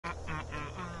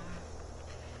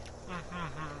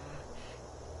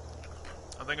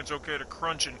think it's okay to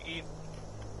crunch and eat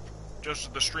just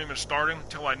as the stream is starting,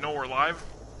 till I know we're live.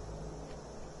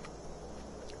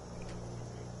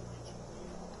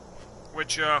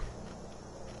 Which, now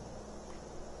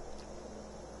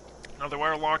that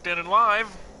we're locked in and live,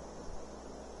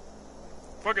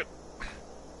 fuck it.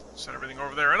 Set everything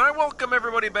over there. And I welcome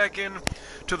everybody back in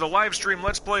to the live stream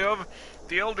Let's Play of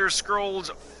The Elder Scrolls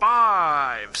V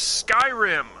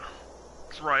Skyrim.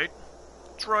 That's right.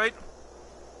 That's right.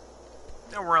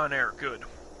 Now we're on air. Good.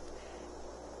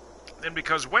 And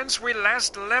because whence we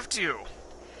last left you,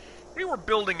 we were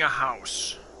building a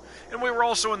house. And we were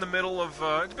also in the middle of,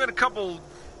 it's been a couple,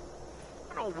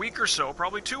 I don't know, a week or so,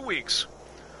 probably 2 weeks,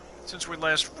 since we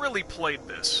last really played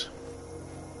this.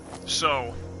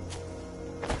 So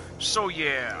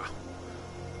yeah.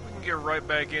 We can get right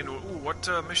back into it. Ooh, what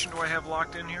mission do I have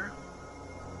locked in here?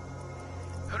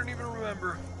 I don't even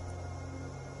remember.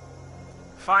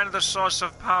 Find the source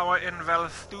of power in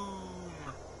Valthoom.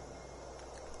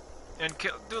 And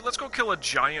kill, dude, let's go kill a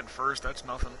giant first. That's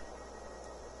nothing.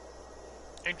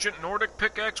 Ancient Nordic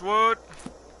pickaxe wood.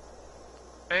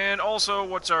 And also,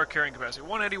 what's our carrying capacity?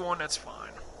 181, that's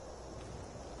fine.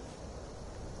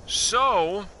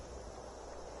 So,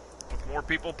 with more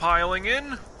people piling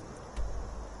in,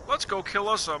 let's go kill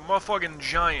us a motherfucking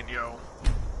giant, yo.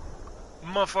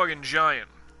 Motherfucking giant.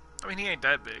 I mean, he ain't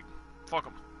that big. Fuck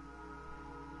him.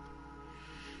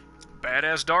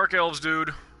 Badass Dark Elves,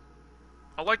 dude.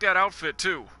 I like that outfit,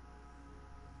 too.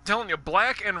 I'm telling you,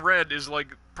 black and red is,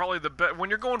 like, probably the best. When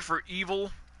you're going for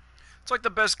evil, it's like the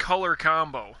best color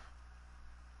combo.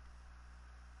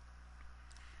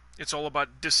 It's all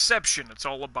about deception. It's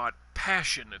all about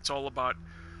passion. It's all about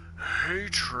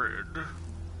hatred.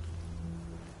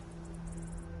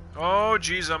 Oh,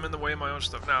 geez, I'm in the way of my own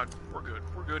stuff. Now, we're good.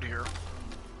 We're good here.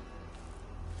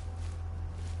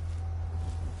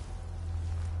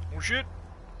 Oh, shit.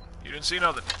 You didn't see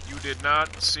nothing. You did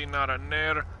not see not a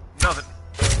nair. Nothing.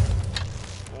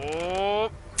 Oh.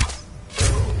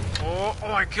 Oh,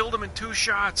 I killed him in 2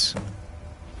 shots.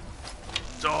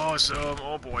 It's awesome.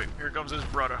 Oh, boy. Here comes his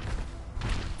brother.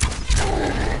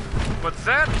 But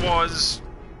that was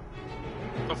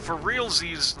a for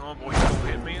realsies. Oh, boy, he don't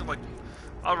hit me. Like,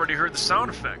 I already heard the sound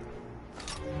effect.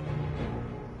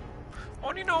 Oh,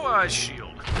 and you know,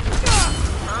 shield.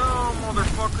 Oh,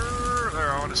 motherfucker.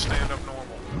 There, I want to stand up normal.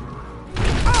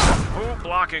 Oh,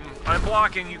 blocking. I'm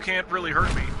blocking. You can't really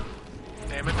hurt me.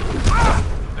 Damn it.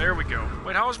 There we go.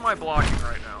 Wait, how is my blocking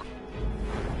right now?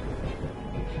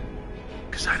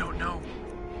 Because I don't know.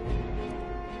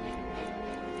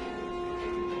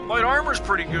 Light armor's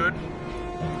pretty good.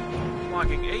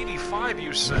 Blocking 85,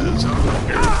 you says,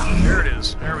 huh? There it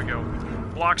is. There we go.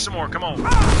 Block some more. Come on.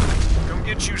 Come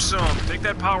get you some. Take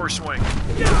that power swing.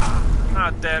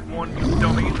 Not that one, you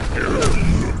dummy.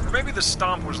 Or maybe the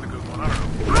stomp was the good one. I don't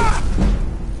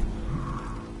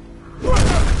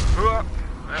know.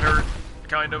 That hurt.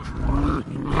 Kind of.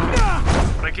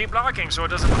 But I keep blocking, so it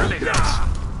doesn't really hurt.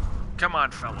 Come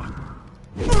on, fella.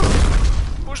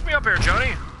 Push me up here,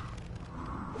 Johnny.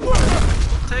 We'll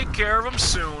take care of him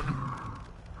soon.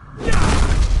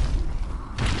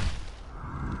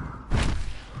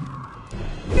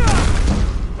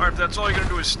 Alright, if that's all you're gonna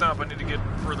do is stop, I need to get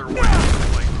further away.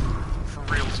 Like, for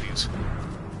realsies.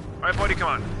 Alright, buddy, come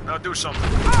on. Now do something.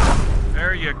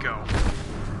 There you go.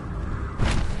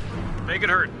 Make it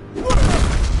hurt.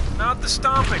 Not the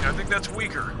stomping. I think that's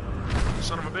weaker.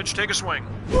 Son of a bitch, take a swing.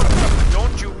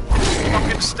 Don't you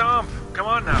fucking stomp. Come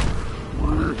on now.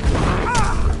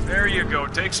 There you go.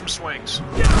 Take some swings.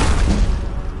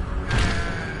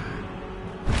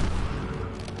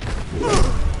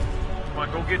 Come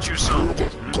on, go get you some.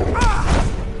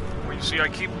 Well, you see, I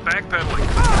keep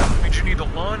backpedaling. Means you need to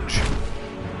lunge.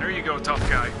 There you go, tough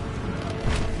guy.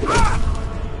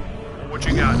 What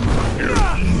you got?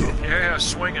 Yeah,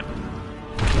 swinging.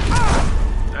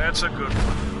 That's a good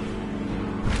one.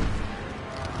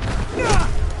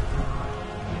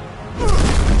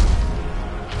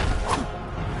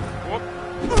 Whoop.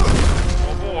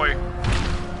 Oh boy.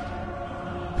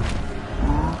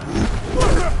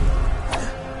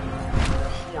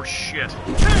 More shit.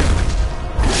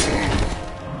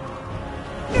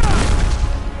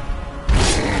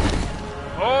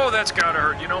 Oh, that's gotta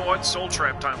hurt. You know what? Soul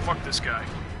trap time. Fuck this guy.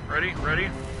 Ready? Ready?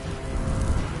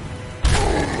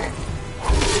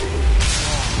 Oh,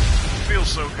 feels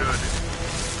so good.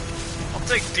 I'll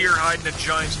take deer hide and a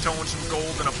giant's toe and some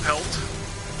gold and a pelt.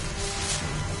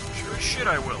 Sure as shit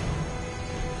I will.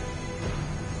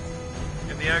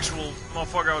 And the actual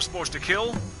motherfucker I was supposed to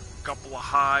kill, a couple of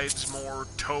hides, more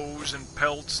toes and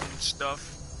pelts and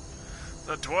stuff.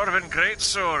 The Dwarven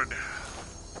Greatsword.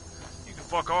 You can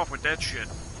fuck off with that shit.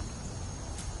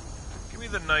 Give me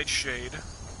the nightshade.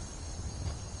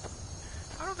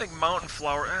 I don't think mountain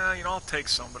flower... you know, I'll take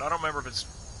some, but I don't remember if it's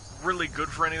really good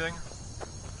for anything.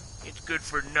 It's good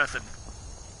for nothing.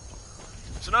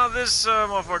 So now this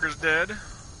motherfucker's dead.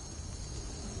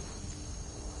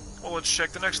 Well, let's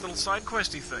check the next little side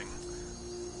questy thing.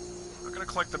 I'm not gonna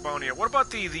collect the bounty yet. What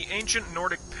about the ancient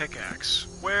Nordic pickaxe?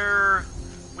 Where...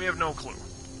 we have no clue.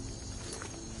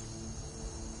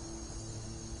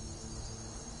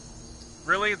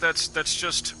 Really? That's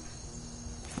just...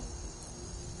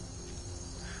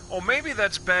 oh, maybe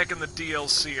that's back in the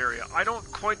DLC area. I don't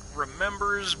quite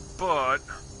remembers, but...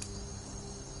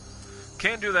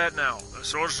 can't do that now. The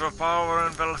source of power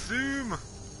in Valthum.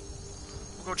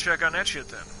 We'll go check on that shit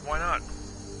then. Why not?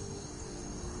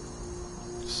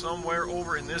 Somewhere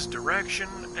over in this direction,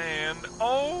 and...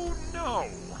 oh no!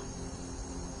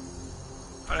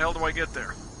 How the hell do I get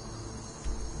there?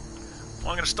 Well,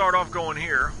 I'm gonna start off going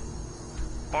here.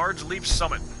 Bard's Leap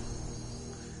Summit.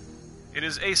 It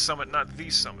is a summit, not the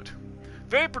summit.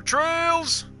 Vapor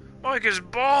Trails! Mike is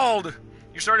bald!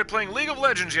 You started playing League of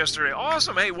Legends yesterday.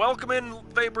 Awesome! Hey, welcome in,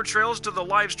 Vapor Trails, to the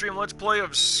live stream Let's Play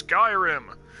of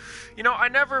Skyrim. You know, I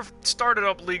never started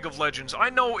up League of Legends. I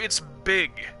know it's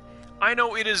big. I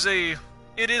know it is a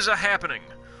happening.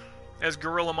 As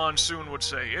Gorilla Monsoon would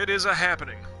say. It is a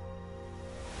happening.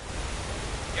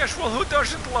 Yes, well, who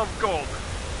doesn't love gold?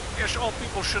 Yes, all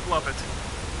people should love it.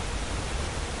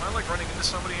 Am I, like, running into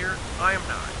somebody here? I am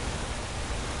not.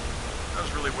 That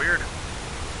was really weird.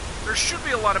 There should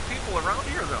be a lot of people around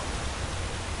here, though.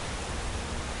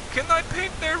 Can I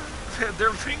paint their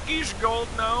Vinkies gold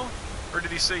now? Or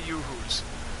did he say yoo-hoos?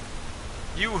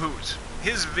 Yoo-hoos.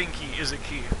 His Vinky is a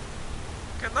key.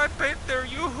 Can I paint their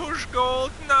yoo-hoos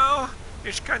gold now?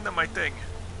 It's kinda my thing.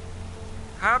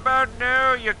 How about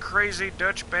now, you crazy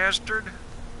Dutch bastard?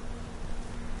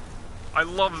 I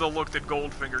love the look that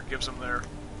Goldfinger gives him there.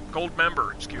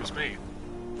 Goldmember, excuse me.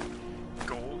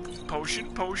 Gold,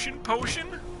 potion, potion, potion?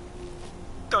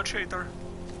 Dutch hater.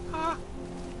 Huh?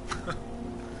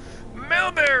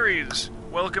 Melberries!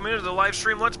 Welcome into the live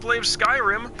stream Let's Play of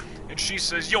Skyrim. And she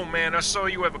says, yo man, I saw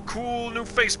you have a cool new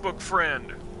Facebook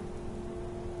friend.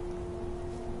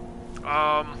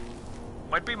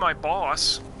 Might be my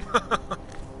boss.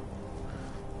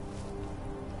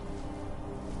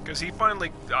 Because he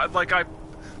finally, like, I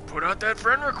put out that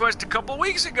friend request a couple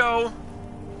weeks ago.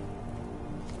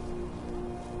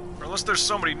 Or unless there's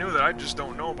somebody new that I just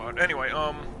don't know about. Anyway,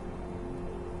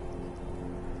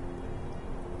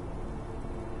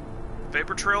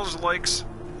 Vapor Trails likes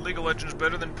League of Legends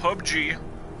better than PUBG.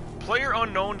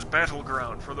 PlayerUnknown's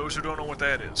Battleground, for those who don't know what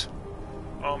that is.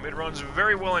 It runs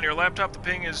very well on your laptop. The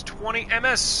ping is 20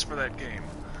 ms for that game.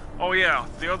 Oh yeah,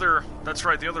 that's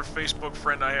right, the other Facebook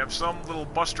friend I have, some little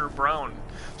Buster Brown.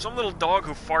 Some little dog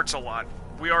who farts a lot.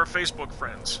 We are Facebook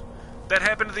friends. That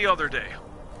happened the other day.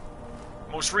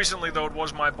 Most recently, though, it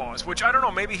was my boss, which, I don't know,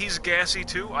 maybe he's gassy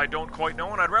too, I don't quite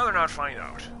know, and I'd rather not find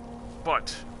out.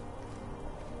 But,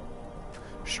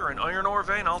 sure, an iron ore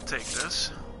vein, I'll take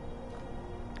this.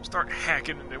 Start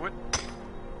hacking into it.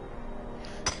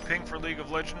 Ping for League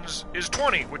of Legends is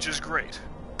 20, which is great.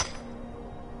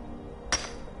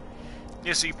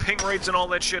 You see, ping rates and all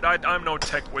that shit, I'm no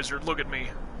tech wizard, look at me.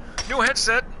 New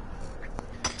headset!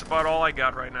 That's about all I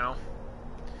got right now.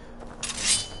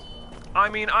 I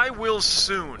mean, I will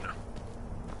soon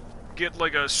get,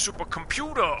 like, a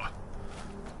supercomputer,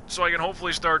 so I can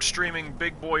hopefully start streaming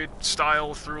big boy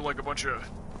style through, like, a bunch of,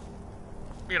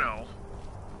 you know,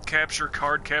 capture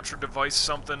card, capture device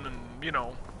something, and, you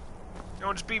know,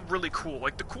 just be really cool,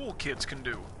 like the cool kids can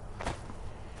do.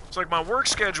 It's like my work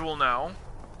schedule now.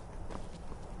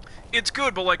 It's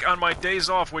good, but like on my days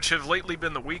off, which have lately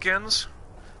been the weekends,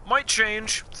 might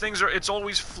change. It's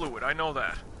always fluid, I know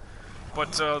that.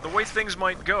 But the way things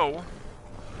might go...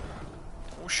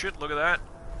 oh shit, look at that.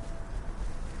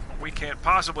 We can't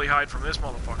possibly hide from this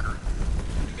motherfucker.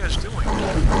 What are you guys doing?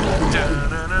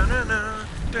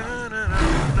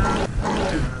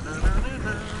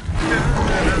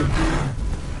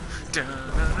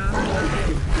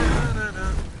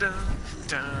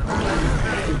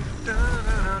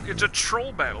 It's a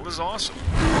troll battle. This is awesome.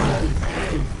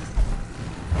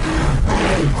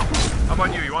 How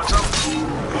about you? You want some?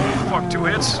 Oh, fuck. 2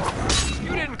 hits?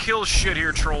 You didn't kill shit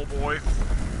here, troll boy.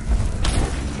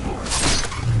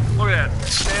 Look at that.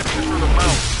 Stab you through the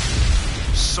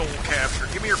mouth. Soul capture.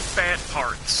 Give me your fat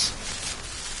parts.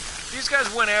 These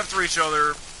guys went after each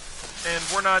other, and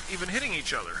we're not even hitting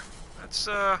each other. That's,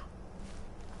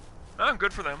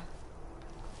 good for them.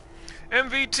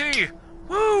 MVT!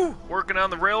 Woo! Working on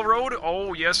the railroad?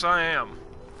 Oh, yes I am.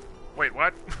 Wait,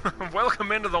 what?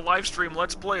 Welcome into the live stream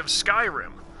Let's Play of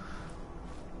Skyrim.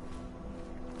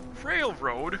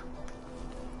 Railroad?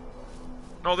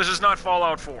 No, this is not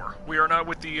Fallout 4. We are not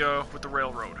with the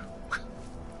railroad.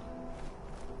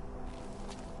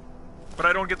 But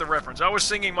I don't get the reference. I was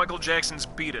singing Michael Jackson's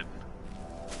Beat It.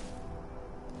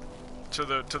 To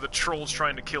the trolls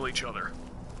trying to kill each other.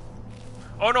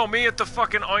 Oh no, me at the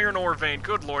fucking iron ore vein.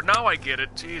 Good lord, now I get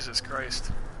it. Jesus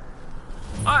Christ.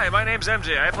 Hi, my name's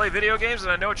MJ. I play video games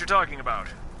and I know what you're talking about.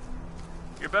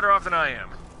 You're better off than I am.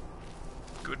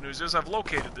 Good news is I've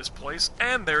located this place,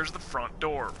 and there's the front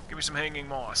door. Give me some hanging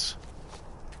moss.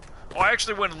 Oh, I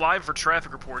actually went live for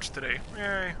traffic reports today.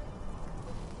 Yay.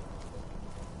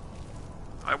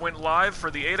 I went live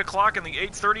for the 8 o'clock and the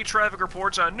 8:30 traffic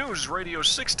reports on News Radio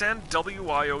 610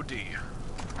 WIOD.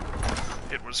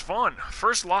 It was fun.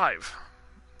 First live.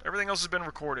 Everything else has been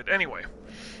recorded. Anyway.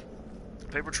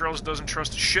 Paper Trails doesn't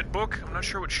trust a shit book. I'm not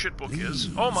sure what shit book is.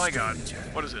 Oh my god.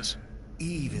 What is this?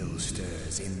 Evil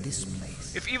stirs in this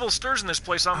place. If evil stirs in this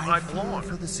place, I belong.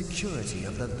 For the security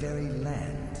of the very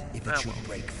land, if it should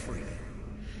break free.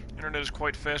 Internet is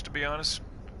quite fast, to be honest.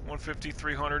 150,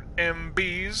 300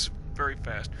 MBs. Very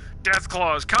fast. Death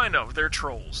Claws, kind of. They're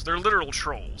trolls. They're literal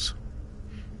trolls.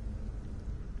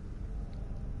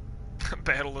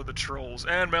 Battle of the Trolls.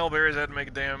 And Melberries had to make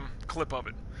a damn clip of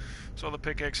it. Saw the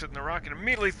pickaxe hitting the rock and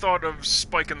immediately thought of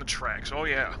spiking the tracks. Oh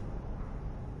yeah.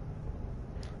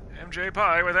 MJ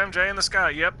Pie with MJ in the sky,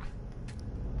 yep.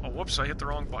 Oh, whoops, I hit the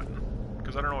wrong button.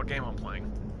 Because I don't know what game I'm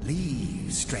playing.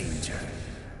 Leave, stranger.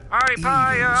 Alright,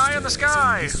 Pie, eye in the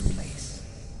sky!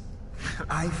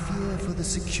 I fear for the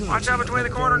security. Watch out between the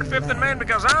corner and 5th and Main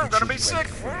because I'm gonna be sick!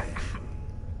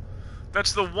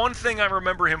 That's the one thing I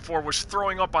remember him for, was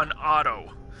throwing up on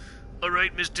Otto.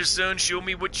 Alright, Mr. Sun, show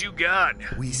me what you got.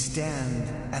 We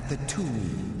stand at the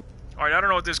tomb. Alright, I don't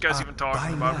know what this guy's even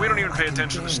talking about. We don't even pay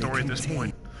attention to the story at this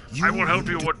point. I will help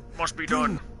you what must be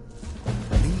done.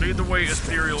 Lead the way,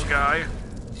 ethereal guy.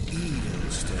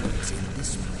 Evil stirs in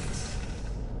this place.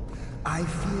 I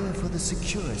fear for the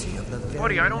security of the very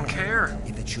Buddy, I don't care.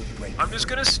 If it should break I'm just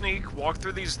gonna sneak, walk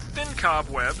through these thin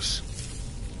cobwebs.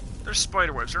 They're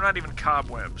spiderwebs, they're not even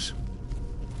cobwebs.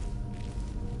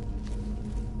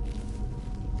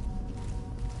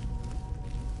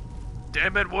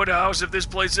 Damn it, Woodhouse, if this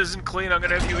place isn't clean, I'm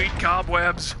gonna have you eat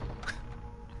cobwebs.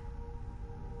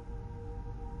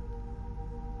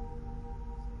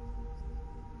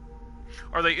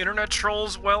 Are they internet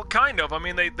trolls? Well, kind of. I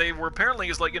mean, they were apparently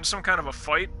like in some kind of a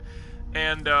fight,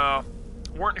 and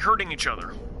weren't hurting each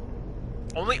other.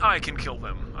 Only I can kill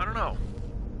them. I don't know.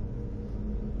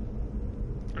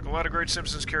 Like a lot of great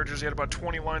Simpsons characters, he had about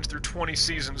 20 lines through 20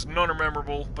 seasons. None are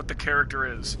memorable, but the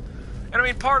character is. And I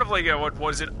mean, part of like, what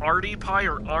was it, Artie Pie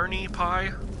or Arnie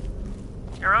Pie?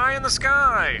 Your eye in the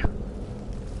sky!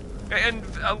 And,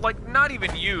 like, not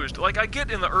even used. Like, I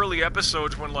get in the early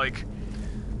episodes when, like...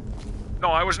 No,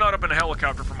 I was not up in a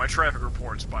helicopter for my traffic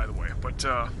reports, by the way, but,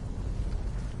 yeah,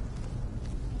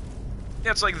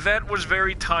 it's like, that was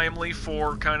very timely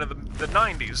for kind of the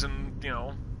 90s, and, you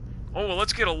know... Oh, well,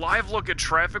 let's get a live look at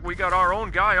traffic. We got our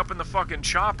own guy up in the fucking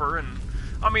chopper, and...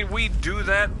 I mean, we do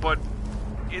that, but...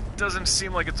 it doesn't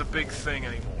seem like it's a big thing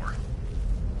anymore.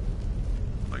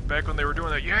 Like back when they were doing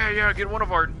that, yeah, get one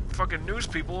of our fucking news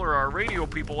people or our radio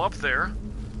people up there.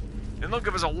 And they'll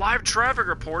give us a live traffic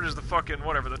report as the fucking,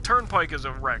 whatever, the turnpike is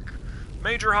a wreck.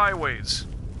 Major highways.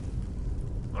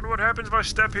 Wonder what happens if I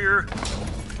step here.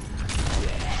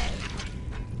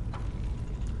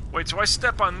 Wait, so I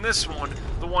step on this one,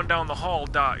 the one down the hall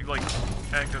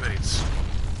activates.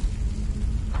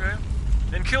 Okay.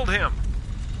 And killed him.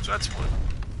 So that's fun.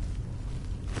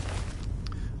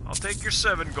 I'll take your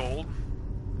 7 gold.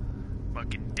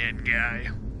 Fucking dead guy.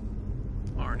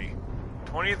 Arnie.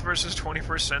 20th versus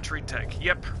 21st century tech.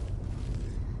 Yep.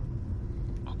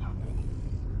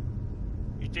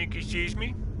 You think he sees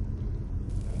me?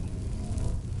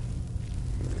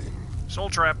 Soul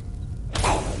trap.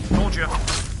 Told ya.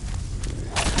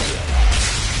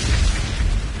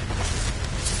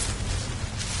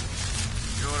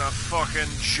 You're a fucking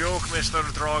joke, Mr.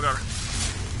 Draugr.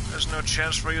 There's no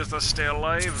chance for you to stay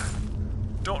alive.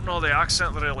 Don't know the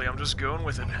accent really, I'm just going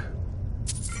with it.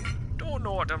 Don't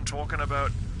know what I'm talking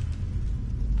about.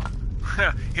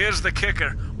 Here's the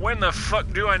kicker. When the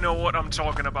fuck do I know what I'm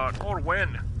talking about? Or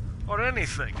when? Or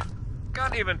anything.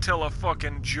 Can't even tell a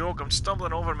fucking joke. I'm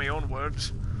stumbling over my own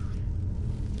words.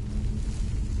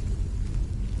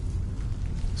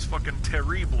 It's fucking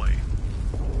terrible. I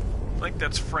think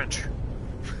that's French.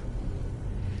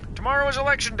 Tomorrow is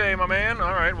election day, my man.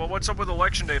 Alright, well, what's up with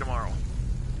election day tomorrow?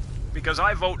 Because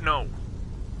I vote no.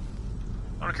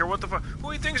 I don't don't care what the fuck. Who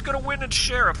do you think's gonna win at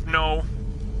sheriff? No.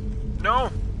 No.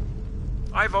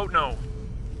 I vote no.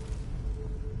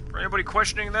 For anybody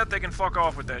questioning that, they can fuck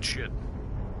off with that shit.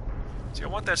 See, I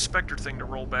want that Spectre thing to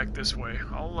roll back this way.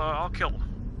 I'll kill him.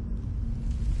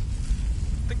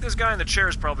 I think this guy in the chair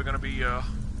is probably gonna be,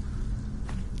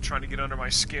 trying to get under my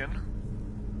skin.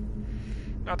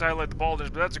 Not to highlight the baldness,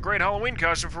 but that's a great Halloween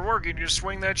costume for work. You can just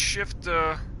swing that shift,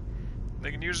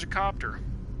 they can use a copter.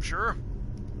 Sure.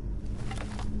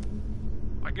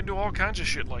 I can do all kinds of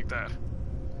shit like that.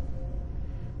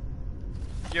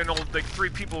 You know, like 3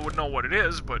 people would know what it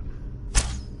is, but...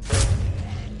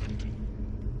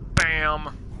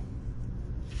 Bam!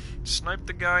 Snipe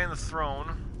the guy in the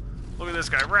throne. Look at this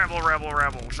guy. Rabble, rabble,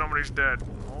 rabble. Somebody's dead.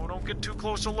 Oh, don't get too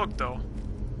close a look, though.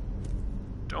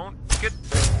 Don't get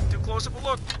too close of a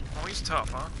look. Oh, he's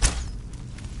tough, huh?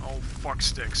 Oh, fuck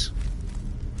sticks.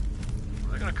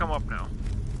 They're gonna come up now.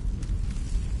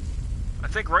 I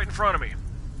think right in front of me.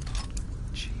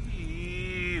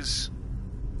 Jeez.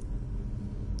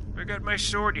 I got my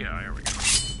sword. Yeah, here we go.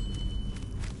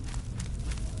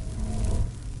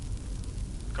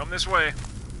 Come this way.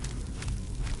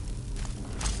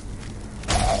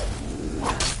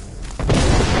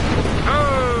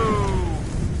 Oh!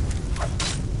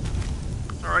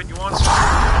 Alright, you want some? Oh,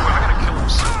 I gotta kill him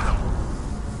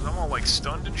somehow. I'm all like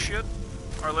stunned and shit.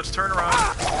 Alright, let's turn around.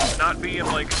 Not be in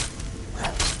like...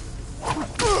 There we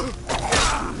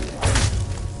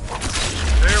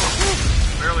go.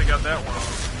 Barely got that one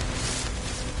off.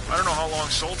 I don't know how long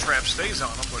Soul Trap stays on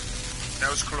him, but that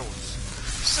was close.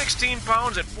 16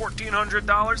 pounds at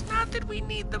 $1,400. Not that we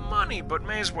need the money, but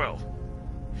may as well.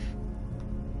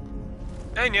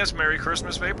 And yes, Merry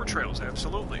Christmas Vapor Trails,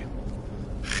 absolutely.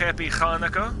 Happy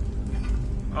Hanukkah.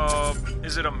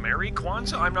 Is it a Merry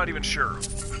Kwanzaa? I'm not even sure.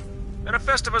 And a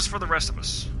Festivus for the rest of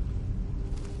us.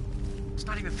 It's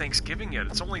not even Thanksgiving yet.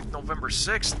 It's only November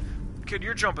 6th. Kid,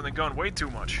 you're jumping the gun way too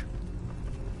much.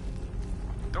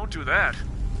 Don't do that.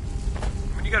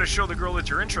 I mean, you gotta show the girl that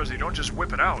you're interested. You don't just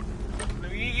whip it out.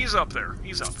 Ease up there.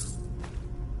 Ease up.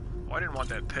 Oh, I didn't want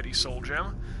that petty soul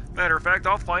gem. Matter of fact,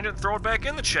 I'll find it and throw it back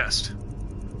in the chest.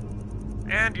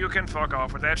 And you can fuck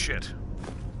off with that shit.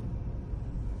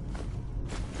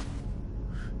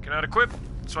 Cannot equip,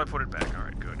 so I put it back.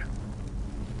 Alright, good.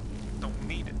 Don't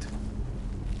need it.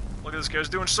 Look at this guy's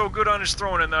doing so good on his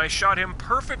throne, and I shot him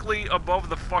perfectly above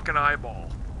the fucking eyeball.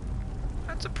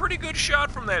 That's a pretty good shot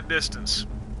from that distance.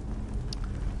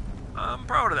 I'm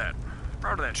proud of that.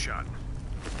 Proud of that shot.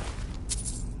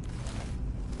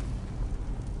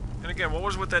 And again, what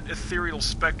was with that ethereal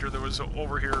specter that was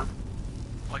over here,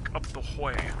 like, up the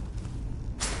way?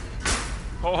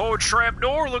 Ho ho,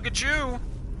 trapdoor, look at you!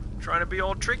 Trying to be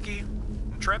all tricky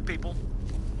and trap people.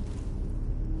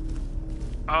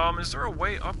 Is there a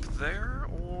way up there,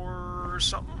 or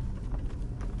something?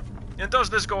 And does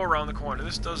this go around the corner?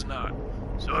 This does not.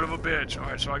 Son of a bitch.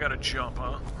 Alright, so I gotta jump,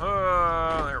 huh?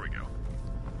 There we go.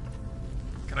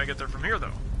 Can I get there from here,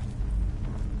 though?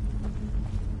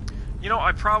 You know,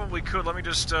 I probably could. Let me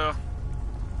just,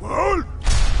 Well?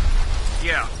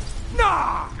 yeah.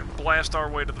 Nah! Can blast our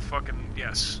way to the fucking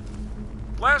yes.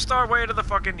 Blast our way to the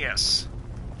fucking yes.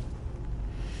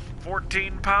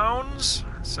 14 pounds.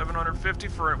 750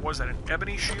 for, was that an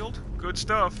ebony shield? Good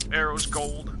stuff. Arrows,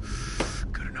 gold.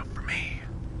 Good enough for me.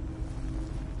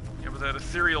 Yeah, with that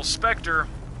ethereal specter,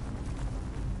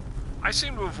 I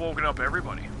seem to have woken up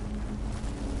everybody.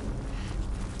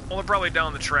 Well, they're probably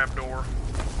down the trapdoor.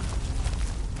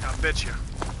 I bet you.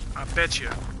 I bet you.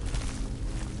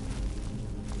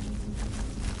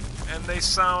 And they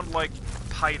sound like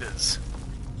pitas.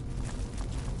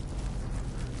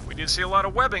 We did see a lot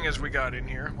of webbing as we got in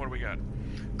here. What do we got?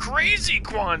 Crazy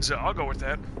Kwanzaa! I'll go with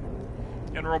that.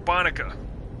 And Robonica.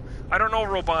 I don't know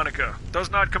Robonica.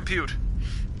 Does not compute.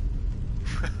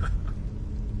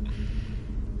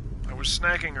 I was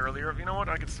snacking earlier. You know what?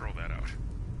 I could throw that out.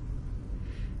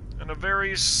 And a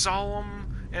very solemn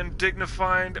and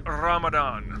dignified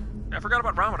Ramadan. I forgot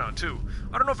about Ramadan, too.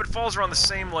 I don't know if it falls around the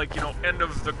same, like, you know, end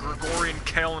of the Gregorian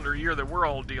calendar year that we're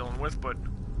all dealing with, but...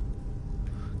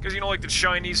 Because, you know, like, the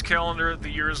Chinese calendar, the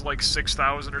year is, like,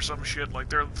 6,000 or some shit. Like,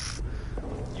 they're...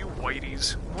 You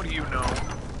whiteys. What do you know?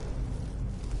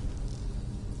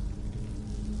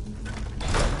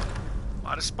 A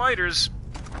lot of spiders.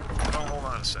 Oh, hold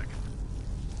on a second.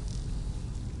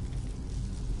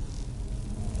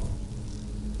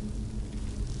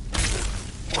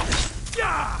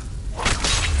 Yeah!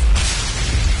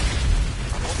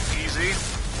 Oh, easy.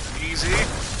 Easy.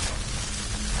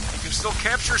 You can still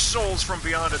capture souls from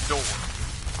beyond a door.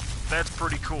 That's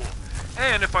pretty cool.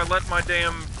 And if I let my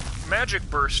damn magic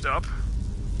burst up,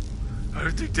 I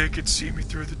don't think they can see me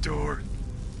through the door.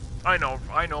 I know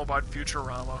about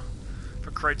Futurama.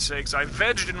 For Christ's sakes, I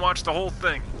vegged and watched the whole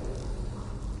thing.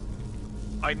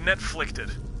 I Netflixed it.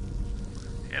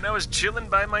 And I was chilling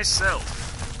by myself.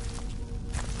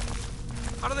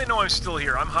 How do they know I'm still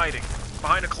here? I'm hiding.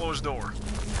 Behind a closed door.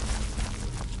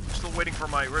 Still waiting for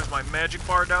my... Where's my magic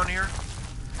bar down here?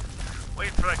 Wait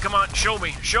for that. Come on, show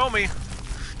me. Show me.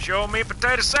 Show me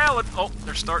potato salad. Oh,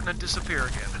 they're starting to disappear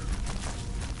again.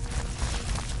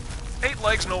 8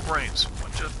 legs, no brains.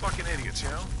 Bunch of fucking idiots, you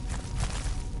know?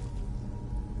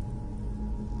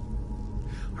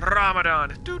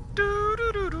 Ramadan. Doot doot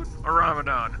doot doot doot.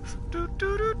 Ramadan. Doot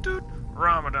doot doot doot.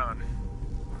 Ramadan.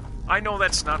 I know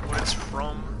that's not what it's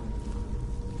from.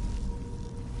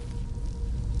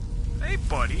 Hey,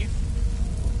 buddy.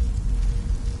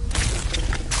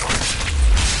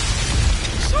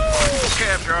 Soul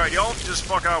capture. Alright, y'all just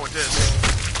fuck out with this.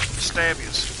 Stab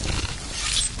yous.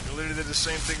 You literally did the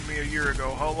same thing to me a year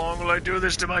ago. How long will I do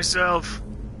this to myself?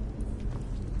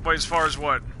 Wait, as far as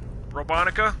what?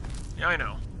 Robonica? Yeah, I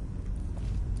know.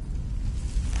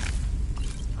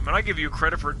 I mean, I give you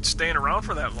credit for staying around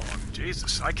for that long.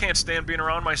 Jesus, I can't stand being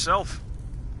around myself.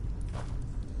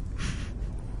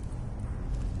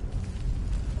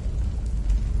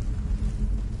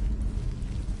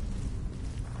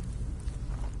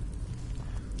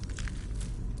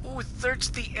 Ooh,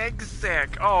 thirsty egg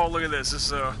sack. Oh, look at this.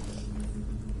 This is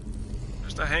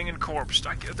just a hanging corpse.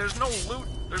 There's no loot.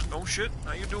 There's no shit.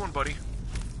 How you doing, buddy?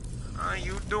 How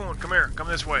you doing? Come here. Come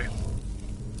this way.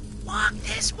 Walk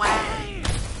this way.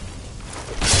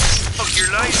 Fuck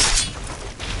your life.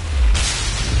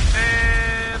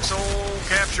 And soul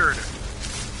captured.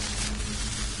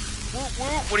 Whoop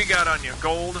whoop. What do you got on you?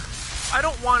 Gold? I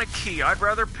don't want a key. I'd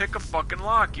rather pick a fucking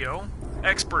lock, yo.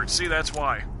 Expert. See, that's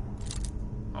why.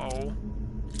 Oh.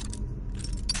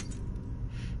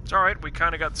 It's alright. We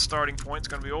kind of got the starting point. It's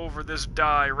going to be over this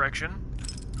direction.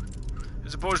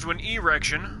 As opposed to an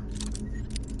erection.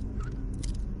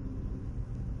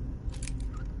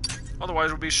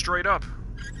 Otherwise, we'll be straight up.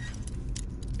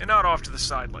 And not off to the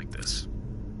side like this.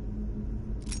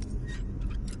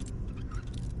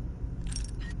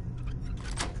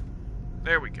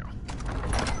 There we go.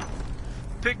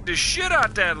 Pick the shit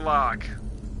out that lock.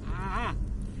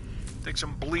 Take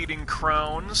some bleeding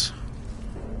crowns.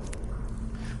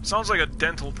 Sounds like a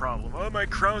dental problem. Oh, my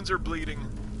crowns are bleeding.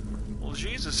 Well,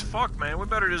 Jesus, fuck, man. We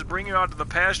better just bring you out to the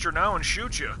pasture now and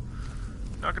shoot you.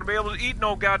 Not gonna be able to eat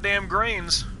no goddamn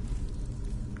grains.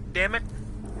 Damn it.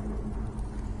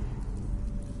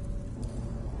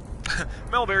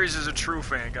 Melberries is a true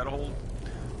fan. Got a whole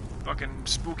fucking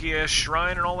spooky-ass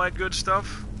shrine and all that good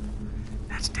stuff.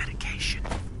 That's dedication.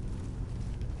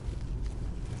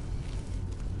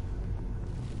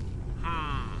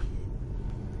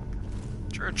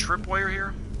 Is there a tripwire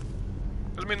here?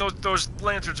 I mean, those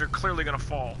lanterns are clearly gonna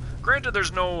fall. Granted,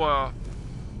 there's no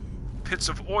pits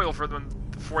of oil for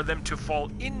them to fall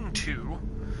into.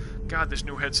 God, this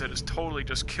new headset is totally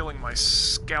just killing my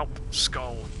scalp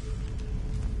skull.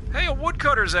 Hey, a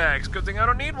woodcutter's axe. Good thing I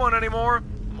don't need one anymore.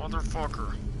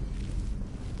 Motherfucker.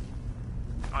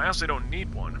 I honestly don't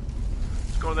need one.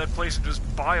 Let's go to that place and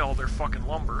just buy all their fucking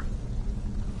lumber.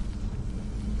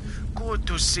 Good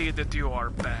to see that you are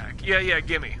back. Yeah,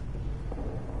 gimme.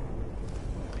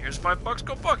 Here's $5.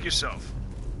 Go fuck yourself.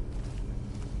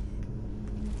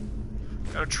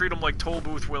 Gotta treat him like Toll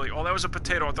Booth Willie. Oh, that was a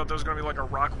potato. I thought that was gonna be like a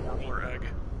rock warbler egg.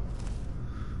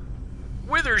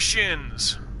 Wither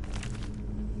shins!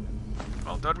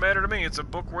 Well, it doesn't matter to me. It's a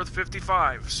book worth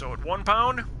 55. So at 1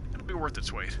 pound, it'll be worth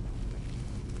its weight.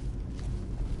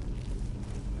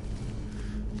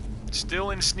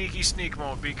 Still in sneaky sneak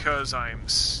mode because I'm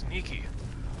sneaky.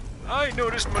 I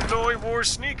noticed Malloy wore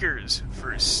sneakers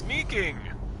for sneaking.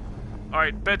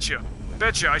 Alright, betcha.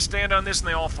 Betcha, I stand on this and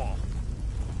they all fall.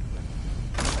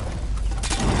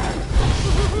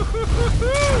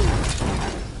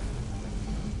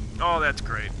 Oh, that's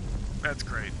great. That's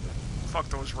great. Fuck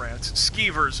those rats.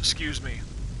 Skeevers, excuse me.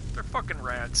 They're fucking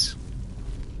rats.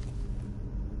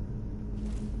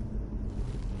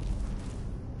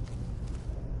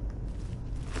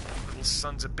 Little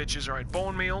sons of bitches. Alright,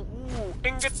 bone meal. Ooh,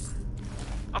 ingot.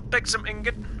 I'll take some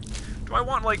ingot. Do I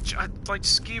want, like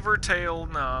skeever tail?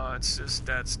 Nah, it's just,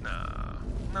 that's, nah.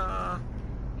 Nah.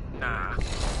 Nah.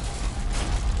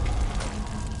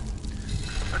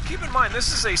 Now keep in mind,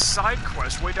 this is a side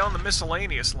quest way down the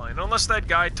miscellaneous line. Unless that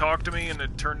guy talked to me and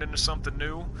it turned into something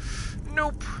new.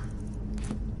 Nope.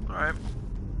 Alright.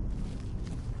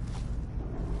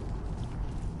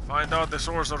 Find out the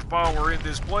source of power in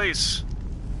this place.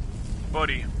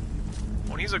 Buddy.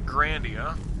 Well, he's a Grandy,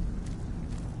 huh?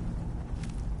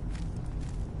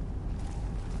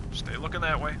 Stay looking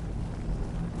that way.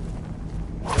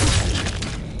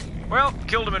 Well,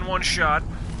 killed him in one shot.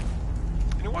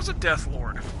 And he was a Death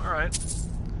Lord. Alright.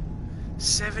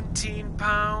 17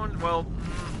 pounds. Well,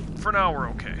 for now we're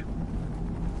okay.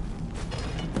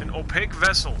 An opaque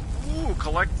vessel. Ooh,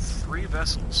 collect 3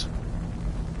 vessels.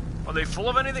 Are they full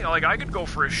of anything? Like, I could go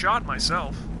for a shot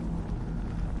myself.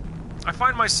 I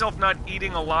find myself not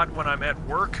eating a lot when I'm at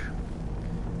work.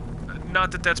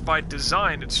 Not that that's by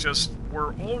design, it's just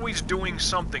we're always doing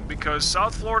something because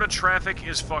South Florida traffic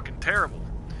is fucking terrible.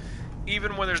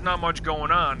 Even when there's not much going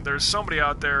on, there's somebody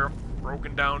out there,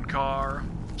 broken down car,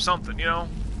 something, you know?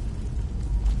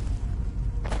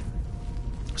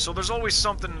 So there's always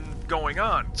something going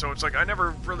on. So it's like I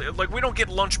never really, like, we don't get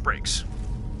lunch breaks.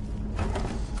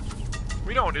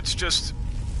 We don't, it's just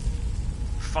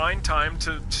find time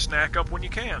to snack up when you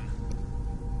can.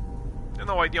 Even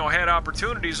though I had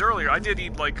opportunities earlier, I did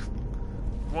eat, like,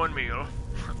 one meal.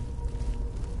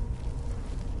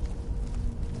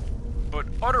 But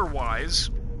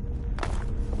otherwise,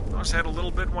 I just had a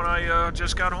little bit when I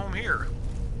just got home here.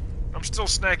 I'm still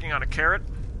snacking on a carrot.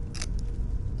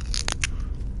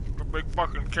 A big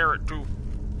fucking carrot, too.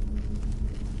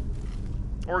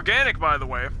 Organic, by the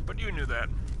way, but you knew that.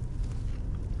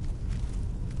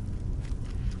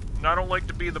 And I don't like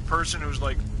to be the person who's,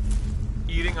 like,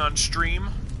 eating on stream.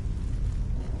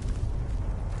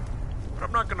 But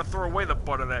I'm not going to throw away the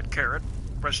butt of that carrot,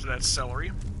 the rest of that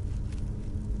celery.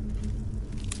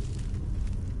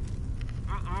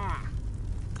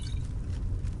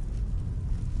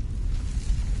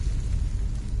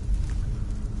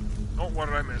 Oh, what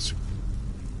did I miss?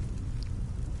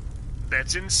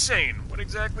 That's insane. What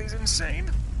exactly is insane?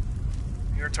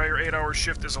 Your entire 8-hour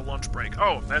shift is a lunch break.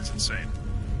 Oh, that's insane.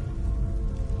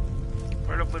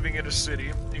 Part of living in a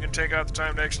city, you can take out the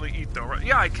time to actually eat, though, right?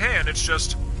 Yeah, I can, it's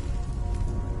just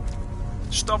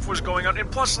stuff was going on, and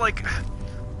plus, like,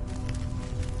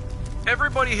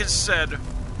 everybody has said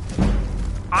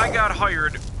I got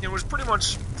hired and was pretty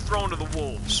much thrown to the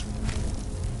wolves.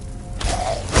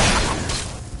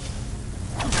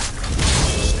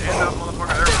 Stand up,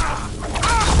 motherfucker. There we go.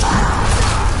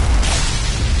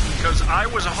 Because I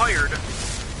was hired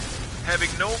having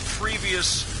no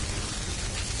previous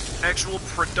actual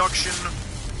production,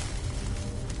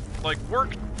 like,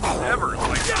 work ever.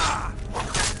 Like,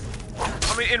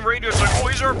 I mean, in radio, it's like, oh,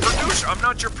 he's our producer. I'm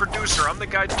not your producer. I'm the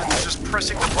guy that's just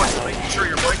pressing the button, making sure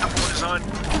your microphone is on,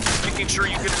 making sure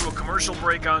you get to a commercial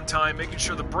break on time, making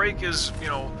sure the break is,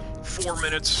 4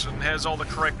 minutes and has all the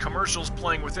correct commercials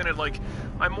playing within it. Like,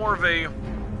 I'm more of a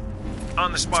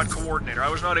on-the-spot coordinator. I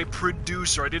was not a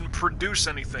producer. I didn't produce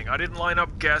anything. I didn't line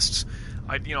up guests.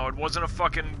 It wasn't a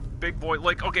fucking big boy.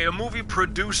 Like, okay, a movie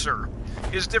producer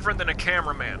is different than a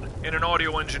cameraman and an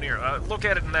audio engineer. Look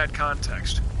at it in that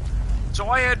context. So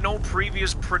I had no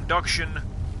previous production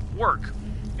work.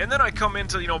 And then I come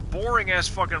into, boring-ass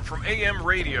fucking from AM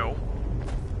radio.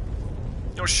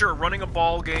 Sure, running a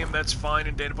ball game, that's fine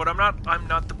and dandy, but I'm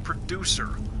not the producer.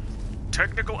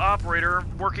 Technical operator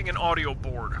working an audio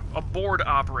board. A board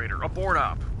operator. A board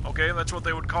op. Okay? That's what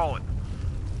they would call it.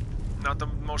 Not the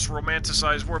most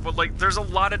romanticized word, but, like, there's a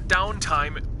lot of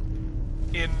downtime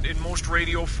in most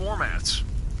radio formats.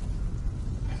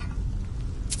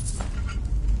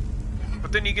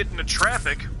 But then you get into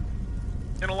traffic,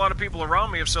 and a lot of people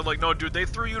around me have said, like, no, dude, they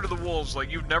threw you to the wolves.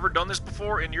 Like, you've never done this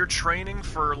before, and you're training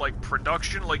for, like,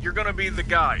 production. Like, you're gonna be the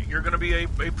guy. You're gonna be a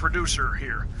producer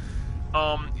here.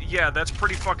 Yeah, that's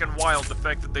pretty fucking wild, the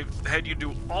fact that they've had you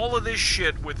do all of this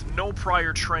shit with no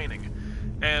prior training.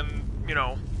 And,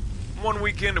 1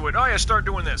 week into it, oh yeah, start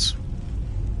doing this.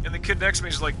 And the kid next to me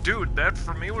is like, dude, that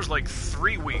for me was like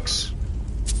 3 weeks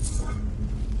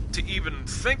to even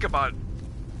think about,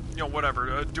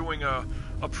 doing a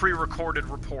pre-recorded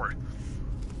report.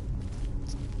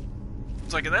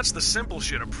 It's like, and that's the simple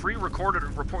shit, a pre-recorded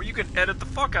report. You can edit the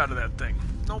fuck out of that thing.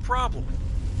 No problem.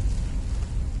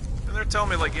 And they're telling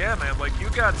me, like, yeah, man, like, you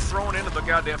got thrown into the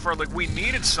goddamn fire. Like, we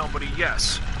needed somebody,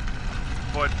 yes.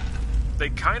 But they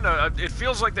kind of, it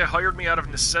feels like they hired me out of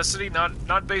necessity,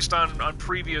 not based on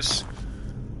previous,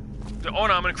 oh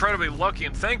no, I'm incredibly lucky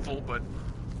and thankful, but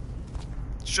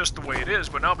it's just the way it is.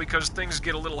 But now, because things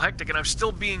get a little hectic, and I'm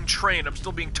still being trained, I'm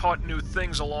still being taught new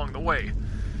things along the way.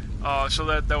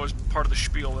 So that was part of the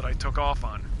spiel that I took off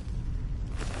on.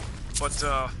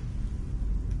 But,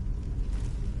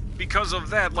 because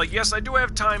of that, like, yes, I do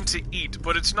have time to eat,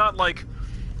 but it's not like,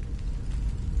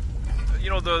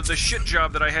 the shit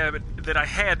job that I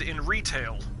had in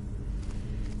retail.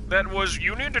 That was,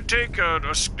 you need to take a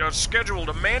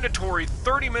scheduled, mandatory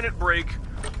 30-minute break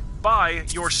by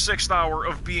your 6th hour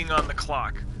of being on the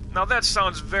clock. Now that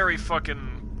sounds very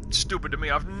fucking stupid to me.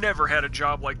 I've never had a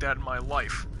job like that in my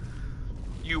life.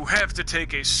 You have to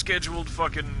take a scheduled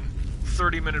fucking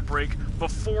 30-minute break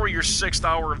before your 6th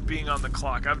hour of being on the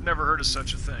clock. I've never heard of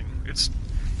such a thing.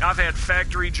 I've had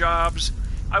factory jobs.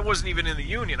 I wasn't even in the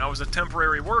union. I was a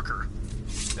temporary worker.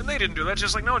 And they didn't do that.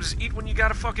 Just like, no, just eat when you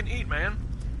gotta fucking eat, man.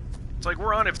 It's like,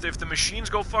 we're on. If the machines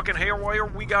go fucking haywire,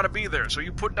 we gotta be there. So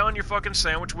you put down your fucking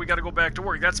sandwich, we gotta go back to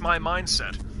work. That's my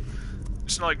mindset.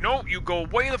 It's not like, no, you go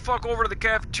way the fuck over to the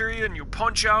cafeteria and you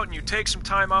punch out and you take some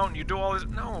time out and you do all this.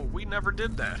 No, we never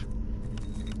did that.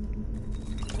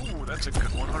 Ooh, that's a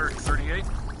good 138.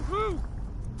 Woo!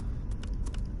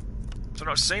 So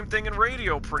no, same thing in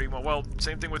radio pretty much. Well,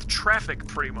 same thing with traffic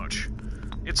pretty much.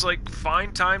 It's like,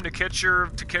 find time to catch your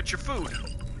food.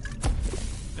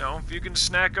 You know, if you can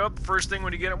snack up first thing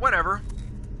when you get it, whatever.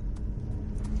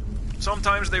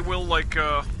 Sometimes they will, like,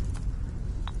 I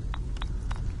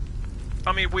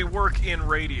mean, we work in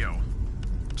radio,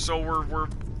 so we're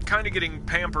kind of getting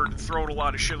pampered and thrown a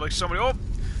lot of shit. Like somebody, oh,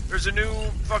 there's a new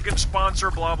fucking sponsor,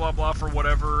 blah blah blah for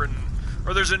whatever,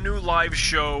 or there's a new live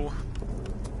show,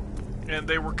 and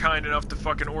they were kind enough to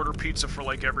fucking order pizza for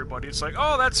like everybody. It's like,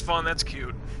 oh, that's fun, that's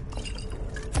cute.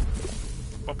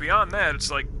 But beyond that, it's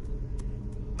like,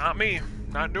 not me,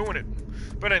 not doing it.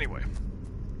 But anyway,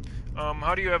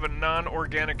 how do you have a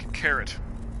non-organic carrot?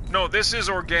 No, this is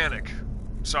organic.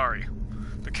 Sorry.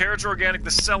 The carrot's organic, the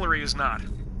celery is not.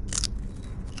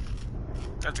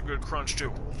 That's a good crunch,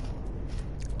 too.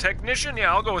 Technician?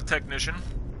 Yeah, I'll go with technician.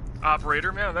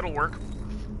 Operator? Yeah, that'll work.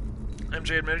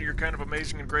 MJ admitted you're kind of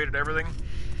amazing and great at everything.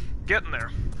 Getting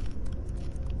there.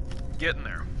 Getting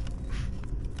there.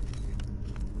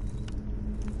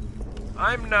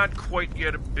 I'm not quite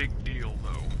yet a big deal,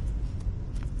 though.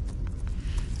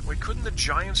 Wait, couldn't the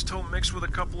Giant's Toe mix with a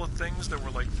couple of things that were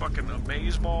like fucking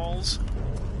amazeballs?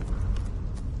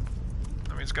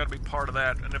 I mean, it's got to be part of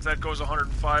that. And if that goes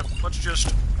 105, let's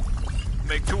just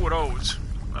make 2 of those.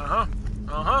 Uh-huh.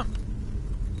 Uh-huh.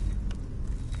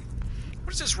 What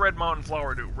does this red mountain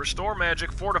flower do? Restore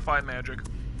magic, fortify magic,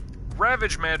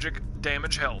 ravage magic,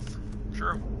 damage health.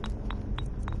 Sure.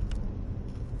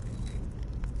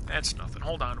 That's nothing.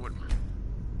 Hold on to it.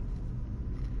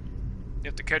 You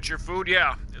have to catch your food?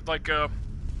 Yeah. Like a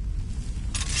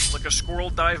squirrel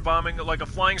dive bombing, like a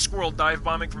flying squirrel dive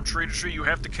bombing from tree to tree, you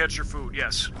have to catch your food,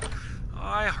 yes.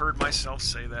 I heard myself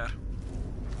say that.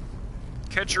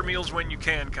 Catch your meals when you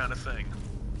can kind of thing.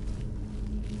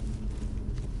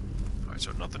 Alright,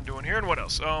 so nothing doing here, and what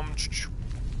else? Oh,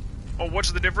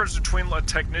 what's the difference between a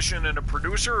technician and a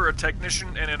producer, or a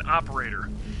technician and an operator?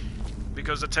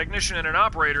 Because a technician and an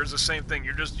operator is the same thing,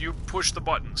 you push the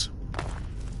buttons.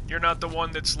 You're not the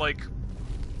one that's like...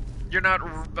 You're not,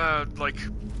 like...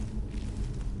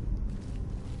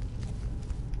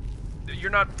 You're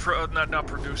not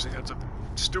producing, that's a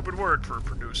stupid word for a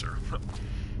producer.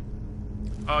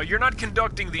 You're not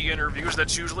conducting the interviews,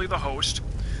 that's usually the host.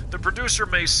 The producer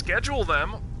may schedule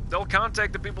them. They'll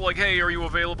contact the people like, hey, are you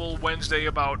available Wednesday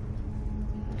about,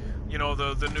 you know,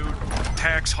 the new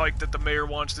tax hike that the mayor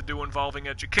wants to do involving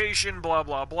education, blah,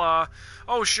 blah, blah.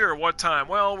 Oh, sure, what time?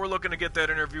 Well, we're looking to get that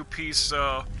interview piece,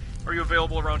 are you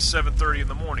available around 7:30 in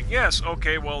the morning? Yes,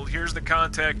 okay, well, here's the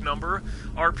contact number.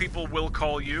 Our people will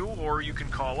call you, or you can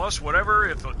call us, whatever.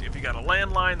 If you got a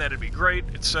landline, that'd be great,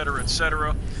 etc.,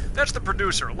 etc. That's the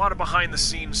producer, a lot of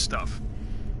behind-the-scenes stuff.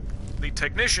 The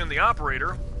technician, the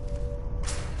operator,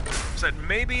 said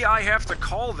maybe I have to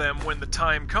call them when the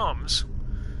time comes,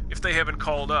 if they haven't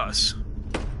called us.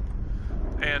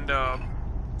 And,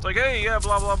 it's like, hey, yeah,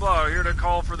 blah, blah, blah, here to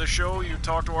call for the show, you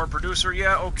talk to our producer,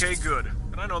 yeah, okay, good.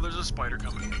 And I know there's a spider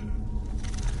coming.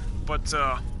 But,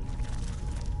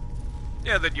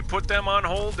 yeah, then you put them on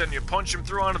hold, then you punch them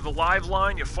through onto the live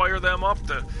line, you fire them up,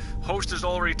 the host is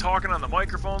already talking on the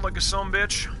microphone like a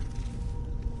sumbitch.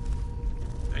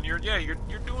 And you're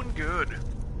doing good.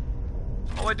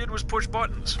 All I did was push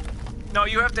buttons. Now,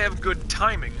 you have to have good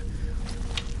timing.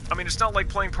 I mean, it's not like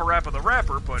playing Parappa the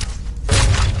Rapper, but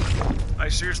I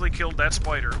seriously killed that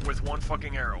spider with one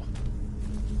fucking arrow.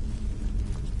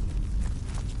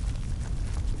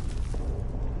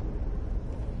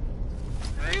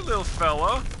 Hey, little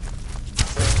fella.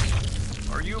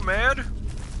 Are you mad?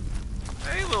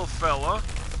 Hey, little fella.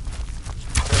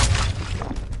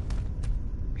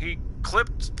 He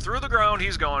clipped through the ground,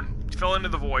 he's gone. He fell into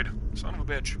the void. Son of a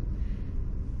bitch.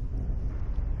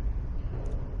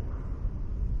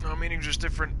 No, meaning just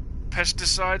different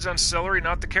pesticides on celery,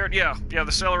 not the carrot. Yeah,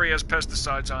 the celery has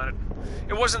pesticides on it.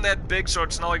 It wasn't that big, so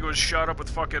it's not like it was shot up with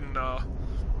fucking,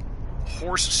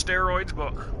 horse steroids,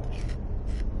 but...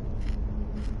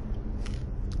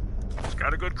 It's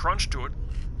got a good crunch to it.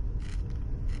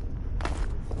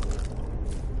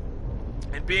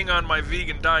 And being on my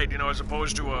vegan diet, you know, as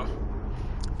opposed to a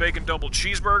bacon double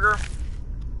cheeseburger,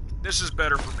 this is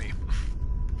better for me.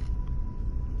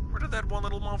 Where did that one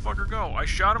little motherfucker go? I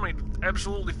shot him and he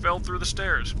absolutely fell through the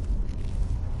stairs.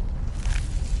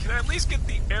 Can I at least get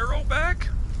the arrow back?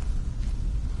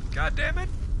 God damn it.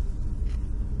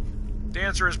 The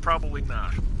answer is probably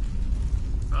not.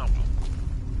 Oh well.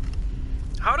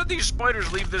 How did these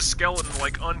spiders leave this skeleton,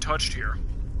 like, untouched here?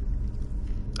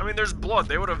 I mean, there's blood.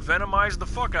 They would have venomized the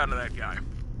fuck out of that guy.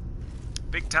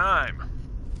 Big time.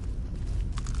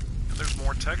 And there's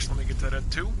more text. Let me get that at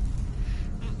 2.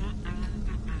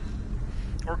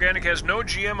 Organic has no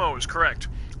GMOs, correct.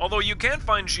 Although you can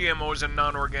find GMOs in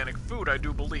non-organic food, I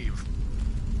do believe.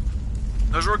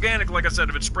 Because organic, like I said,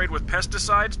 if it's sprayed with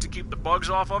pesticides to keep the bugs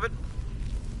off of it,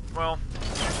 well,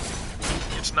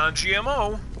 it's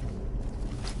non-GMO.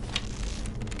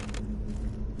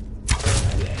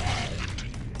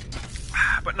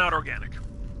 But not organic.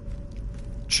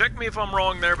 Check me if I'm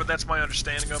wrong there, but that's my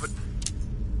understanding of it.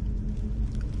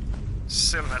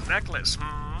 Silver necklace,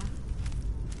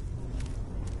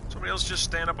 Somebody else just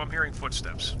stand up, I'm hearing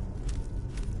footsteps.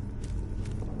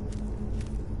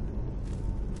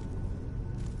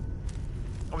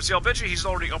 Oh, see, I'll bet you he's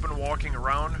already up and walking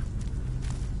around.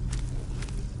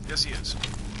 Yes, he is.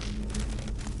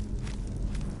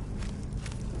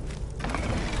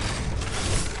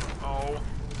 Oh.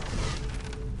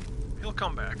 He'll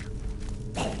come back.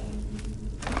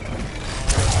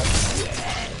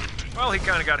 Well, he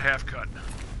kind of got half cut.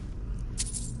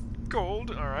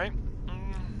 Gold, alright.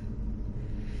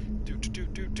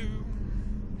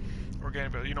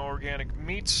 Organic, you know, organic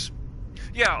meats.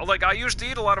 Yeah, like, I used to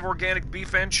eat a lot of organic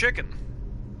beef and chicken.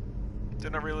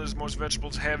 Didn't I realize most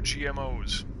vegetables have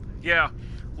GMOs. Yeah,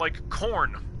 like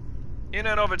corn, in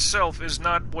and of itself, is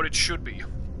not what it should be.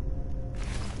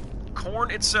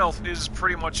 Corn itself is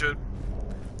pretty much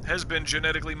has been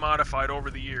genetically modified over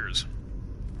the years.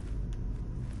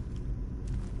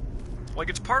 Like,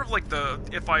 it's part of, like,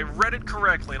 if I read it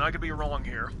correctly, and I could be wrong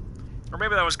here, or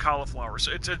maybe that was cauliflower,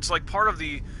 so it's like part of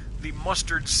the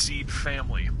mustard seed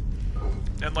family.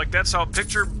 And, like, that's how,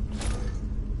 picture,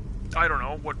 I don't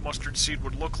know what mustard seed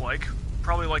would look like.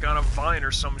 Probably, like, on a vine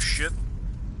or some shit.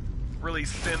 Really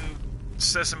thin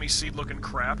sesame seed looking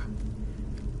crap.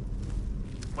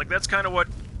 Like, that's kind of what,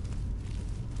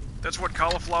 that's what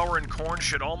cauliflower and corn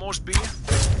should almost be.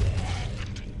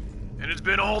 And it's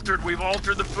been altered. We've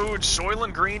altered the food.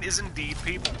 Soylent Green is indeed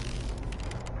people.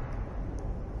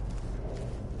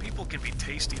 People can be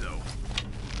tasty, though.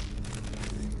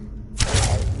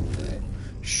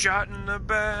 Shot in the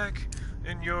back,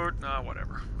 and you're... Nah,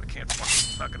 whatever. I can't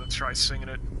fucking... I'm not gonna try singing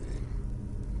it.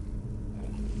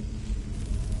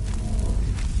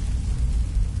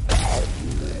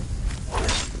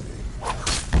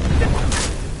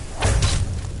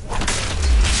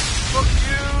 Fuck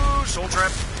you, Soul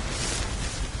Trap.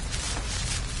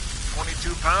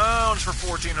 22 pounds for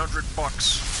 1,400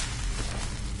 bucks.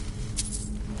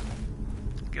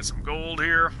 Get some gold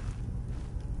here.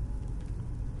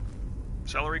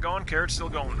 Celery gone, carrot still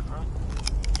going. Huh?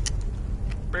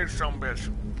 Bitch, some bitch.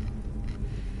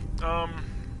 You know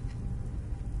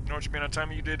what you mean on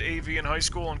timing? You did AV in high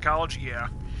school and college? Yeah.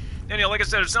 And yeah, like I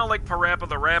said, it's not like Parappa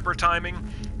the Rapper timing.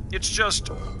 It's just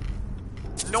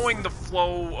knowing the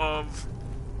flow of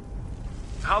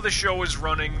how the show is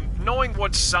running, knowing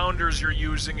what sounders you're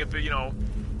using, if it, you know,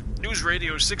 News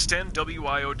Radio 610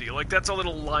 WIOD. Like, that's a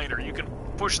little liner. You can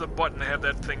push the button to have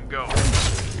that thing go.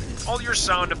 All your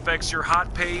sound effects, your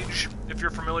hot page, if you're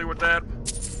familiar with that.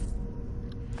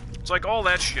 It's like all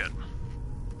that shit.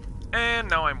 And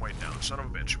now I'm way down, son of a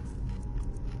bitch.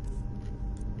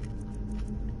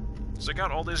 So I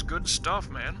got all this good stuff,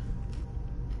 man.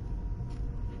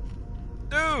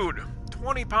 Dude,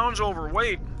 20 pounds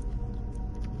overweight.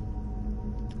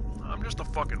 I'm just a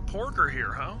fucking porker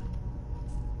here, huh?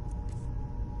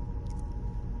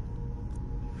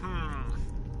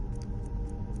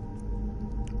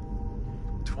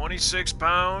 26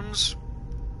 pounds.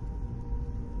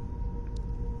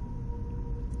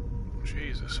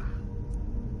 Jesus.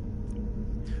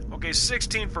 Okay,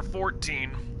 16 for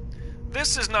 14.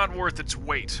 This is not worth its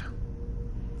weight.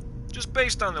 Just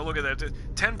based on the look at that,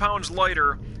 10 pounds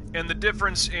lighter, and the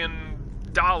difference in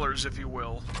dollars, if you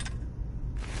will,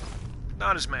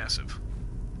 not as massive.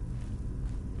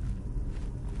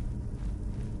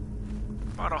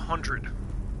 About 100.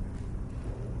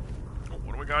 Oh,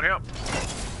 what do we got here?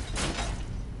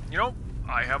 You know,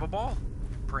 I have a ball.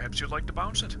 Perhaps you'd like to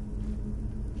bounce it.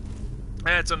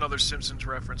 That's another Simpsons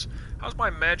reference. How's my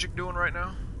magic doing right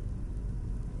now?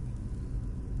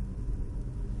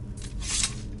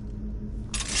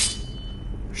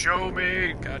 Show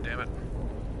me! God damn it.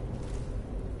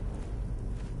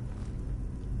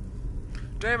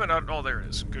 Damn it! Oh, there it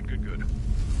is. Good, good, good.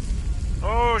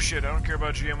 Oh shit, I don't care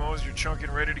about GMOs. You're chunky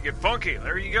and ready to get funky.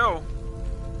 There you go.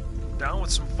 Down with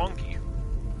some funky.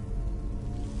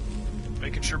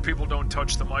 Making sure people don't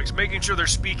touch the mics. Making sure they're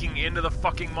speaking into the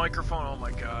fucking microphone. Oh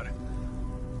my god.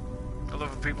 I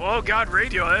love when people, oh god,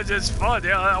 radio, that's fun.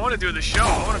 Yeah, I want to do the show.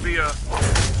 I want to be a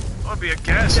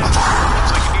guest. It's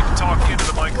like you need to talk into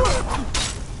the microphone.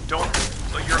 Don't,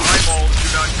 like, your eyeballs do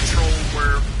not control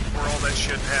where all that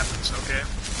shit happens, okay?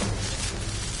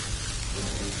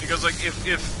 Because like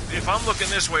if I'm looking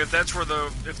this way, if that's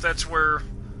where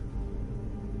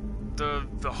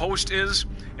the host is,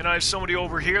 and I have somebody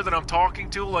over here that I'm talking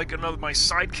to, like my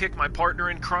sidekick, my partner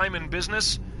in crime in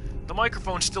business, the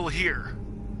microphone's still here.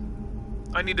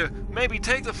 I need to maybe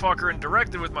take the fucker and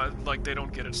direct it with my, like, they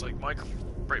don't get it. It's like,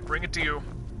 right, bring it to you.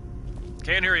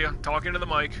 Can't hear you. Talk into the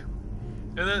mic.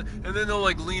 And then they'll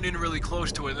like lean in really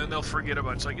close to it, and then they'll forget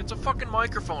about it. It's like, it's a fucking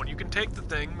microphone. You can take the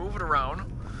thing, move it around,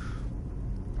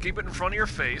 keep it in front of your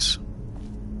face.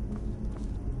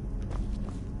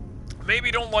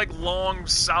 Maybe don't like long,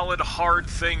 solid, hard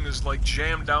things like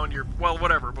jam down your, well,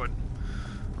 whatever, but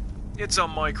it's a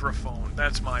microphone.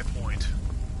 That's my point.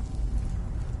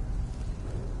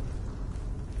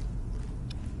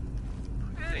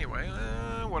 Anyway,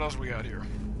 what else we got here?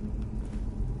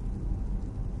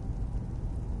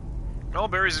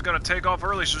 Melberries is going to take off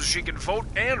early so she can vote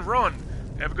and run.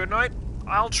 Have a good night.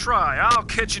 I'll try. I'll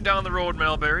catch you down the road,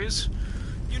 Melberries.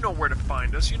 You know where to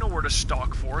find us. You know where to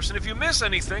stalk for us. And if you miss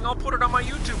anything, I'll put it on my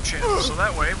YouTube channel. So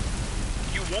that way,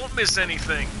 you won't miss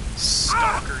anything.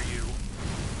 Stalker, you.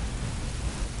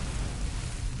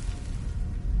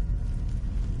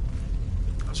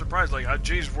 I'm surprised. Like,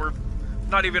 geez, we're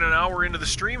not even an hour into the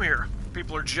stream here.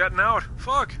 People are jetting out.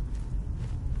 Fuck.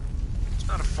 It's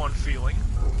not a fun feeling.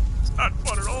 It's not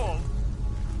fun at all.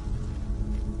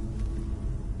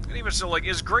 And even so, like,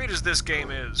 as great as this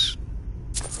game is,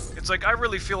 it's like, I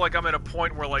really feel like I'm at a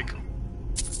point where, like,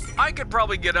 I could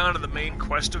probably get onto the main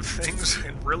quest of things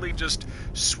and really just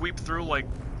sweep through like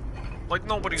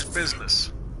nobody's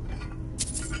business.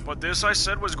 But this, I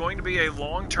said, was going to be a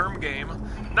long-term game.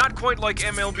 Not quite like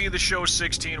MLB The Show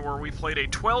 16, where we played a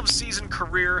 12-season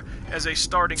career as a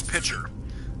starting pitcher.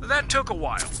 That took a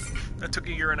while. That took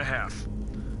a year and a half.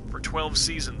 For 12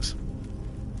 seasons.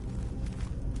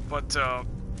 But,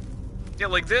 yeah,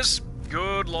 like this,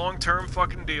 good long-term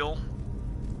fucking deal.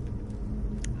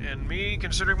 And me,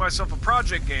 considering myself a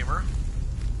project gamer,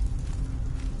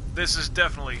 this is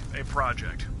definitely a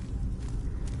project.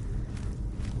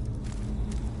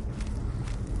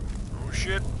 Oh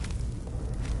shit.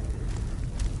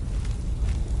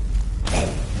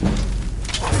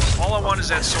 All I want is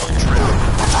that soul trip.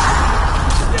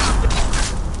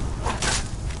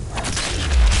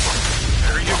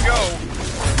 There you go.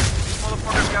 These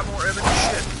motherfuckers got more ebony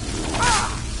shit.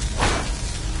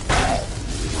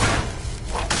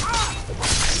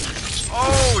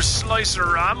 Oh,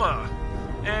 Slicer-rama.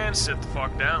 And sit the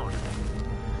fuck down.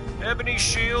 Ebony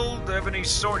shield, ebony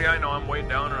sword. Yeah, I know I'm way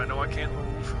down, and I know I can't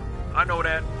move. I know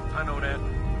that. I know that.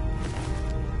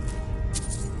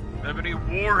 Ebony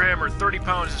warhammer, 30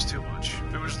 pounds is too much.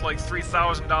 If it was like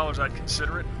 $3,000, I'd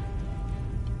consider it.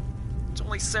 It's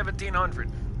only $1,700.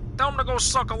 Tell them to go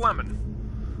suck a lemon.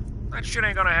 That shit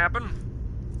ain't gonna happen.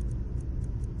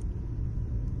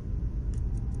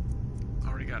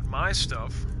 Already got my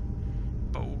stuff.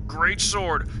 Oh, great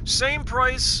sword. Same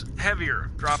price, heavier.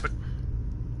 Drop it.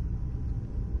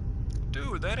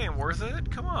 Dude, that ain't worth it.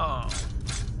 Come on.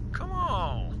 Come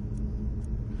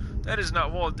on. That is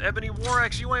not... Well, Ebony War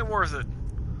Axe, you ain't worth it.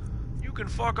 You can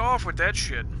fuck off with that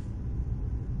shit.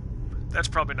 That's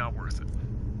probably not worth it.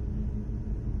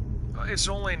 It's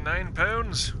only 9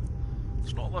 pounds.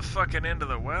 It's not the fucking end of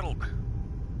the world.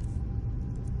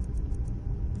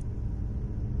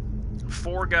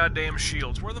 4 goddamn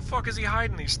shields. Where the fuck is he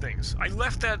hiding these things? I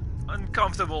left that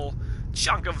uncomfortable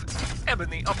chunk of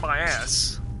ebony up my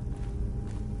ass.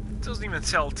 It doesn't even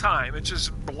tell time, it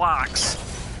just blocks.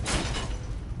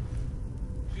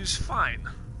 It's fine.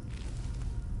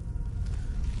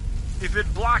 If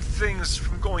it blocked things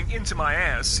from going into my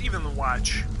ass, even the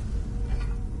watch,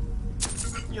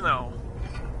 you know,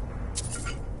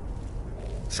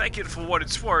 take it for what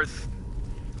it's worth.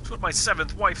 That's what my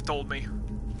 7th wife told me.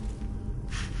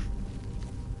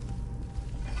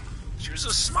 She was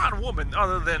a smart woman,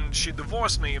 other than she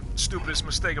divorced me, stupidest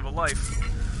mistake of her life.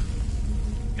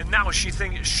 And now she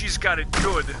thinks she's got it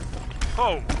good.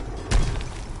 Oh,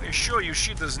 I assure you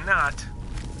she does not.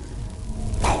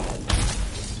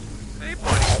 Hey,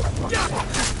 buddy.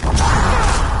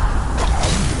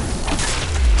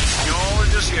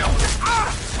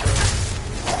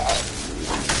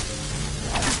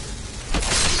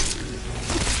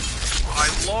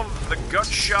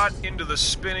 shot into the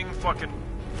spinning fucking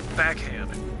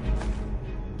backhand.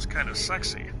 It's kind of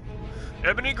sexy.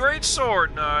 Ebony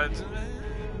greatsword. No.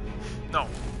 No.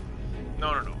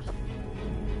 No, no, no.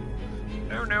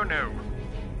 No, no, no.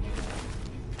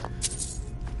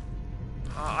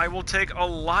 I will take a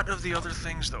lot of the other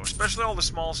things, though, especially all the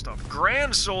small stuff.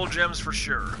 Grand soul gems for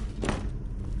sure. I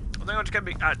think I'm just gonna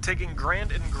be taking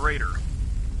grand and greater.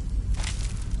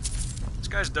 This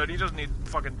guy's dead. He doesn't need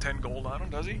fucking 10 gold on him,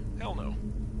 does he? Hell no.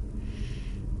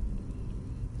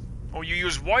 Oh, you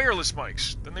use wireless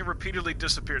mics. Then they repeatedly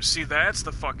disappear. See, that's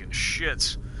the fucking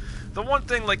shits. The one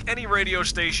thing, like any radio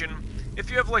station, if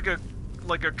you have like a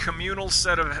communal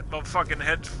set of fucking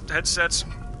headsets,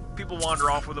 people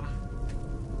wander off with them.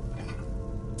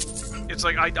 It's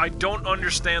like, I don't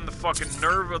understand the fucking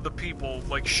nerve of the people,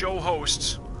 like show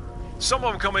hosts. Some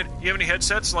of them come in, you have any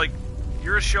headsets? Like,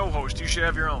 you're a show host, you should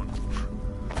have your own.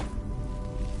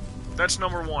 That's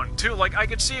number one. Two, like, I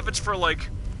could see if it's for like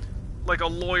a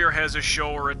lawyer has a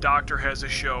show or a doctor has a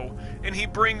show, and he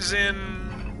brings in,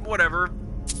 whatever,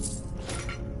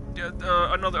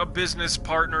 a business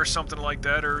partner or something like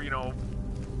that, or, you know,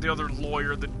 the other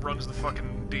lawyer that runs the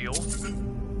fucking deal.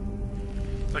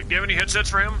 Like, do you have any headsets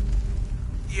for him?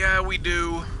 Yeah, we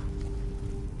do.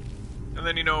 And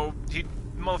then, you know,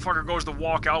 motherfucker goes to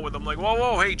walk out with them, like, whoa,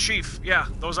 whoa, hey, chief, yeah,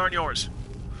 those aren't yours.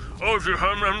 Oh, if you're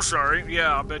I'm sorry.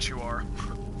 Yeah, I bet you are.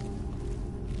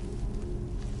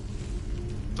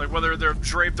 It's like, whether they're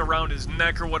draped around his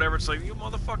neck or whatever, it's like, you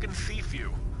motherfucking thief,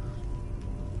 you.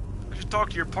 I should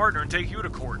talk to your partner and take you to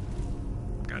court.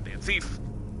 Goddamn thief.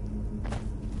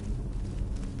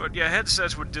 But yeah,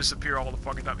 headsets would disappear all the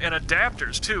fucking time. And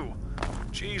adapters, too.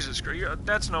 Jesus Christ,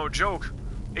 that's no joke.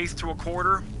 1/8 to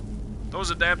 1/4.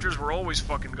 Those adapters were always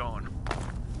fucking gone.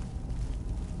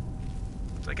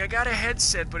 It's like, I got a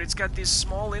headset, but it's got this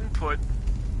small input.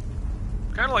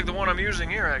 Kind of like the one I'm using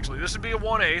here, actually. This would be a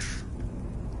 1/8.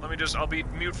 Let me just, I'll be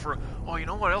mute for... Oh, you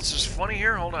know what else is funny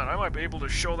here? Hold on, I might be able to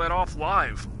show that off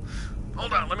live.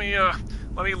 Hold on, let me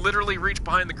literally reach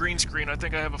behind the green screen. I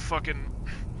think I have a fucking...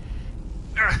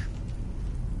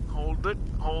 Hold it,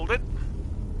 hold it.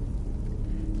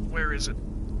 Where is it?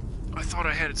 I thought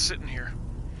I had it sitting here.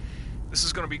 This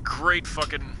is gonna be great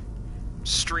fucking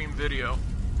stream video.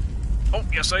 Oh,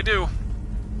 yes I do.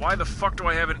 Why the fuck do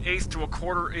I have an 1/8 to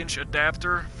 1/4 inch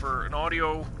adapter for an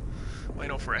audio, you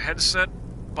know, for a headset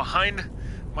behind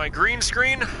my green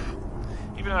screen?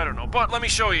 Even I don't know, but let me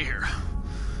show you here.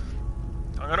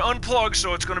 I'm gonna unplug,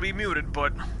 so it's gonna be muted,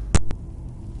 but...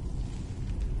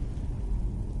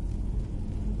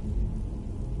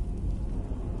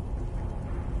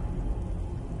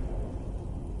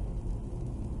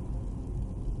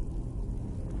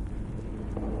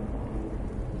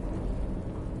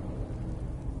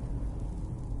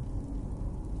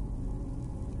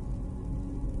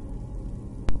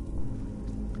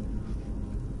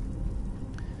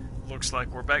 Looks like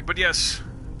we're back. But yes,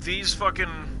 these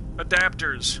fucking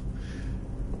adapters,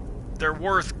 they're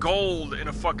worth gold in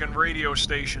a fucking radio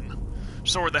station.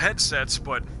 So are the headsets,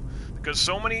 but because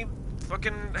so many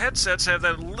fucking headsets have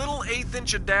that little 1/8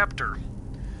 inch adapter.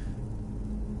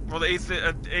 Well, the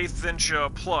 1/8 inch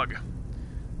plug.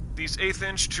 These 1/8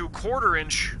 inch to 1/4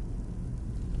 inch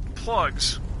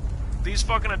plugs, these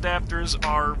fucking adapters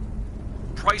are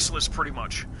priceless pretty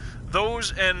much.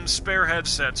 Those and spare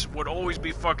headsets would always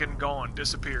be fucking gone,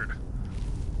 disappeared.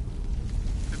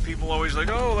 And people always like,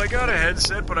 oh, I got a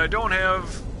headset, but I don't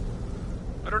have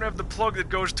the plug that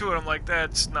goes to it. I'm like,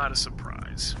 that's not a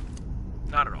surprise.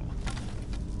 Not at all.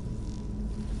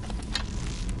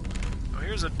 Now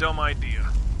here's a dumb idea.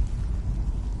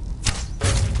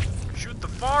 Shoot the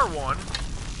far one.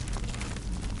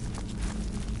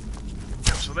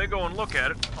 Yeah, so they go and look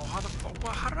at it. Oh, how the fuck?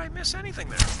 Well, how did I miss anything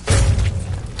there?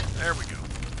 There we go.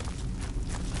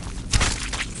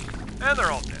 And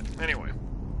they're all dead. Anyway.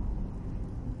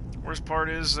 Worst part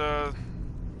is, oh,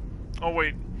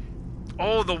 wait.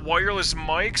 Oh, the wireless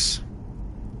mics?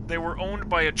 They were owned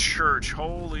by a church.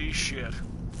 Holy shit.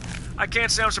 I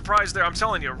can't say I'm surprised there. I'm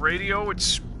telling you, radio,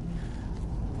 it's...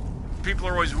 People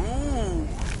are always, ooh,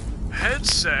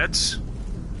 headsets.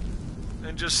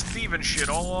 And just thieving shit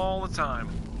all the time.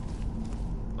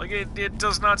 Like, it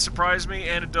does not surprise me,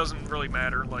 and it doesn't really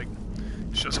matter. Like,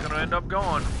 it's just gonna end up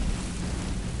gone.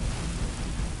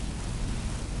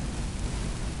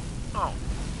 Oh.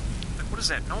 What is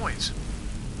that noise?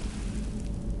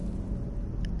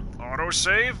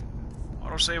 Autosave?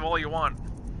 Autosave all you want.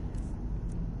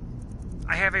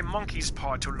 I have a monkey's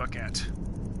paw to look at.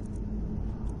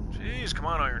 Jeez, come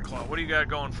on, Ironclaw. What do you got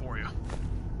going for you?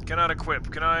 Cannot equip.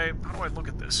 Can I... How do I look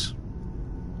at this?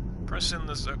 Press in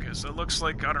this... Okay, so it looks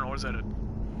like... I don't know, what is that?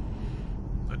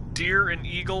 A deer, an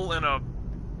eagle, and a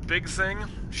big thing?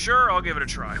 Sure, I'll give it a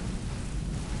try.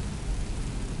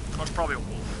 Oh, it's probably a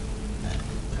wolf.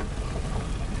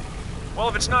 Well,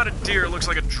 if it's not a deer, it looks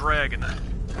like a dragon.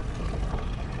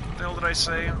 What the hell did I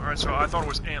say? Alright, so I thought it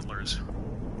was antlers.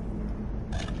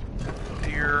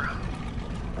 Deer.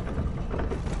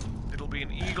 It'll be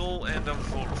an eagle and a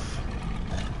wolf.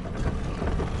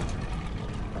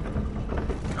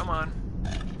 Come on.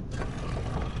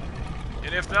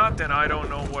 And if not, then I don't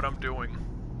know what I'm doing.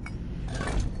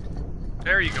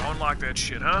 There you go, unlock that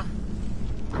shit, huh?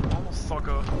 Come on,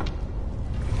 fucker.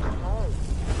 Come on.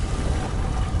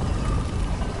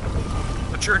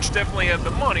 The church definitely had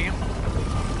the money.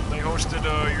 They hosted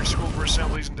your school for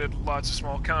assemblies and did lots of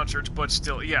small concerts, but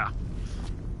still, yeah.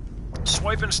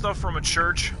 Swiping stuff from a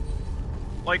church.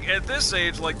 Like, at this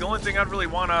age, like, the only thing I'd really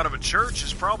want out of a church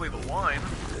is probably the wine.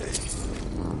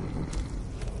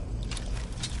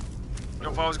 You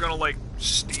know, if I was gonna, like,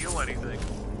 steal anything.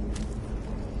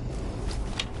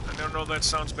 I don't know if that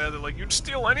sounds bad, that, like, you'd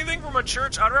steal anything from a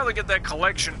church? I'd rather get that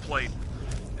collection plate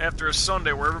after a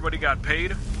Sunday where everybody got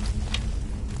paid.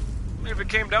 If it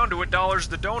came down to it, dollars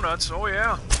to donuts, oh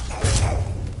yeah.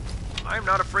 I'm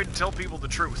not afraid to tell people the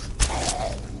truth.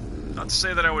 Not to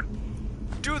say that I would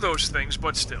do those things,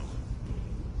 but still.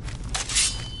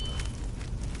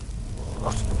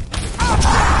 Oh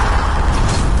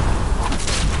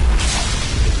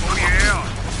yeah!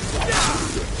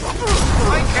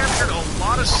 I captured a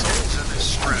lot of souls in this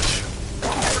stretch.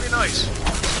 Pretty nice.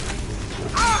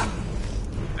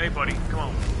 Hey buddy, come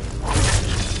on.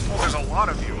 Oh, there's a lot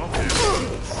of you, okay.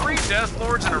 3 Death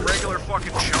Lords and a regular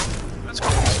fucking chump? That's cool.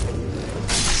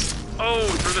 Oh,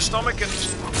 through the stomach and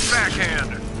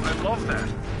backhand. I love that.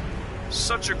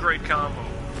 Such a great combo.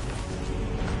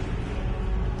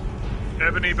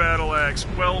 Ebony Battle Axe.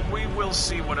 Well, we will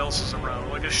see what else is around.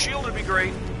 Like, a shield would be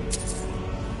great.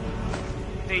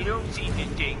 They don't seem to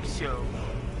think so.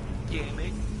 Damn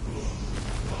it.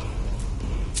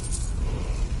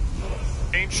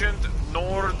 Ancient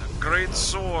Nord Great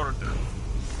Sword.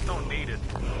 Don't need it.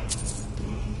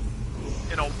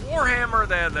 And a Warhammer,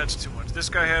 that's too much. This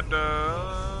guy had,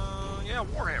 yeah,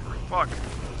 Warhammer. Fuck.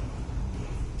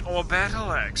 Oh, a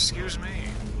Battle Axe, excuse me.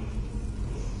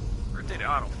 Or did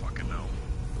I don't fucking know.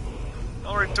 I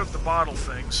already took the bottle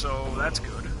thing, so that's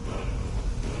good.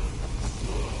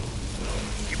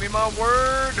 Give me my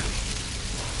word!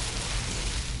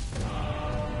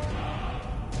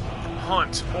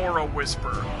 Hunt, Aura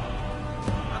Whisper.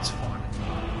 That's fun.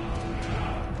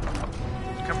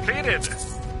 Completed!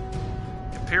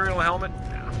 Imperial Helmet?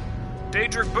 Yeah.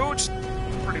 Daedric Boots?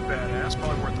 Pretty badass,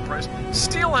 probably worth the price.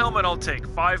 Steel Helmet I'll take,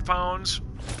 £5.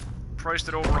 Priced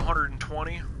at over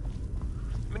 120. I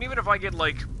mean, even if I get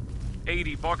like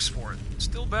 80 bucks for it,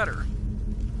 still better.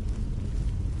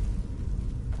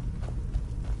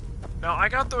 Now, I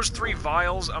got those 3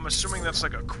 vials. I'm assuming that's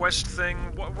like a quest thing.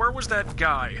 Where was that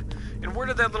guy? And where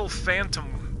did that little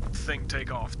phantom thing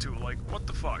take off to? Like, what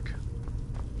the fuck?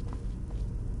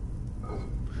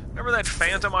 Remember that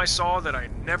phantom I saw that I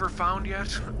never found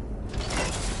yet?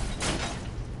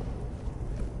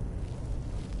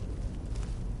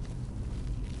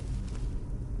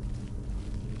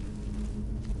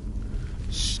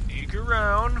 Sneak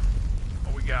around.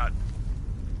 What we got?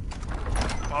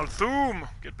 Balthum!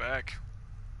 Get back.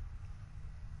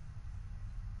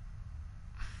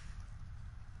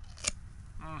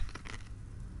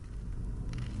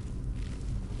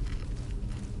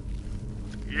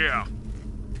 Yeah.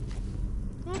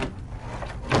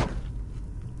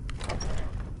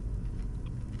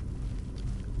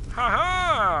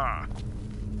 Ha-ha!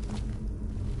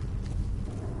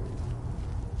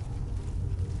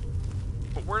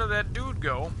 But where did that dude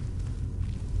go?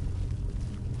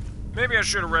 Maybe I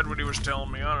should have read what he was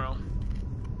telling me, I don't know.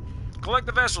 Collect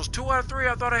the vessels. 2 out of 3,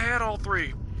 I thought I had all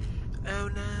 3. Oh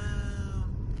no.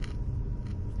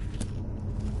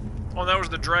 Oh, that was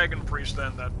the dragon priest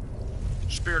then, that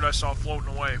spirit I saw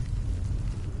floating away.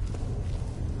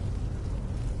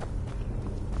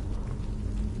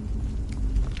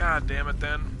 God damn it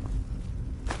then.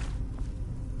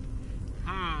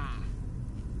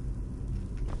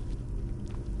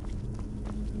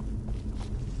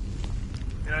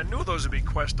 And I knew those would be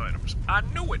quest items. I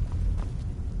knew it!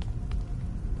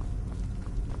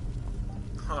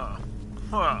 Huh.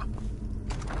 Huh.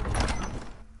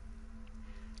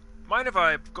 Mind if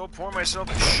I go pour myself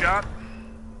a shot?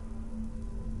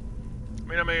 I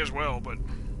mean, I may as well, but...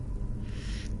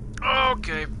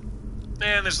 Okay.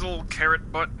 And this little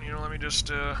carrot butt, you know, let me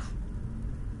just,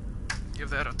 give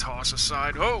that a toss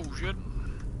aside. Oh, shit.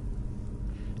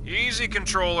 Easy,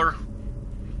 controller.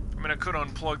 I mean, I could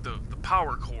unplug the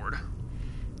power cord.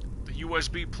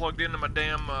 USB plugged into my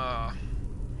damn,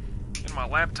 in my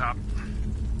laptop.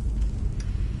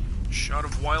 Shot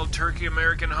of wild turkey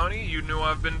American honey. You knew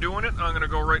I've been doing it. I'm gonna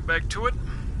go right back to it.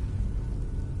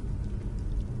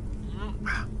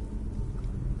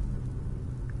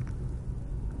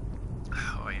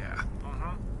 Oh yeah.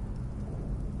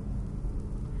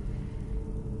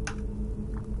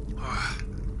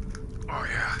 Oh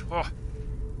yeah.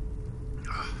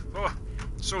 Oh,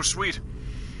 so sweet.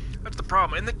 That's the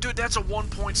problem. And dude, that's a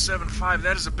 1.75.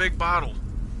 That is a big bottle.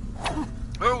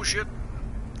 Oh shit.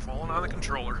 Falling on the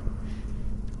controller.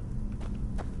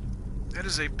 That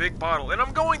is a big bottle. And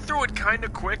I'm going through it kind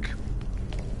of quick.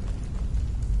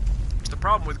 It's the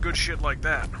problem with good shit like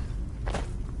that.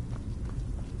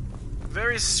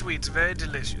 Very sweet, very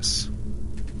delicious.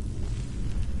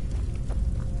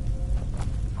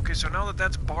 Okay, so now that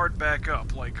that's barred back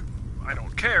up, like, I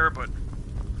don't care, but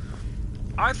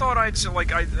I thought I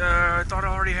thought I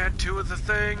already had 2 of the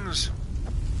things.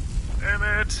 Damn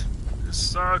it. This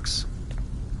sucks.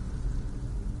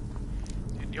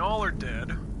 And y'all are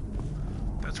dead.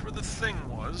 That's where the thing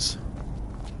was.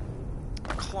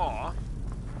 The claw.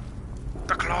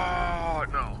 The claw!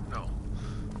 No.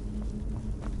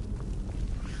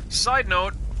 Side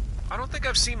note, I don't think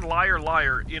I've seen Liar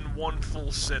Liar in one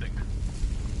full sitting.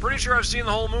 Pretty sure I've seen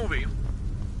the whole movie.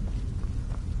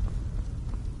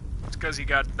 It's because he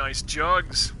got nice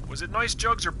jugs. Was it nice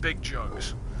jugs or big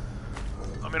jugs?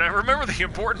 I mean, I remember the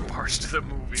important parts to the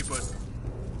movie, but...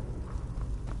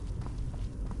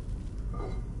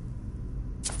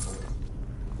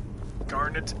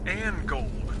 Garnet and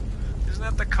gold. Isn't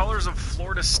that the colors of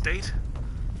Florida State?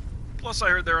 Plus, I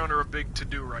heard they're under a big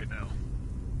to-do right now.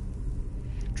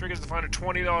 Trick is to find a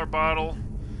 $20 bottle.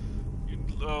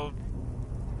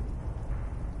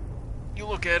 You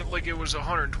look at it like it was a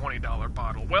 $120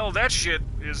 bottle. Well, that shit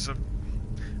is a...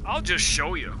 I'll just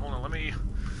show you. Hold on, let me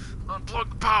unplug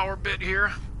the power bit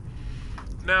here.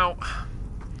 Now,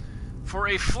 for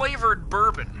a flavored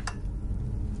bourbon,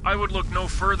 I would look no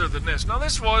further than this. Now,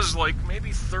 this was like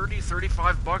maybe 30,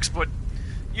 35 bucks, but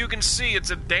you can see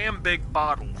it's a damn big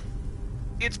bottle.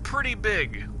 It's pretty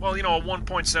big. Well, you know, a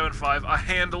 1.75, a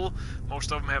handle.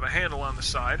 Most of them have a handle on the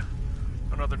side.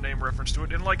 Another name reference to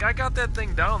it. And, like, I got that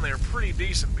thing down there pretty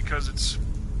decent because it's...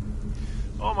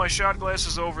 Oh, my shot glass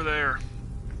is over there.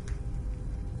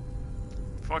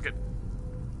 Fuck it.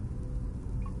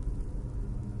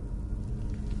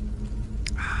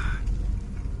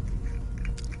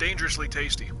 Dangerously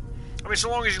tasty. I mean,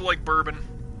 so long as you like bourbon.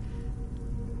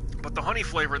 But the honey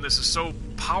flavor in this is so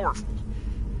powerful.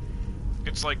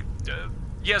 It's like,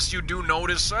 yes, you do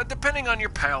notice, depending on your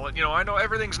palate. You know, I know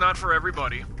everything's not for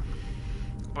everybody.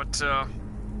 But,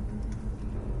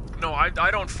 no, I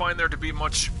don't find there to be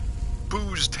much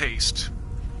booze taste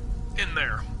in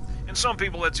there. And some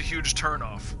people, that's a huge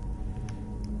turnoff.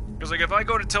 Because, like, if I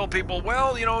go to tell people,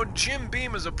 well, you know, Jim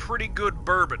Beam is a pretty good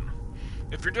bourbon.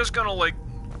 If you're just gonna, like,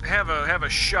 have a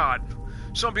shot,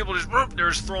 some people just,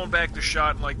 they're just throwing back the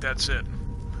shot and, like, that's it.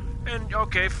 And,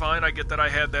 okay, fine, I get that I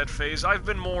had that phase. I've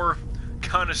been more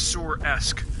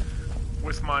connoisseur-esque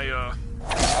with my, I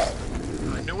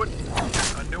knew it.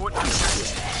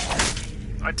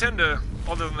 I tend to,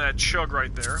 other than that chug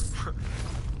right there,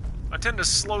 I tend to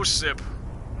slow sip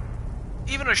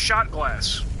even a shot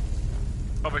glass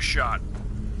of a shot.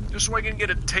 Just so I can get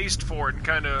a taste for it and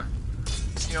kind of,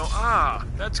 you know,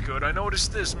 that's good. I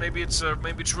noticed this. Maybe it's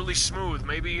really smooth.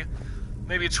 Maybe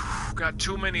it's got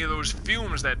too many of those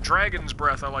fumes, that dragon's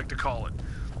breath, I like to call it.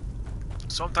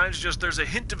 Sometimes just there's a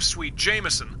hint of sweet.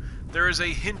 Jameson, there is a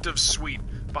hint of sweet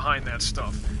behind that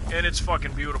stuff, and it's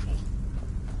fucking beautiful.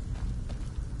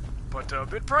 But a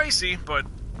bit pricey, but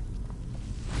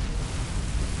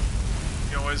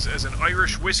you know, as an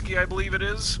Irish whiskey, I believe it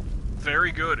is,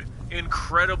 very good,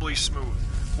 incredibly smooth,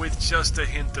 with just a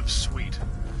hint of sweet.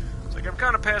 It's like I'm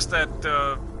kind of past that,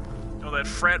 you know, that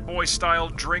frat boy style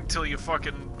drink till you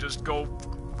fucking just go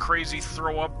crazy,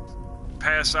 throw up,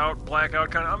 pass out, black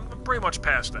out kind of. I'm pretty much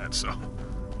past that, so.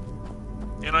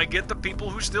 And I get the people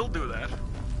who still do that.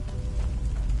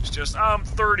 It's just, I'm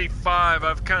 35,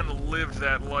 I've kind of lived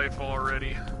that life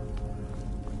already.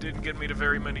 Didn't get me to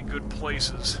very many good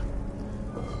places.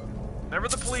 Never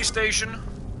the police station,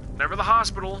 never the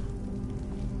hospital,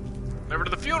 never to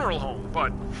the funeral home,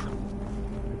 but...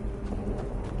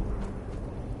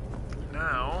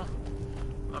 now,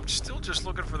 I'm still just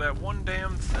looking for that one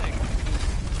damn thing.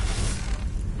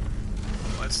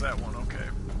 Well, that's that one, okay.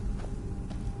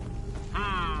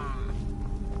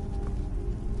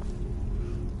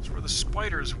 That's where the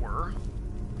spiders were.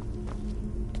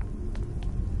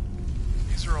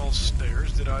 These are all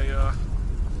stairs. Did I,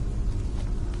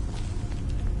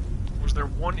 Was there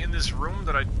one in this room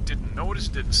that I didn't notice,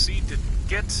 didn't see, didn't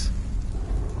get?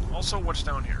 Also, what's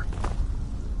down here?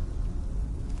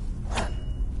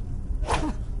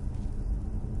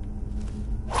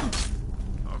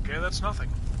 Okay, that's nothing.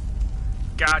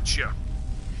 Gotcha.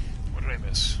 What did I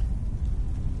miss?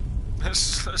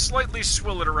 Slightly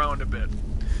swill it around a bit.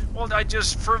 Well,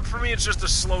 for me, it's just a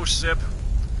slow sip.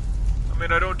 I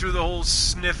mean, I don't do the whole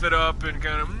sniff it up and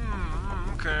kind of,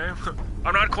 okay.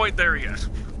 I'm not quite there yet.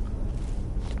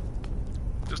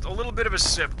 Just a little bit of a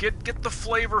sip. Get the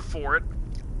flavor for it.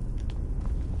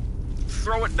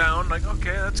 Throw it down, like,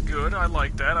 okay, that's good. I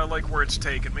like that. I like where it's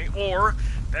taken me. Or,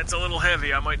 that's a little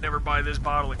heavy. I might never buy this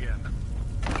bottle again.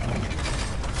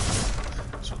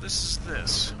 So this is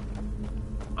this.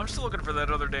 I'm still looking for that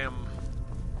other damn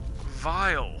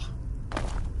vial.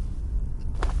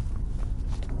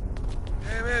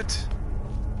 Damn it.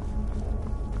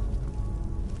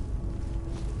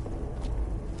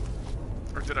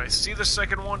 Or did I see the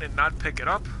second one and not pick it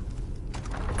up?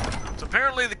 It's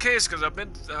apparently the case, because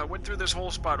I've went through this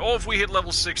whole spot. Oh, if we hit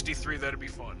level 63, that'd be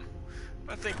fun.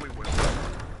 I think we will.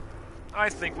 I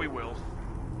think we will.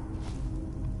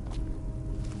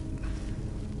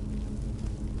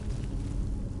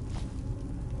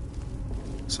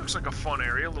 This looks like a fun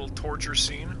area, a little torture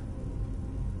scene.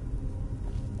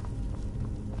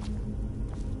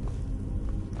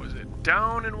 Was it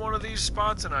down in one of these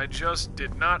spots and I just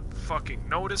did not fucking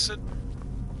notice it?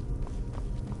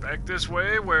 Back this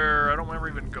way where I don't remember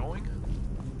even going?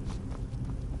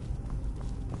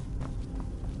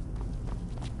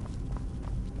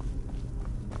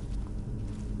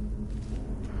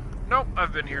 Nope,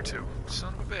 I've been here too.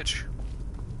 Son of a bitch.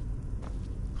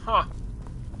 Huh.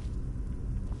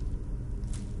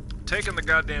 Taking the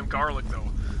goddamn garlic, though.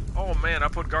 Oh man, I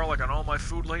put garlic on all my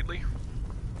food lately.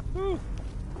 Woo!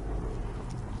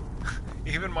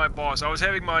 Even my boss. I was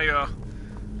having my,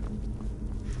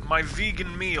 my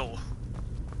vegan meal.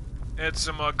 Had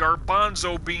some,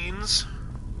 garbanzo beans.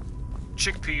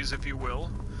 Chickpeas, if you will.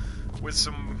 With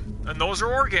some... And those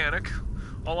are organic.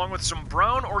 Along with some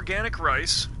brown organic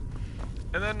rice.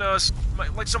 And then,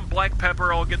 like some black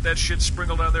pepper. I'll get that shit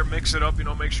sprinkled on there, mix it up, you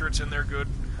know, make sure it's in there good.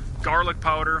 Garlic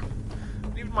powder.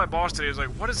 Even my boss today was like,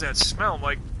 what does that smell? I'm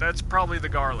like, that's probably the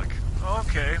garlic.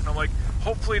 Okay. And I'm like,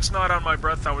 hopefully it's not on my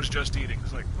breath I was just eating.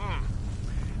 It's like,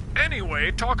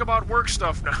 Anyway, talk about work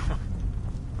stuff now.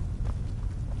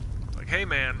 Like, hey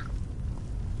man,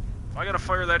 if I gotta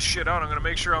fire that shit out, I'm gonna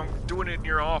make sure I'm doing it in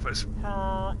your office.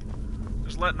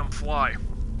 Just letting them fly.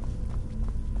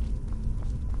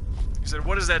 He said,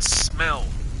 what does that smell?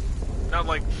 Not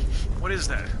like, what is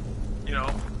that? You know,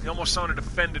 he almost sounded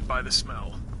offended by the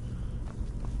smell.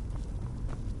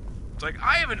 It's like,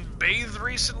 I haven't bathed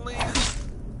recently.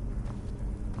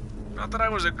 Not that I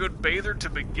was a good bather to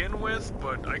begin with,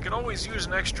 but I could always use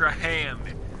an extra hand.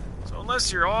 So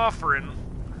unless you're offering,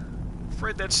 I'm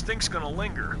afraid that stink's gonna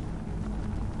linger.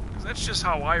 Because that's just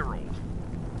how I roll.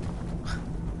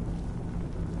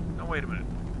 Now wait a minute.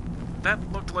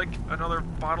 That looked like another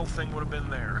bottle thing would have been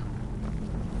there.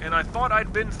 And I thought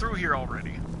I'd been through here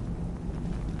already.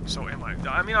 So am I?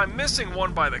 I mean, I'm missing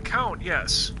one by the count,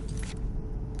 yes.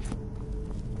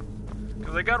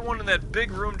 Because I got one in that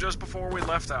big room just before we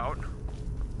left out.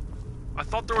 I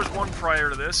thought there was one prior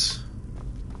to this.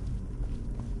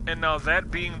 And now that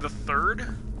being the third,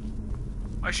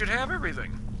 I should have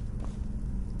everything.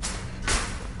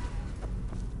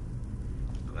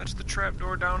 That's the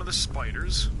trapdoor down to the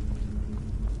spiders.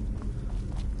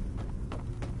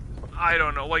 I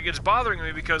don't know, like, it's bothering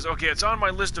me because, okay, it's on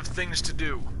my list of things to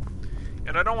do.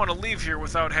 And I don't want to leave here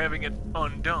without having it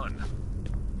undone.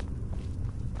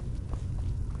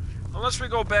 Unless we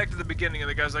go back to the beginning and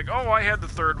the guy's like, oh, I had the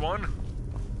third one.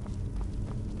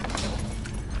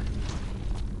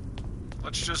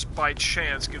 Let's just, by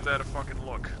chance, give that a fucking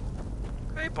look.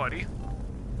 Hey, buddy.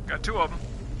 Got two of them.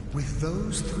 With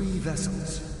those three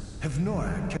vessels,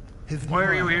 Why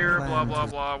are you here? Blah, blah,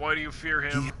 blah. Why do you fear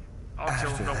him? I'll kill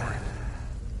him, don't worry.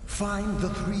 Find the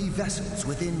three vessels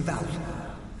within value,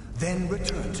 then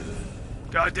return to me.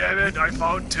 God damn it, I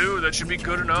found two. That should be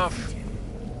good enough.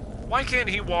 Why can't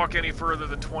he walk any further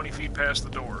than 20 feet past the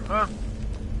door, huh?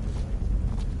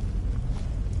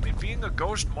 I mean, being a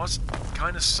ghost must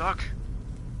kind of suck.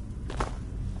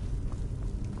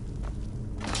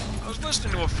 I was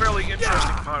listening to a fairly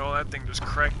interesting pod. Oh, that thing just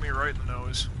cracked me right in the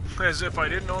nose. As if I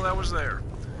didn't know that was there.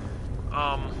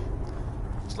 I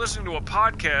was listening to a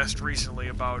podcast recently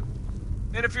about...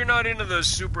 And if you're not into the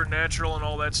supernatural and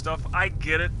all that stuff, I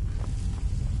get it.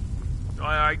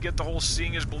 I get the whole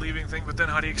seeing is believing thing, but then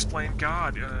how do you explain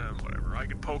God? Whatever, I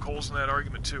could poke holes in that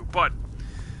argument too. But,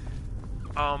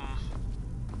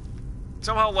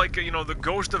 Somehow, like, you know, the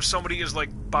ghost of somebody is, like,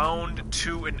 bound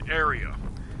to an area.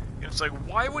 And it's like,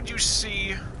 why would you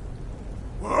see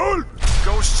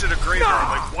ghosts at a graveyard?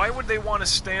 Like, why would they want to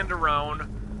stand around,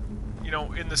 you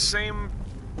know, in the same,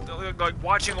 like,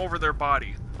 watching over their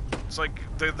body? It's like,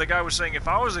 the guy was saying, if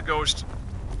I was a ghost,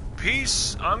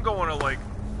 peace, I'm going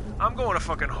to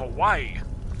fucking Hawaii.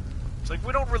 It's like,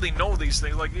 we don't really know these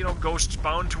things. Like, you know, ghosts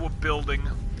bound to a building,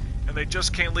 and they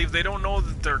just can't leave. They don't know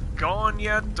that they're gone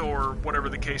yet, or whatever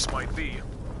the case might be.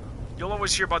 You'll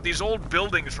always hear about these old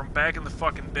buildings from back in the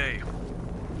fucking day.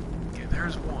 Okay,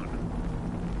 there's one.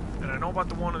 And I know about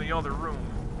the one in the other room.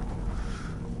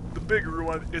 The big room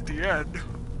at the end.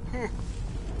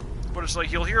 But it's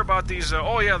like, you'll hear about these,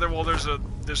 oh yeah,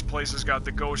 this place has got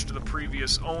the ghost of the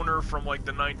previous owner from, like,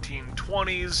 the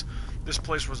 1920s. This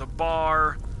place was a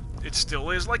bar. It still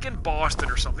is, like in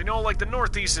Boston or something. You know, like, the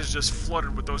Northeast is just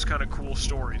flooded with those kind of cool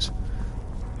stories.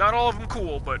 Not all of them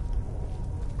cool, but,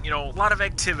 you know, a lot of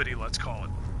activity, let's call it.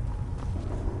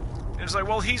 And it's like,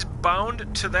 well, he's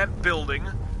bound to that building,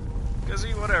 because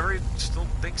he still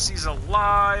thinks he's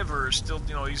alive, or still,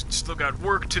 you know, he's still got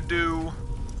work to do.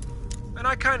 And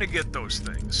I kind of get those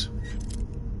things.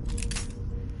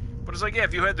 But it's like, yeah,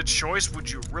 if you had the choice,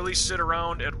 would you really sit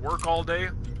around at work all day?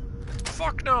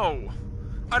 Fuck no!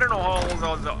 I don't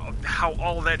know how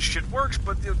all that shit works,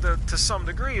 but to some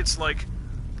degree, it's like,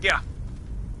 yeah,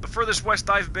 the furthest west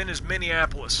I've been is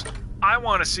Minneapolis. I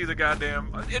want to see the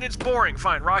goddamn... And it's boring,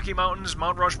 fine. Rocky Mountains,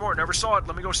 Mount Rushmore, never saw it.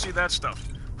 Let me go see that stuff.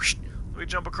 Let me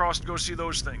jump across and go see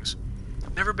those things.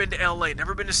 Never been to LA,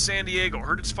 never been to San Diego.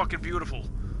 Heard it's fucking beautiful.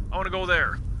 I want to go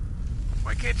there.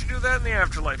 Why can't you do that in the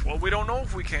afterlife? Well, we don't know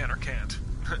if we can or can't.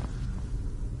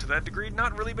 To that degree,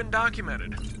 not really been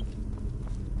documented.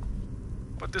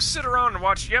 But to sit around and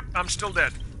watch, yep, I'm still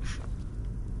dead.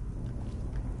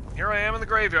 Here I am in the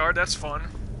graveyard, that's fun.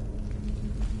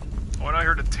 Oh, and I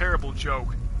heard a terrible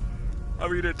joke. I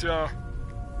mean, excuse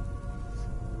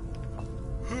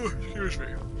me.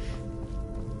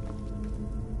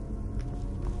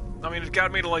 I mean, it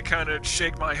got me to, like, kind of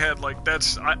shake my head, like,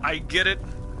 I get it.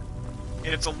 And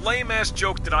it's a lame-ass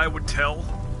joke that I would tell.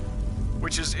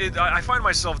 Which is, I find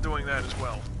myself doing that as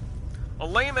well. A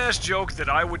lame-ass joke that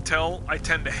I would tell, I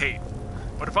tend to hate.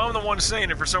 But if I'm the one saying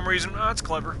it for some reason, it's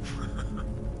clever.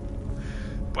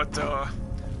 But,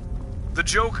 the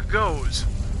joke goes,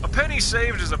 a penny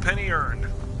saved is a penny earned.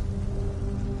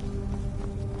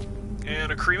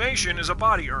 And a cremation is a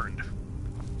body earned.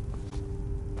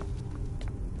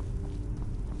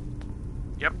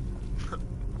 Yep.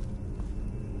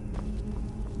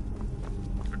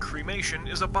 A cremation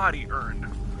is a body earned.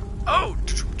 Oh!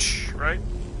 Right?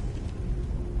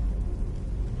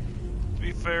 To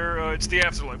be fair, it's the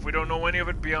afterlife. We don't know any of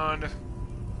it beyond,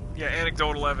 yeah,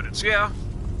 anecdotal evidence. Yeah.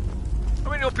 I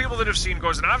mean, you know, people that have seen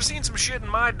ghosts, and I've seen some shit in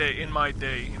my day,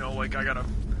 you know, like, I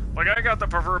got the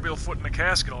proverbial foot in the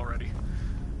casket already.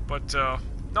 But, no,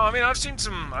 I mean, I've seen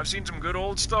some good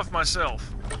old stuff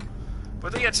myself.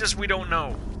 But yeah, it's just we don't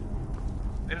know.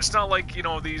 And it's not like, you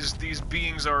know, these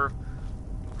beings are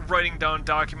writing down,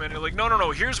 documenting, like,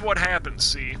 no, here's what happens,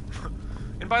 see?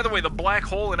 And by the way, the black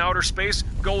hole in outer space,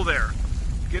 go there.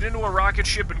 Get into a rocket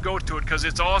ship and go to it, because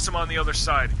it's awesome on the other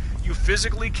side. You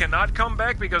physically cannot come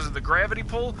back because of the gravity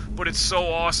pull, but it's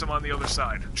so awesome on the other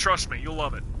side. Trust me, you'll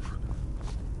love it.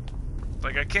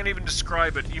 Like, I can't even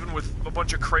describe it, even with a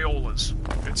bunch of Crayolas.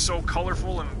 It's so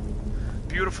colorful and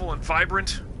beautiful and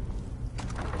vibrant.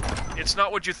 It's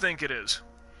not what you think it is.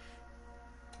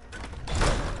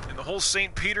 And the whole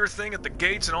St. Peter thing at the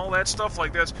gates and all that stuff,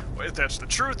 like, if that's the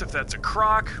truth, if that's a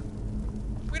crock,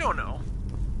 we don't know.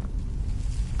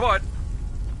 But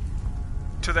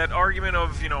to that argument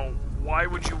of, you know, why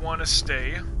would you want to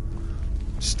stay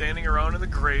standing around in the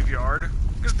graveyard?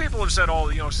 Because people have said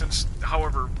all, you know, since,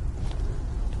 however,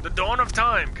 the dawn of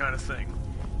time kind of thing.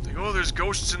 Like, oh, there's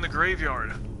ghosts in the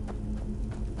graveyard.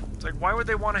 It's like, why would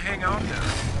they want to hang out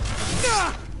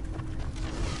there?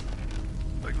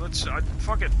 Like, let's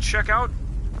fucking check out.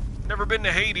 Never been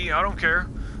to Haiti, I don't care.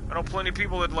 I know plenty of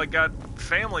people that, like, got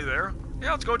family there.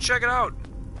 Yeah, let's go check it out.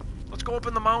 Let's go up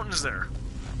in the mountains there.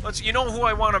 You know who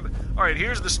I want to... Alright,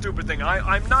 here's the stupid thing.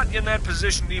 I'm not in that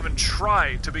position to even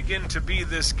try to begin to be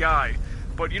this guy.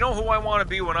 But you know who I want to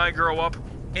be when I grow up?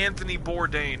 Anthony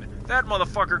Bourdain. That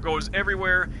motherfucker goes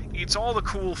everywhere, eats all the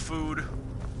cool food.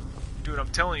 Dude, I'm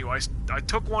telling you, I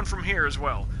took one from here as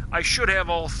well. I should have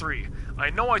all three. I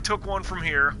know I took one from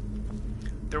here.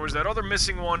 There was that other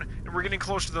missing one, and we're getting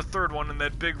close to the third one in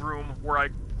that big room where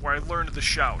I learned to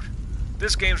shout.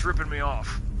 This game's ripping me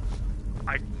off.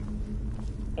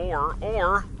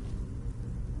 Or,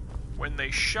 when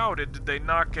they shouted, did they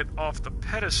knock it off the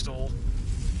pedestal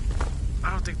I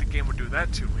don't think the game would do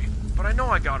that to me. But I know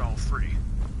I got all three.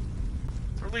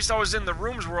 Or at least I was in the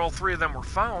rooms where all three of them were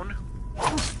found.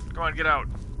 Come on, get out.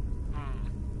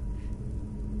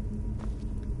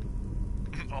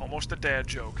 Almost a dad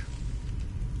joke.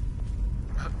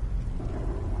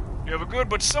 You have a good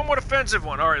but somewhat offensive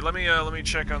one. Alright, let me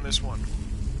check on this one.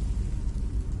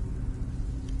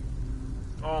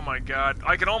 Oh my god.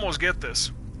 I can almost get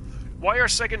this. Why are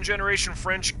second-generation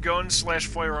French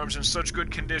guns/firearms in such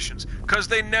good conditions? Because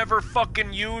they never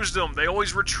fucking used them. They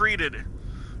always retreated.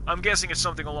 I'm guessing it's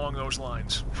something along those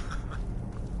lines.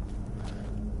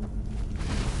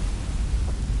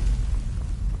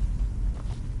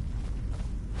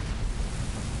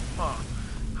 Huh.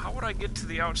 How would I get to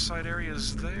the outside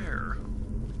areas there?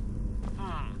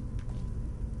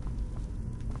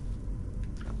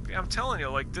 Yeah, I'm telling you,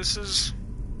 like, this is...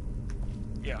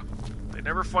 Yeah. They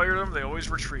never fired them, they always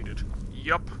retreated.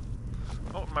 Yup.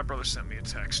 Oh, my brother sent me a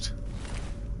text.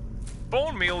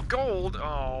 Bone meal gold?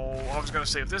 Oh, I was gonna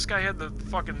say, if this guy had the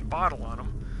fucking bottle on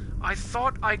him. I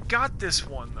thought I got this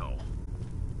one, though.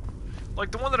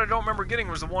 Like, the one that I don't remember getting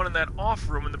was the one in that off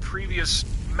room in the previous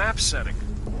map setting.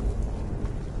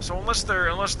 So unless their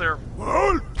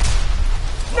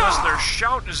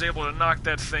shout is able to knock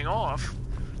that thing off,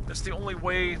 that's the only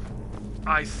way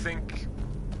I think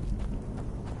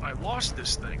I lost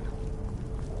this thing.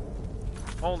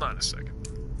 Hold on a second.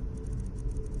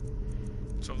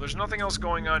 So there's nothing else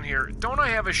going on here. Don't I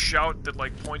have a shout that,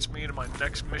 like, points me to my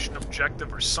next mission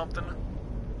objective or something?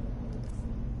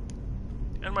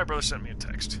 And my brother sent me a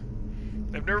text.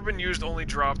 They've never been used, only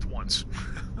dropped once.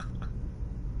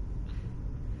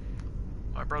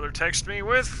 My brother texted me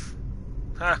with...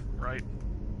 right.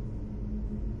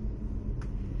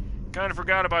 Kinda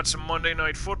forgot about some Monday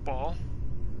Night Football.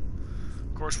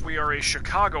 Of course, we are a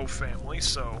Chicago family,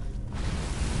 so...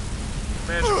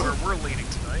 Imagine where we're leaning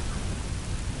tonight.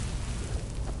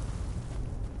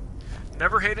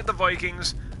 Never hated the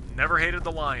Vikings, never hated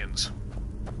the Lions.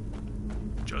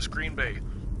 Just Green Bay.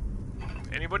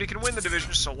 Anybody can win the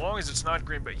division so long as it's not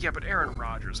Green Bay. Yeah, but Aaron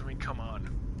Rodgers, I mean, come on.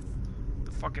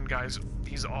 The fucking guy's...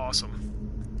 he's awesome.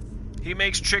 He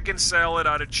makes chicken salad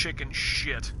out of chicken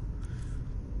shit.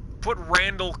 Put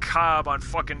Randall Cobb on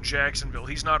fucking Jacksonville.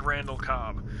 He's not Randall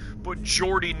Cobb. Put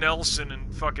Jordy Nelson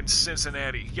in fucking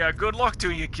Cincinnati. Yeah, good luck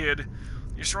to you, kid.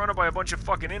 You're surrounded by a bunch of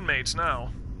fucking inmates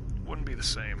now. Wouldn't be the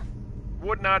same.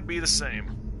 Would not be the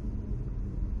same.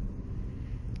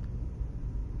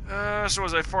 So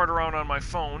as I fart around on my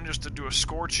phone just to do a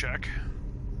score check.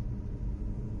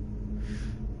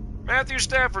 Matthew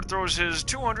Stafford throws his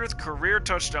 200th career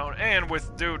touchdown, and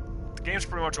with, dude, the game's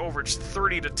pretty much over. It's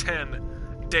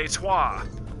 30-10, Detroit,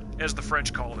 as the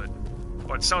French called it.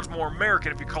 But it sounds more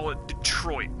American if you call it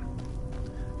Detroit.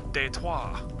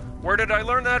 Detroit. Where did I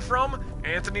learn that from?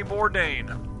 Anthony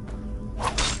Bourdain.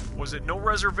 Was it No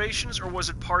Reservations, or was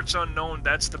it Parts Unknown?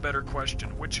 That's the better question.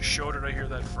 Which show did I hear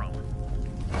that from?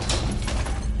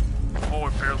 Oh,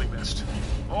 it barely missed.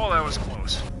 Oh, that was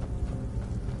close.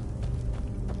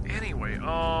 Anyway,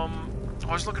 I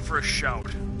was looking for a shout.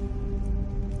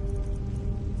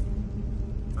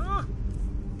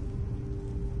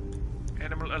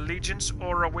 Animal Allegiance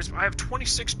or a Whisper. I have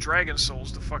 26 Dragon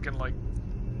Souls to fucking, like...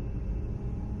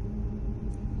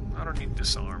 I don't need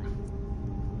Disarm.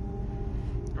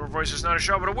 Your voice is not a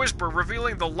shout, but a whisper,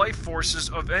 revealing the life forces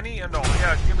of any and all.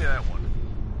 Yeah, give me that one.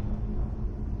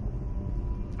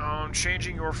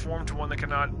 Changing your form to one that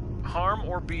cannot harm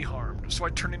or be harmed. So I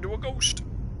turn into a ghost.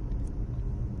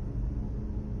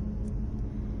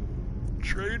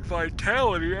 Trade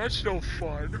Vitality, that's no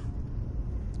fun.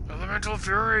 Elemental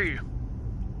Fury.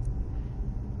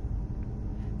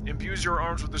 Imbues your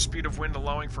arms with the speed of wind,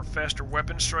 allowing for faster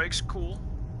weapon strikes. Cool.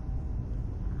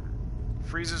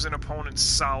 Freezes an opponent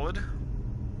solid.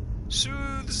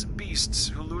 Soothes beasts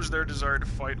who lose their desire to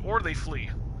fight, or they flee.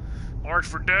 March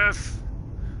for death.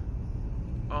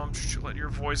 Let your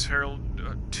voice herald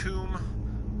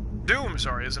Doom,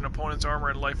 sorry, as an opponent's armor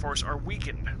and life force are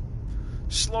weakened.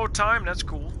 Slow time, that's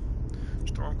cool.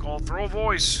 Storm Call, throw a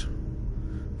voice.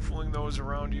 Fooling those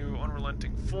around you,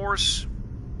 unrelenting force.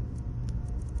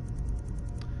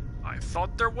 I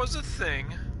thought there was a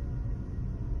thing.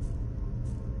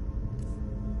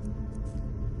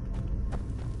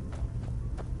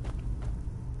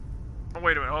 Oh,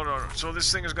 wait a minute, hold on. So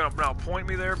this thing is gonna now point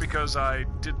me there because I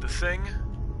did the thing?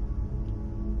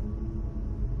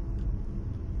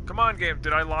 Come on, game.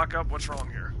 Did I lock up? What's wrong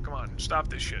here? Come on, stop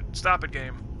this shit. Stop it,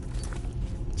 game.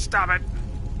 Stop it!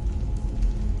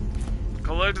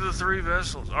 Collect the 3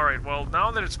 vessels. Alright, well,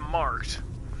 now that it's marked,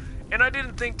 and I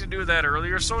didn't think to do that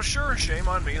earlier, so sure, shame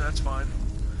on me, that's fine.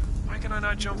 Why can I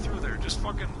not jump through there? Just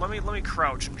fucking let me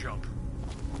crouch and jump.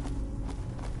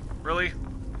 Really?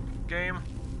 Game?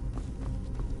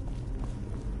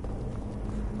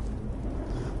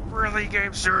 Really,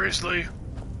 game? Seriously?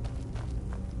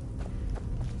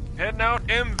 Heading out,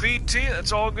 MVT,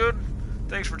 that's all good.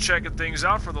 Thanks for checking things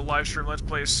out for the live stream Let's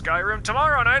Play Skyrim.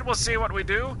 Tomorrow night, we'll see what we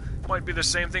do. Might be the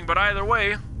same thing, but either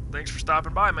way, thanks for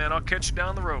stopping by, man. I'll catch you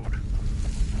down the road.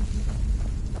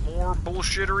 More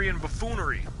bullshittery and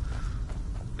buffoonery.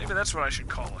 Maybe that's what I should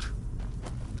call it.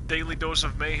 Daily dose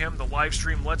of mayhem, the live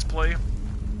stream Let's Play.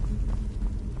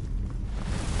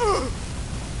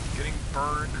 Getting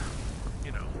burned.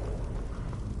 You know.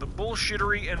 The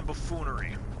bullshittery and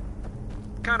buffoonery.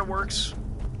 Kinda works.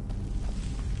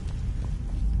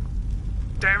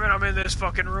 Damn it, I'm in this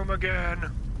fucking room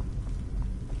again.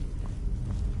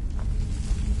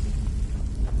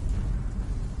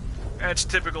 That's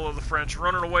typical of the French.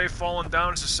 Running away, falling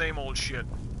down, it's the same old shit.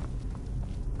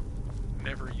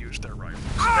 Never use their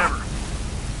rifles. Never.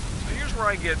 So here's where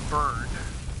I get burned.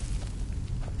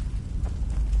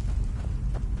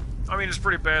 I mean, it's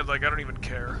pretty bad, like, I don't even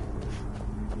care.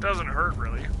 It doesn't hurt,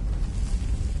 really.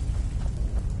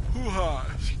 Hoo-ha,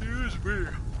 excuse me.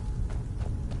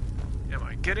 Am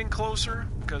I getting closer?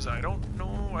 Because I don't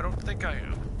know, I don't think I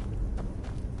am.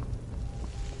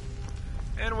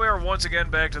 And we are once again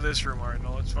back to this room. Alright,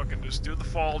 now let's fucking just do the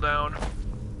fall down.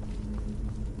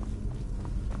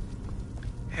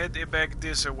 Head it back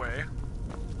this way.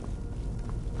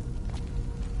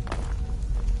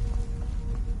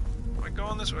 Am I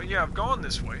going this way? Yeah, I've gone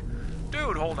this way.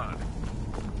 Dude, hold on.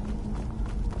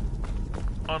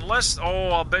 Unless... Oh,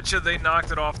 I'll bet you they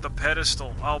knocked it off the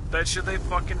pedestal. I'll bet you they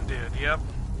fucking did. Yep.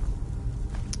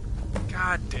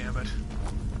 God damn it.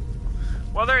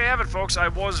 Well, there you have it, folks. I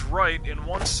was right in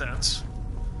one sense.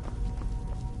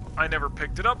 I never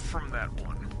picked it up from that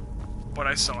one. But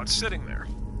I saw it sitting there.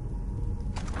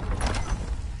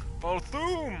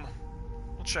 Bothum!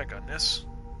 We'll check on this.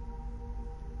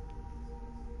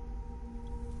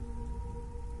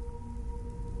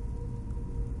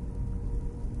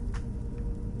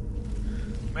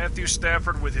 Matthew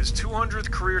Stafford with his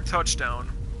 200th career touchdown.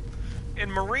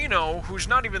 And Marino, who's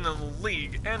not even in the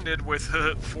league, ended with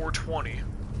 420.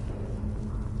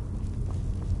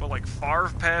 But like Favre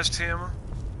passed him.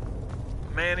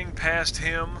 Manning passed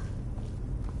him.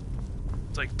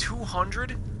 It's like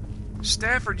 200?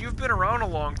 Stafford, you've been around a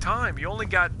long time. You only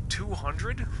got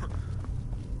 200?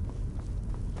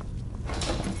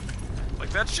 Like,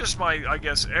 that's just my, I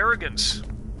guess, arrogance.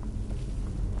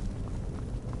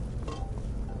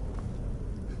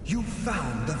 You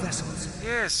found the vessels.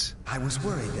 Yes. I was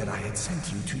worried that I had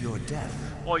sent you to your death.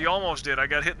 Well, you almost did. I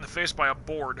got hit in the face by a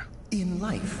board. In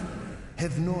life,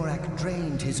 Hevnorak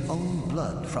drained his own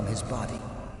blood from his body.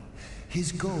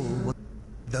 His goal was...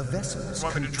 The vessels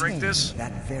Want me to drink this?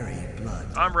 That very blood.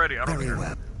 I'm ready. I don't Very care.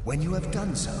 well. When you have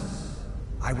done so,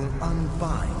 I will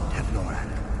unbind Hevnorak.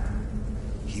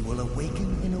 He will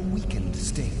awaken in a weakened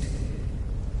state.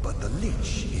 But the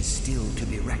Lich is still to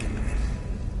be reckoned with.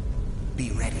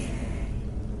 Be ready.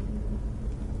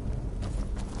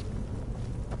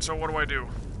 So what do I do?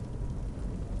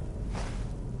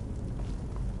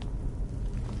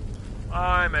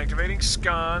 I'm activating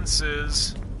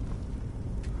sconces.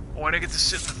 Oh, and I get to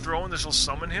sit in the throne. This will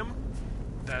summon him?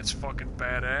 That's fucking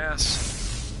badass.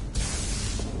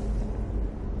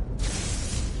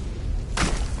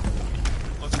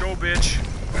 Let's go, bitch.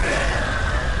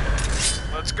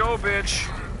 Let's go, bitch.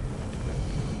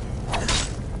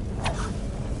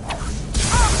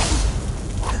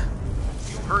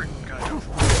 You hurt, kind of.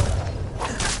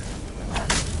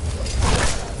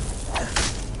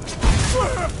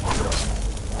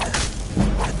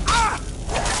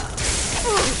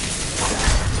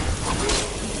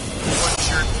 But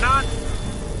you're not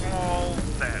all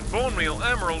that. Bone meal,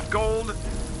 emerald, gold,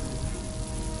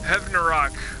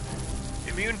 Hevnorak.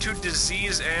 Immune to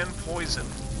disease and poison.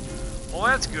 Well,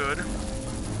 that's good.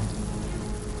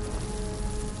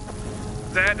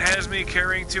 That has me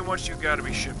carrying too much. You gotta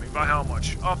be shitting me. By how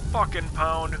much? A fucking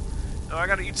pound. No, I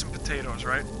gotta eat some potatoes,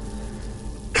 right?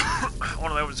 Oh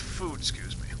no, that was food,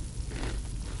 excuse me.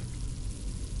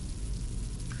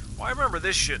 Well, I remember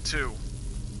this shit too.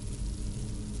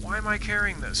 Why am I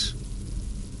carrying this?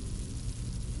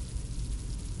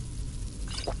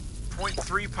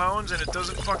 0.3 pounds and it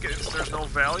doesn't fucking... There's no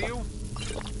value?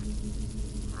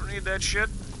 I don't need that shit.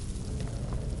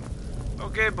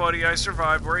 Okay, buddy, I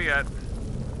survived. Where you at?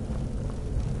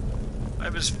 I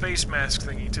have his face mask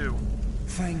thingy, too.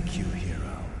 Thank you,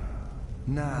 hero.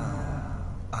 Now,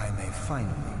 I may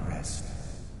finally rest.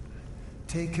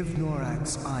 Take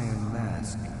Norak's iron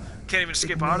mask. Can't even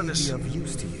skip out of this. It may be of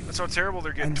use to you. That's how terrible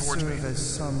they're getting and towards me. serve as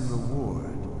some reward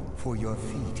for your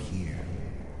feat here.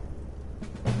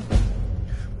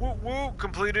 Woo woo!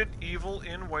 Completed evil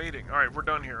in waiting. Alright, we're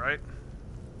done here, right?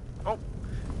 Oh.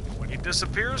 When he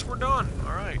disappears, we're done.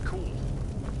 Alright, cool.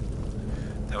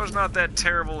 That was not that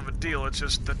terrible of a deal. It's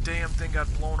just the damn thing got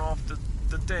blown off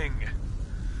the thing.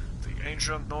 The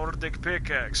ancient Nordic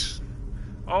pickaxe.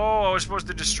 Oh, I was supposed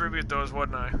to distribute those,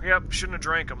 wasn't I? Yep, shouldn't have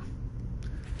drank them.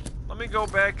 Let me go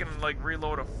back and, like,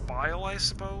 reload a file, I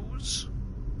suppose?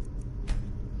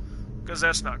 Because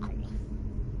that's not cool.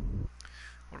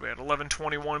 What are we at?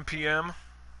 11:21 p.m.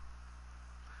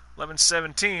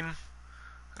 11:17.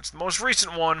 That's the most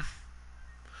recent one.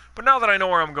 But now that I know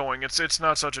where I'm going, it's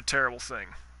not such a terrible thing.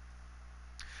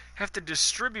 Have to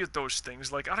distribute those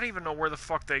things. Like, I don't even know where the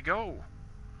fuck they go.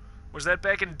 Was that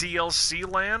back in DLC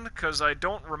land? Because I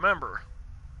don't remember.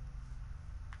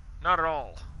 Not at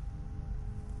all.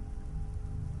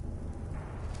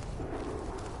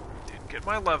 Didn't get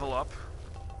my level up.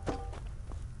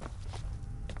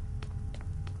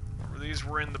 These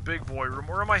were in the big boy room.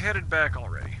 Or am I headed back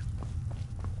already?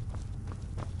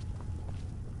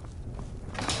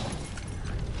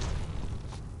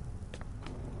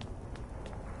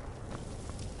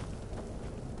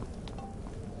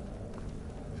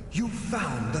 You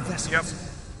found the vessels. Yep.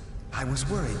 I was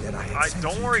worried that I had sent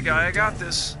Don't you worry, to your guy. I got death.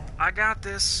 this. I got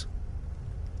this.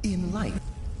 In life,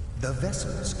 the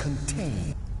vessels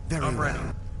contain. Very I'm ready.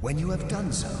 well. When you have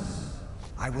done so,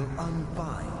 I will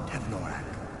unbind Norak.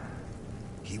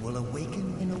 He will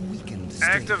awaken in a weakened state.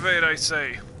 Activate, I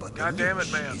say. But God the damn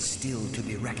it, lich man. is still to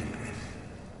be reckoned with.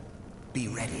 Be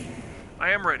ready.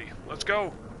 I am ready. Let's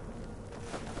go.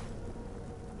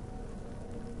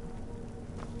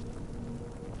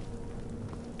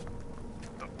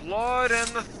 The blood and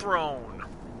the throne.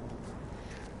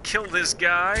 Kill this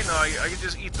guy. No, I can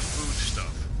just eat the food stuff.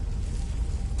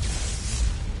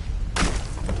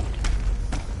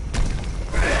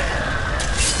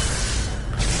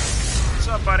 What's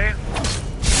up, buddy?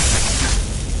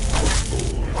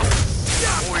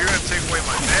 Oh, you're gonna take away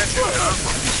my magic, huh?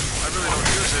 I really don't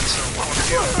use it, so fuck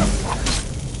you.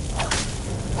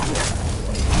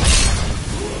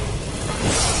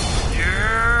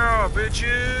 Yeah,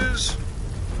 bitches!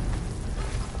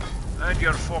 And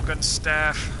your fucking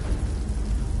staff.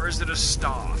 Or is it a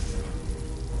staff?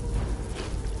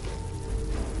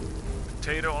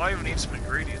 Potato. I even need some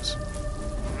ingredients.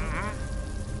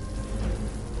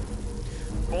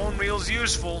 Bone meal's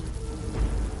useful.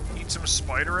 Eat some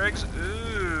spider eggs.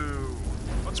 Ooh.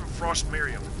 What's some frost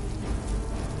miriam?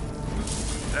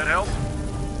 That help?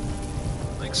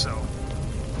 I think so.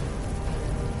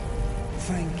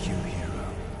 Thank you, hero.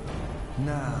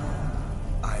 Now,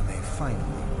 I may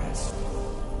finally rest.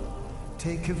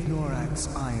 Take Norak's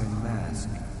iron mask.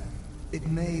 It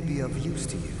may be of use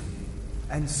to you,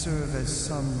 and serve as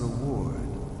some reward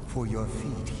for your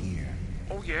feat here.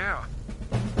 Oh, yeah.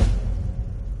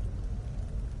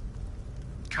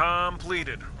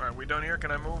 Completed. Alright, we done here? Can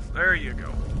I move? There you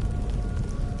go.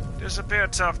 Disappear,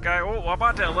 tough guy. Oh, how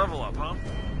about that level up, huh?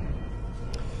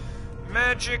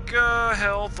 Magic,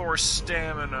 health, or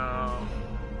stamina.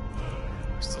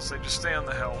 I still say just stay on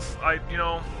the health. You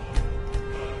know...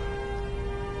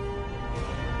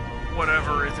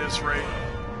 whatever at this rate.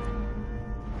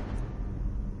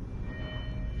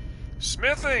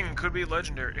 Smithing could be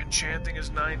legendary. Enchanting is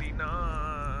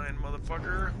 99,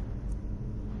 motherfucker.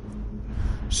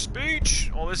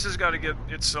 Speech! Oh, this has got to get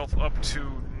itself up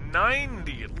to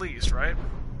 90 at least, right?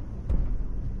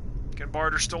 Can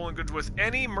barter stolen goods with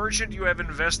any merchant you have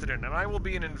invested in, and I will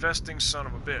be an investing son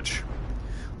of a bitch.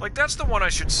 Like, that's the one I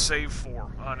should save for,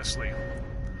 honestly.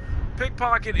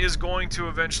 Pickpocket is going to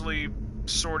eventually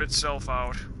sort itself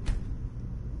out.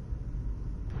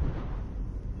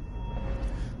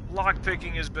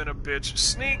 Lockpicking has been a bitch.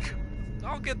 Sneak,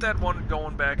 I'll get that one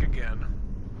going back again.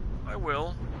 I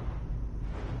will.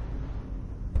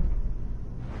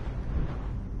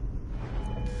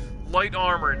 Light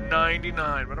armor,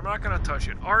 99, but I'm not going to touch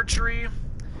it. Archery,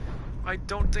 I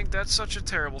don't think that's such a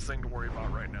terrible thing to worry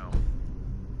about right now.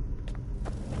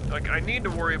 Like, I need to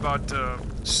worry about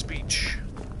speech.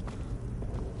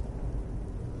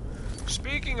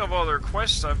 Speaking of other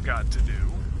quests I've got to do,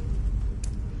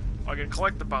 I can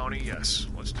collect the bounty, yes.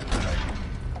 Let's do that.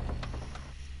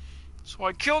 So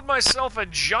I killed myself a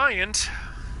giant.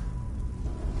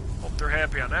 Hope they're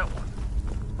happy on that one.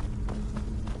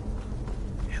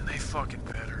 And they fucking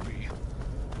better be.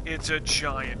 It's a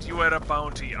giant. You had a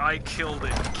bounty. I killed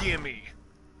it. Gimme.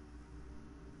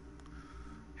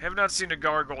 Have not seen a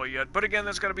gargoyle yet, but again,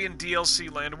 that's got to be in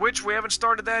DLC land, which we haven't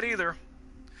started that either.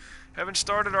 Haven't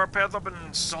started our path up in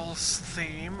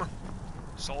Solstheim.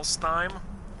 Solstheim?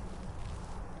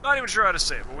 Not even sure how to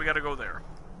say it, but we gotta go there.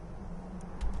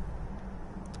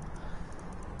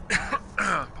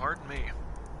 Pardon me.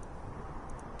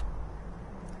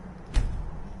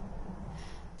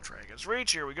 Dragon's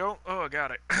Reach, here we go. Oh, I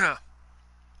got it.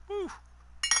 Woo.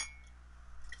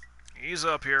 Ease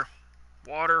up here.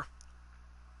 Water.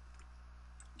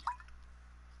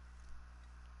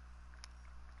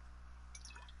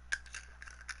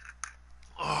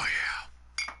 Oh,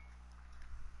 yeah.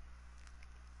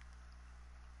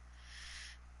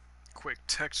 Quick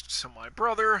text to my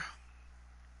brother.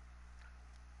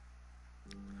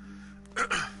 Ew,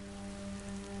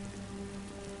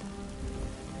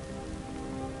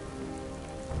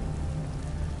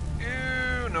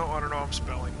 no, I don't know, I'm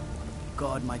spelling.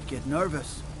 God might get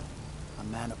nervous. A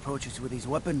man approaches with his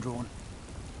weapon drawn.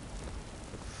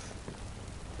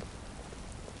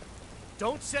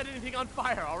 Don't set anything on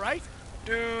fire, all right?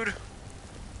 Dude.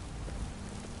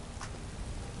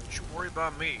 Don't you worry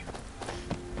about me.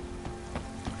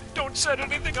 Don't set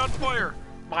anything on fire!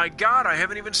 My god, I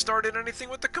haven't even started anything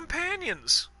with the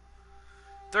companions!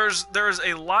 There's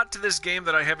a lot to this game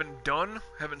that I haven't done,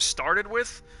 haven't started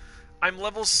with. I'm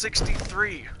level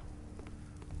 63.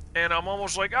 And I'm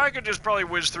almost like, I could just probably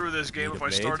whiz through this game if I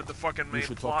started the fucking main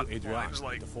plot lines.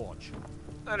 Like,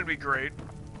 that'd be great.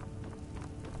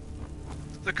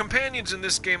 The companions in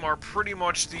this game are pretty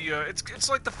much the, it's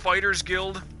like the Fighters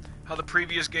Guild, how the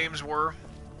previous games were.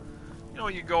 You know,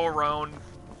 you go around,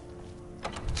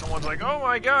 someone's like, oh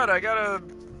my god, I gotta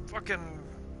fucking...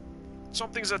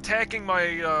 Something's attacking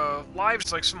my, lives.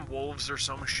 It's like some wolves or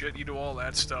some shit, you do all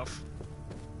that stuff.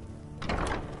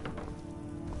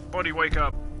 Buddy, wake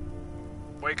up.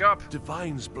 Wake up.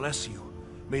 Divines bless you.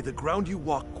 May the ground you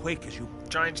walk quake as you...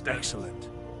 Giant's dead. Excellent.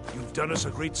 You've done us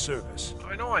a great service.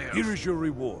 I know I have. Here is your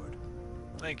reward.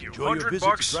 Thank you. Enjoy your visit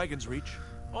 $100. to Dragon's Reach.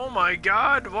 Oh my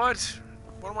god, what?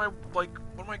 What am I, like,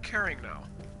 what am I carrying now?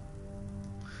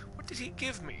 What did he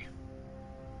give me?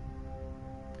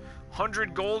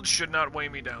 100 gold should not weigh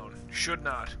me down. Should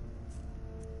not.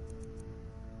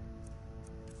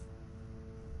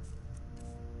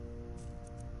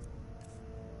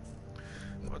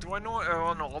 What do I know?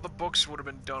 Oh no, all the books would have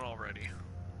been done already.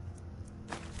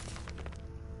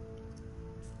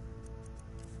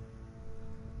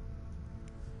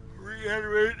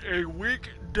 Reanimate a weak,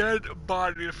 dead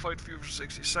body to fight for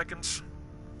 60 seconds.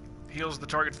 Heals the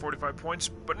target 45 points,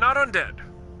 but not undead.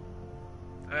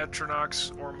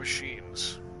 Atronox or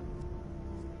machines.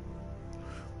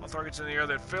 All targets in the air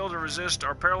that fail to resist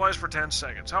are paralyzed for 10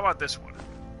 seconds. How about this one?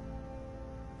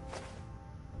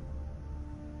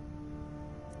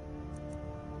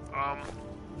 Well,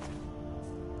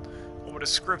 but a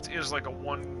script is like a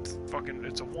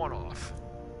it's a one-off.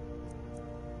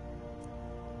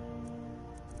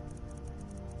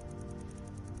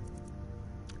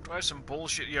 Do I have some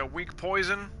bullshit? Yeah, weak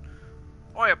poison.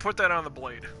 Oh yeah, put that on the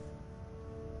blade.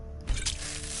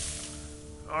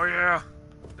 Oh yeah,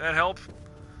 that help?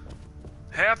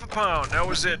 Half a pound, that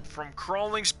was it. From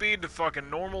crawling speed to fucking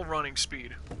normal running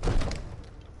speed.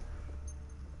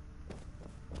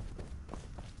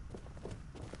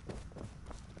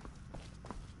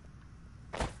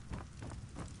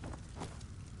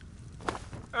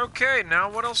 Okay,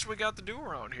 now what else we got to do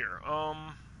around here?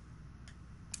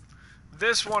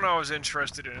 This one I was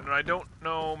interested in, and I don't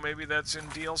know, maybe that's in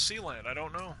DLC land, I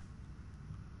don't know.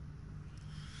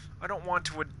 I don't want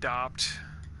to adopt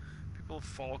people of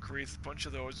Falkreath, a bunch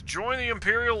of those. Join the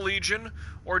Imperial Legion,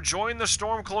 or join the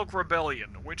Stormcloak Rebellion.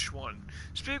 Which one?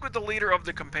 Speak with the leader of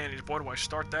the companions. Boy, do I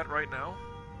start that right now?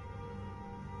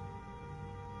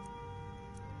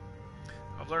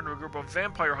 I've learned of a group of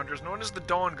vampire hunters known as the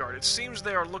Dawn Guard. It seems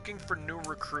they are looking for new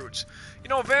recruits. You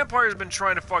know, vampires have been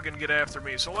trying to fucking get after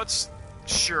me, so let's...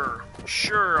 Sure.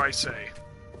 Sure, I say.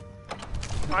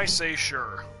 I say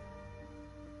sure.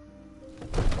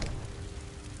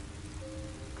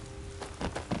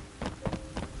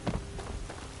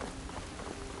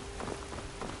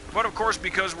 But of course,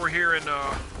 because we're here in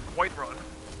Whiterun.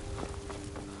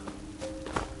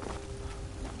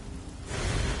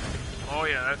 Oh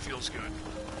yeah, that feels good.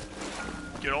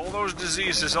 Get all those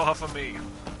diseases off of me.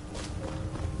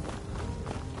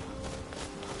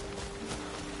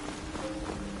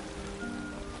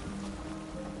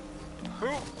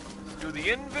 Who? Do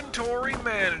the inventory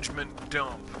management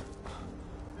dump.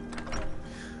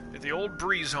 At the old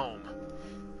Breeze home.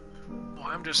 Boy,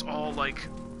 I'm just all like...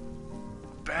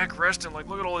 back resting, like,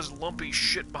 look at all this lumpy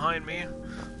shit behind me.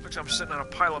 Looks like I'm sitting on a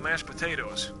pile of mashed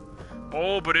potatoes.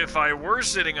 Oh, but if I were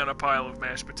sitting on a pile of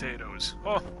mashed potatoes.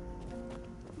 Oh.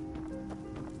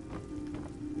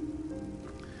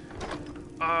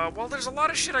 Well, there's a lot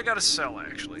of shit I gotta sell,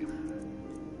 actually.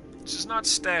 This is not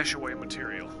stash away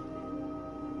material.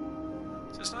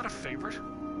 Is this not a favorite?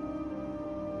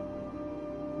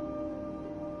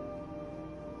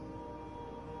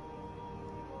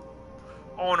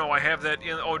 Oh no, I have that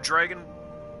in... Oh, dragon...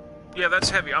 Yeah, that's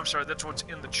heavy. I'm sorry, that's what's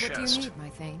in the chest. What do you need, my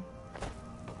thing?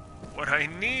 What I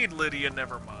need, Lydia,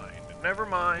 never mind. Never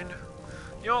mind.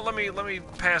 You know what, let me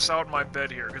pass out in my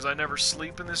bed here, because I never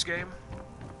sleep in this game.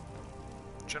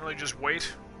 Generally just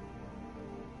wait.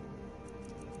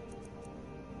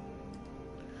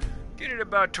 Get it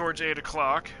about towards 8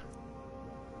 o'clock.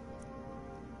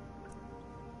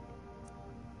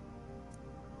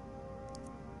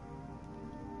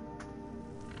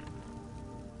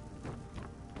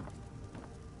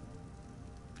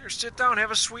 Here, sit down,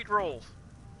 have a sweet roll.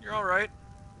 You're alright.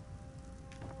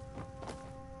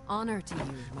 Honor to you.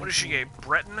 What is she, a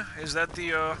Breton? Is that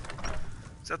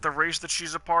the race that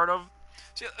she's a part of?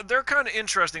 See, they're kind of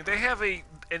interesting. They have an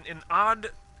odd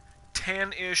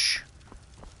tan-ish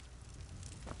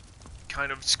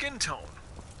kind of skin tone.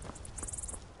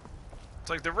 It's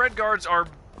like the Red Guards are...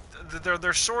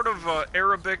 They're sort of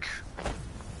Arabic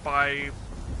by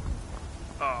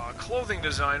clothing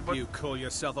design, but... You call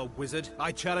yourself a wizard?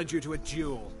 I challenge you to a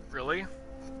duel. Really?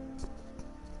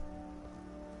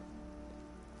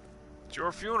 It's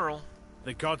your funeral.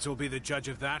 The gods will be the judge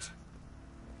of that.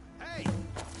 Hey!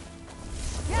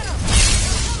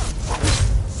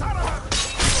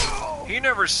 He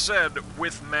never said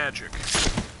with magic.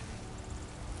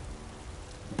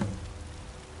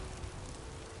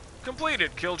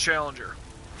 Completed. Kill challenger.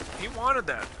 He wanted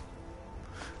that.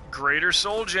 Greater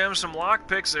soul gem, some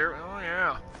lockpicks there. Oh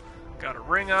yeah. Got a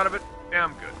ring out of it. Yeah,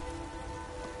 I'm good.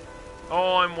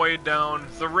 Oh, I'm weighed down.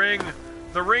 The ring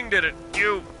did it.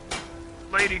 You,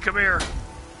 lady, come here.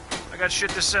 I got shit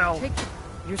to sell.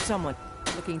 You're someone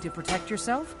looking to protect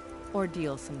yourself or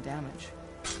deal some damage.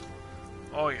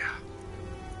 Oh yeah.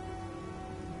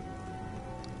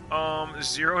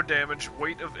 0 damage,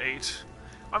 weight of 8.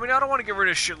 I mean, I don't want to get rid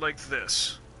of shit like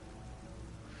this.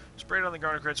 Sprayed on the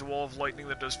garden creates a wall of lightning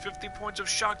that does 50 points of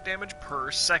shock damage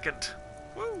per second.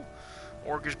 Woo!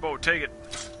 Orcish bow, take it.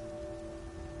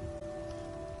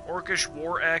 Orcish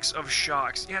war axe of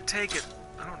shocks. Yeah, take it.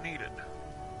 I don't need it.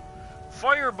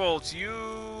 Firebolts,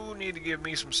 you need to give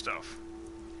me some stuff.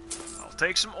 I'll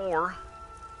take some ore.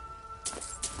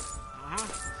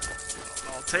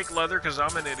 I'll take leather because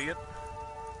I'm an idiot.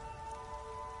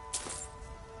 Is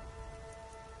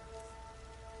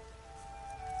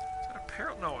that a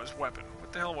parrot? No, his weapon.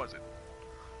 What the hell was it?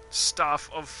 Staff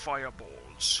of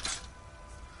fireballs.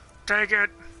 Take it!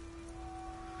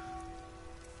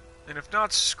 And if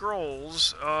not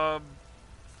scrolls, I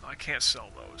can't sell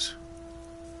those.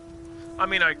 I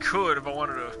mean, I could if I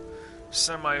wanted to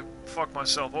fuck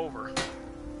myself over.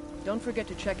 Don't forget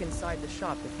to check inside the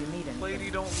shop if you need anything. Lady,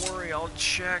 don't worry, I'll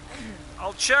check.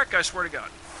 I'll check, I swear to God.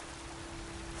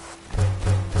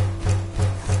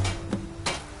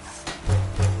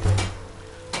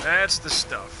 That's the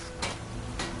stuff.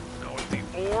 Now with the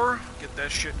ore, get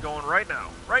that shit going right now.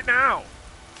 Right now!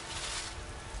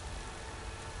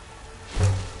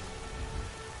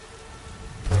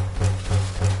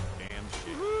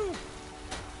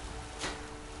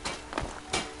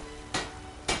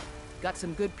 Got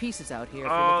some good pieces out here.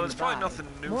 Oh, there's probably nothing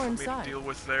new for me to deal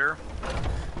with there.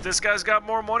 If this guy's got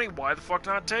more money, why the fuck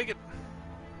not take it?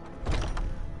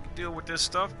 Deal with this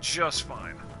stuff just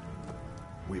fine.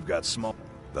 We've got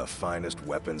the finest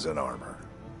weapons and armor.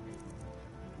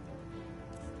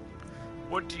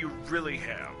 What do you really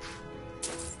have?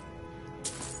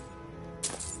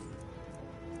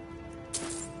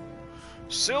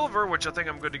 Silver, which I think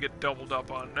I'm going to get doubled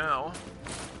up on now.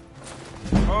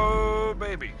 Oh,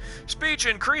 baby. Speech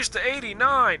increased to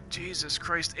 89. Jesus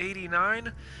Christ,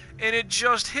 89? And it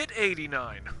just hit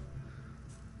 89.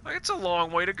 Like, it's a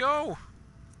long way to go.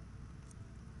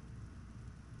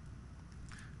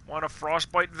 Want a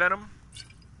frostbite venom?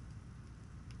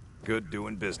 Good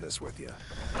doing business with you.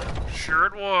 Sure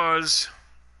it was.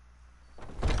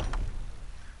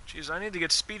 Jeez, I need to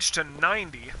get speech to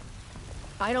 90.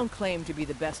 I don't claim to be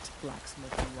the best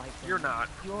blacksmith in White. You're not.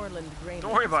 Yorland Grain.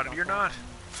 Don't worry about it, you're not.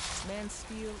 Man's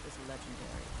steel is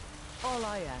legendary. All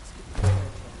I ask is a fair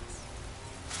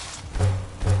chance.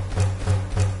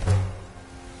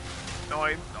 No,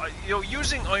 you know,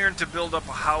 using iron to build up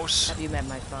a house. Have you met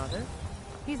my father?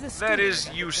 He's a that is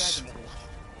useful.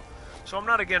 So I'm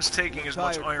not against taking as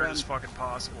much iron as fucking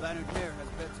possible.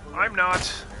 I'm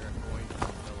not.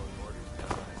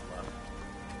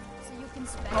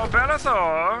 Oh,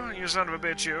 Bellathor, you son of a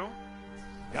bitch, you.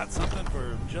 Got something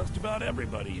for just about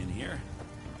everybody in here.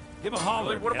 Give a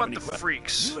holler. What about the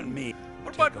freaks? You and me.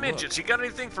 What about midgets? You got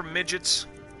anything for midgets?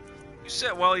 You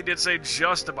said, well, he did say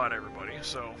just about everybody,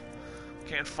 so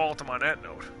can't fault him on that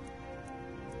note.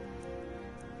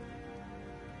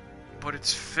 But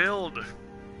it's filled.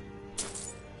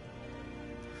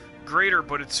 Greater,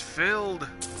 but it's filled.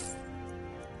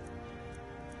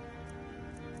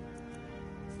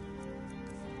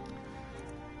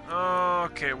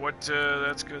 Okay, what,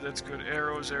 that's good, that's good.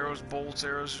 Arrows, bolts,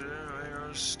 arrows,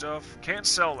 stuff. Can't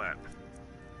sell that.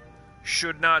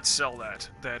 Should not sell that,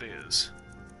 that is.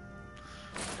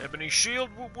 Ebony shield,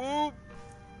 whoop whoop.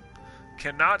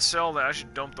 Cannot sell that, I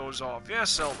should dump those off. Yeah,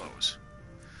 sell those.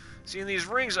 See, in these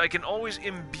rings, I can always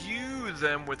imbue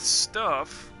them with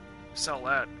stuff. Sell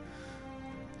that.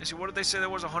 You see, what did they say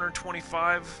that was,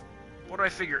 125? What did I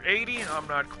figure, 80? I'm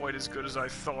not quite as good as I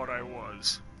thought I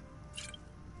was.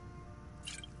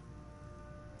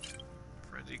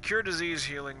 Frenzy, cure disease,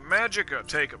 healing, magicka,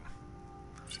 take them.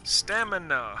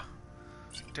 Stamina.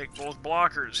 Take both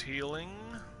blockers, healing.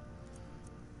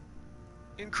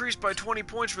 Increased by 20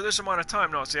 points for this amount of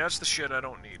time. No, see, that's the shit I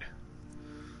don't need.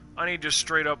 I need just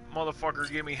straight up,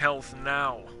 motherfucker, give me health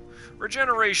now.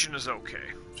 Regeneration is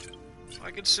okay.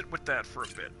 I can sit with that for a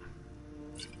bit.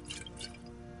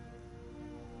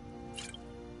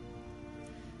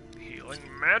 Healing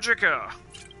magicka.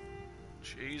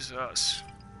 Jesus.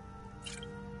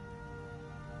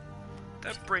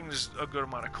 That brings a good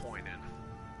amount of coin in.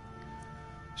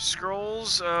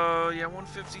 Scrolls, yeah,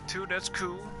 152, that's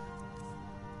cool.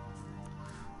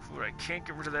 Food, I can't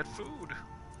get rid of that food.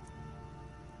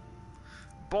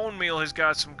 Bone meal has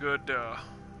got some good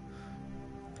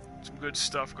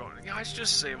stuff going. Yeah, I should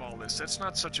just save all this. That's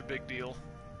not such a big deal.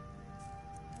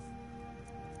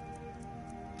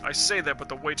 I say that, but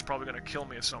the weight's probably going to kill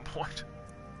me at some point.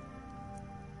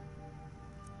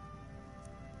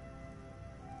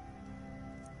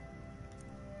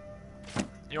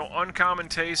 You know, uncommon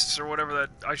tastes or whatever that,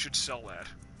 I should sell that.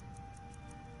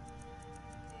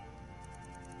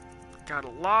 Got a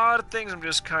lot of things I'm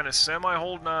just kind of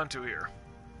semi-holding on to here.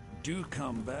 Do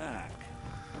come back.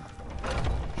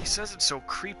 He says it so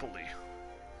creepily.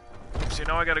 See,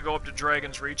 now I gotta go up to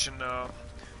Dragon's Reach and, do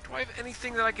I have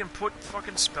anything that I can put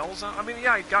fucking spells on? I mean,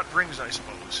 yeah, I got rings, I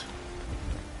suppose.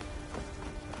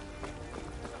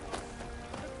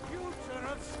 The future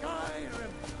of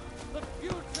Skyrim. The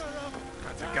future of...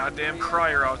 Got the goddamn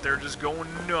crier out there just going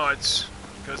nuts.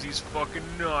 Because he's fucking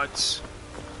nuts.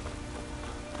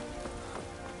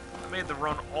 I made the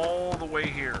run all the way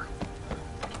here.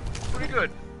 Pretty good.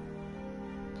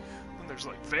 And there's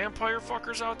like vampire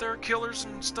fuckers out there, killers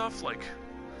and stuff. Like,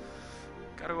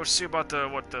 gotta go see about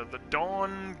the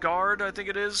Dawn Guard, I think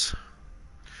it is.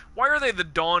 Why are they the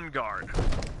Dawn Guard?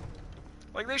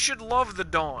 Like, they should love the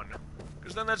dawn,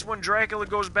 because then that's when Dracula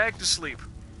goes back to sleep.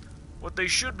 What they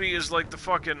should be is like the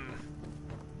fucking,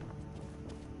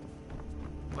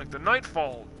 like the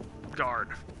Nightfall Guard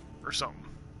or something.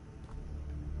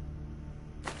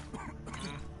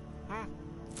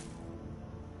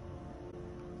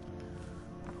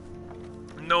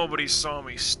 Nobody saw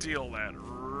me steal that,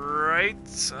 right?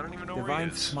 I don't even know where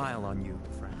he is. Smile on you,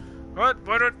 friend. What?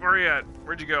 Where are you at?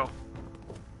 Where'd you go?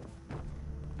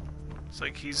 It's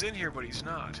like he's in here, but he's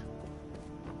not.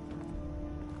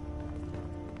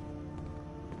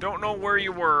 Don't know where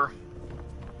you were.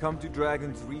 Come to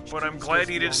Dragon's Reach. But I'm glad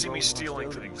you didn't see me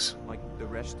stealing things. Like the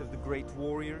rest of the great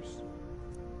warriors.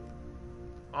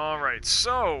 Alright,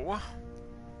 so...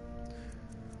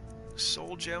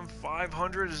 Soul Gem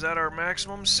 500, is that our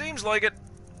maximum? Seems like it.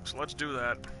 So let's do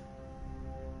that.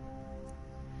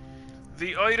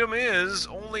 The item is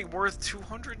only worth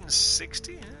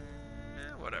 260?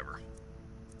 Whatever.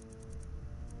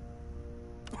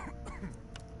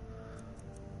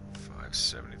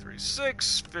 573,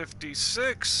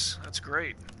 656. That's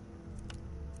great.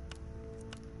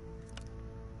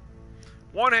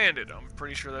 One-handed. I'm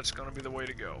pretty sure that's going to be the way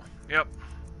to go. Yep.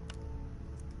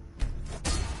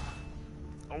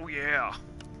 Oh, yeah.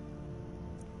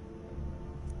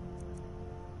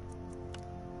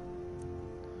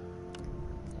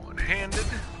 One-handed.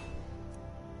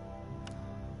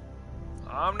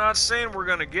 I'm not saying we're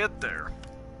gonna get there.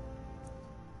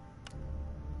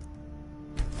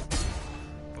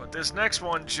 But this next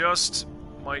one just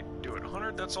might do it.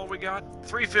 100, that's all we got?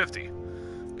 350.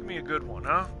 Give me a good one,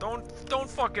 huh? Don't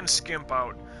fucking skimp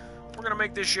out. We're gonna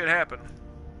make this shit happen.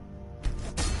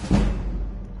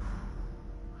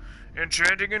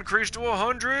 Enchanting increased to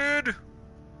 100!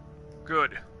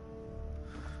 Good.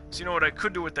 So you know what I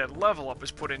could do with that level up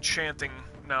is put enchanting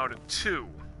now to 2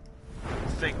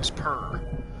 things per.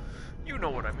 You know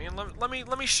what I mean.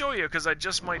 Let me show you, because I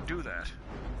just might do that.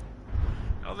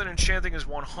 Now that enchanting is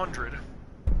 100.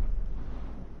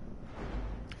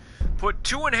 Put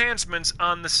 2 enhancements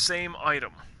on the same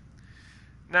item.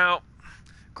 Now,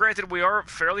 granted, we are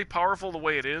fairly powerful the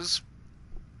way it is,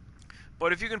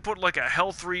 but if you can put like a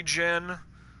health regen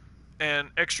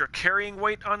and extra carrying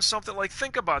weight on something, like,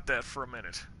 think about that for a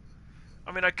minute.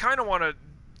 I mean, I kind of want to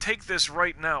take this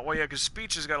right now. Well, yeah, because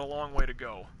speech has got a long way to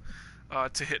go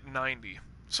to hit 90.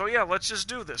 So yeah, let's just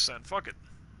do this then. Fuck it.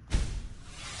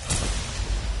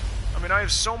 I mean, I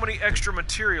have so many extra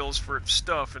materials for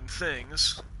stuff and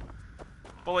things.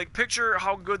 But, like, picture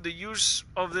how good the use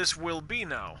of this will be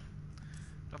now.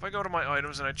 If I go to my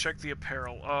items and I check the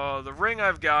apparel, the ring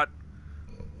I've got,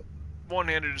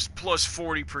 one-handed, is plus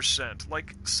 40%.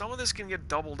 Like, some of this can get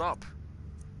doubled up.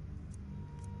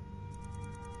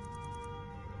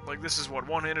 Like, this is what,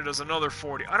 one-handed does another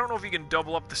 40. I don't know if you can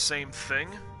double up the same thing.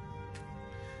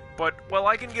 But, well,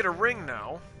 I can get a ring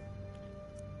now.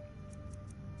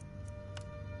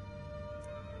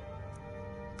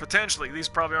 Potentially. These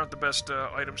probably aren't the best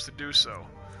items to do so.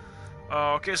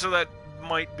 Okay, so that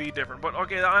might be different. But,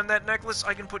 okay, on that necklace,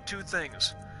 I can put 2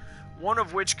 things. One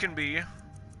of which can be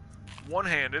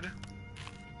one-handed.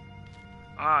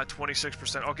 Ah,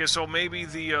 26%. Okay, so maybe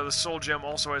the soul gem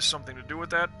also has something to do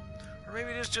with that. Or maybe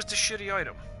it is just a shitty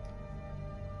item.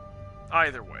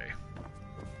 Either way.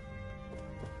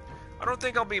 I don't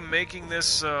think I'll be making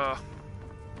this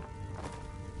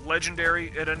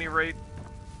legendary at any rate.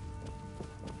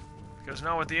 Because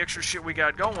now with the extra shit we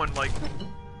got going, like,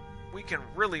 we can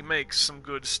really make some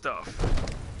good stuff.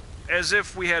 As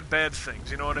if we had bad things,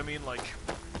 you know what I mean? Like,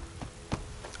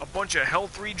 a bunch of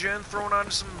health regen thrown on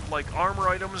some, like, armor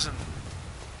items and...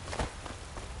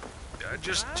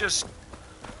 just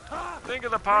think of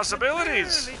the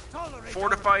possibilities!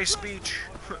 Fortify speech.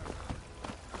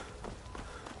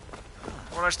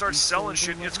 When I start selling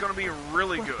shit, it's gonna be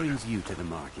really good. What brings you to the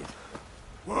market?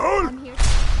 I'm here.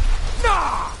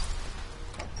 Nah!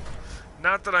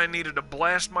 Not that I needed to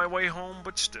blast my way home,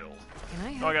 but still.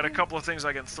 I got a couple of things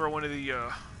I can throw into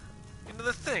the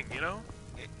thing, you know?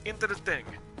 Into the thing.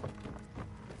 I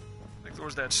think there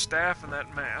was that staff and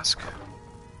that mask.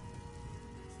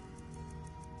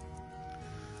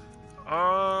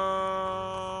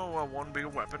 Well, one be a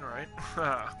weapon, right?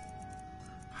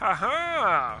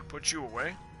 Ha-ha! Put you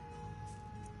away.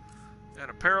 And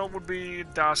apparel would be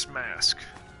Das Mask.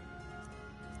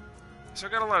 So I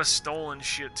got a lot of stolen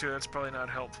shit, too. That's probably not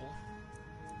helpful.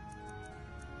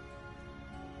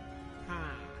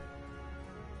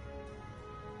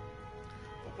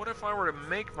 But what if I were to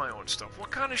make my own stuff?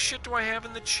 What kind of shit do I have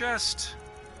in the chest?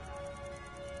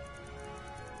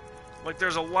 Like,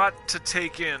 there's a lot to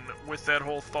take in with that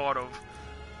whole thought of...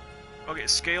 Okay,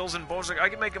 scales and bows. Like, I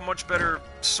can make a much better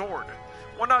sword.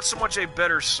 Well, not so much a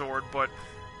better sword, but...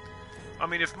 I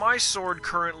mean, if my sword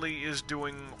currently is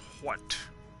doing what?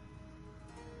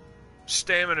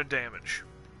 Stamina damage.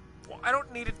 Well, I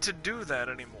don't need it to do that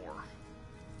anymore.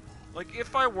 Like,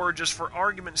 if I were, just for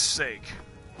argument's sake...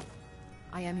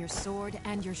 I am your sword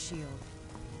and your shield.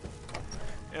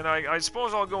 And I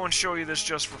suppose I'll go and show you this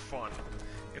just for fun.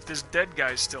 If this dead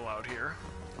guy's still out here.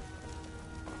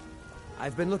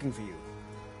 I've been looking for you.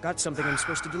 Got something I'm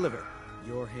supposed to deliver.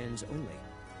 Your hands only.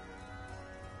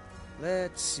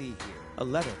 Let's see here. A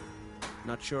letter.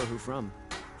 Not sure who from.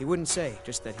 He wouldn't say,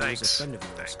 just that he was a friend of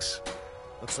yours. Thanks.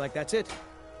 Looks like that's it.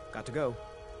 Got to go.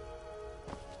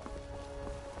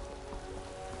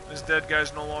 This dead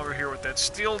guy's no longer here with that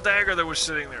steel dagger that was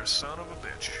sitting there. Son of a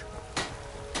bitch.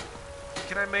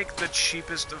 Can I make the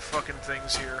cheapest of fucking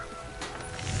things here?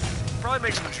 Probably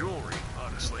make some jewelry,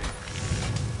 honestly.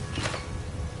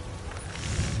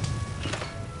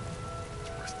 It's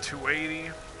worth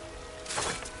 280.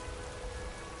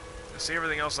 I see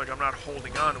everything else like I'm not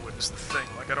holding on to it is the thing.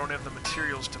 Like I don't have the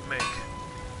materials to make.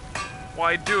 Well,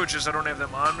 I do, it's just I don't have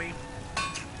them on me.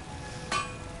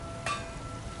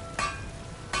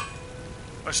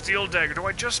 A steel dagger. Do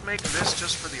I just make this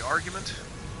just for the argument?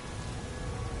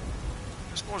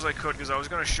 I suppose I could, because I was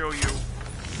going to show you...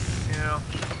 Yeah.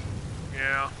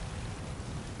 Yeah.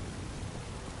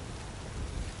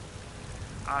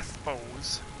 I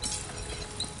suppose.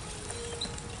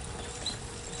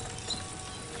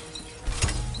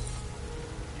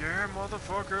 Yeah,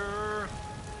 motherfucker!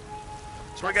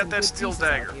 So I got that steel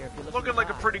dagger. Looking like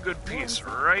a pretty good piece,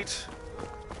 right?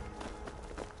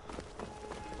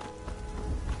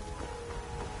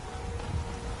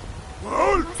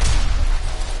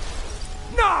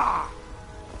 Nah!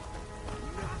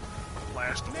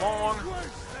 Last along.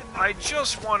 I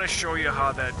just want to show you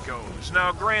how that goes.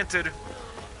 Now, granted,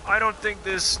 I don't think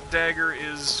this dagger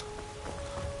is...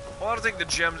 Well, I don't think the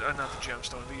not the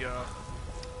gemstone,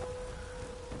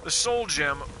 the soul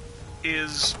gem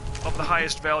is of the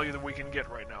highest value that we can get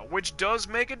right now, which does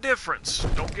make a difference.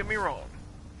 Don't get me wrong.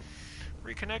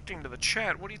 Reconnecting to the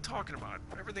chat. What are you talking about?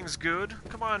 Everything's good.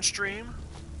 Come on, stream.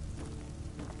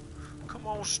 Come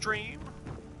on, stream.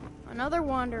 Another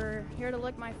wanderer, here to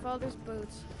lick my father's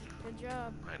boots. Good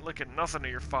job. I ain't licking nothing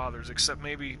of your father's, except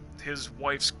maybe his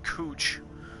wife's cooch.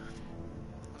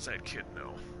 What's that kid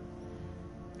know?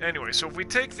 Anyway, so if we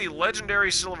take the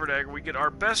legendary silver dagger, we get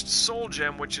our best soul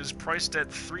gem, which is priced at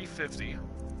 $350.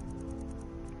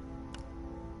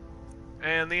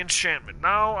 And the enchantment.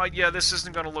 Now, yeah, this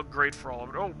isn't going to look great for all of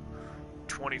it. Oh,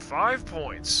 25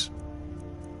 points.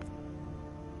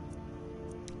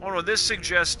 Oh no, this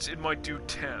suggests it might do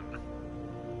 10.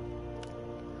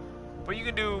 But you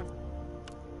can do...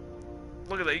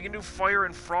 Look at that, you can do fire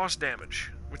and frost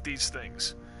damage with these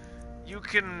things. You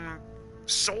can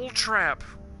soul trap.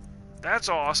 That's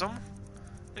awesome.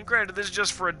 And granted, this is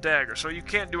just for a dagger, so you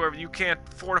can't do everything. You can't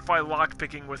fortify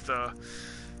lockpicking with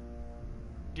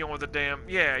you know, with the damn...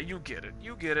 Yeah, you get it.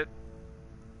 You get it.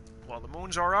 While the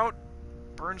moons are out,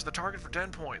 burns the target for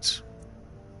 10 points.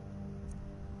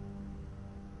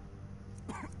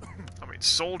 I mean,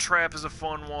 soul trap is a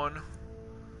fun one.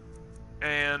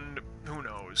 And who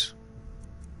knows?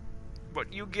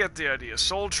 But you get the idea.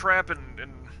 Soul trap and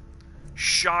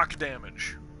shock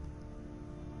damage.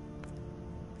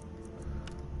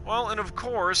 Well, and of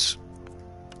course,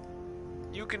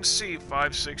 you can see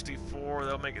 564,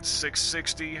 they'll make it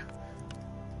 660,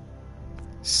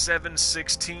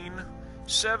 716,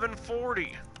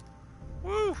 740.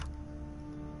 Woo!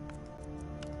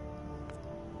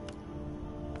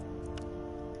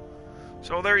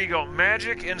 So there you go.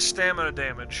 Magic and stamina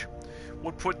damage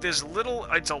would put this little...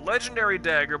 It's a legendary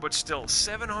dagger, but still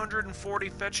 740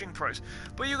 fetching price.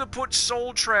 But you could put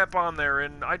Soul Trap on there,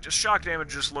 and shock damage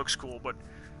just looks cool. But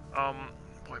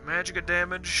boy, magic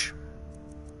damage,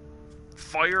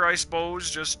 fire, I suppose,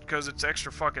 just because it's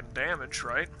extra fucking damage,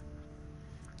 right?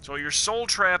 So you're soul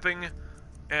trapping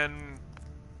and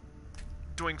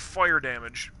doing fire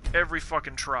damage every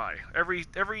fucking try, every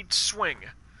swing,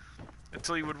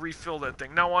 until you would refill that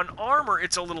thing. Now, on armor,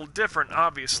 it's a little different,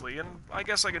 obviously, and I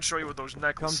guess I can show you with those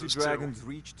necklaces, Come to Dragon's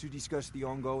Reach to discuss the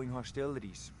ongoing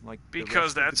hostilities, like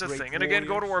because that's a thing. And again,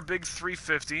 go to our big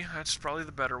 350. That's probably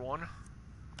the better one.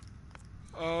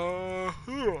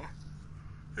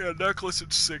 Yeah, necklace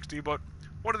at 60, but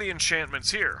what are the enchantments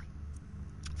here?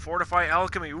 Fortify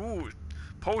Alchemy. Ooh,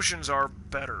 potions are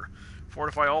better.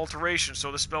 Fortify Alteration,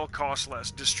 so the spell costs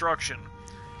less. Destruction.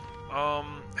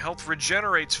 Health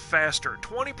regenerates faster.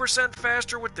 20%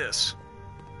 faster with this.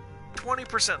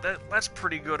 20%. That's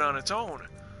pretty good on its own.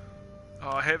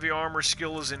 Heavy armor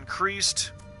skill is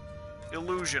increased.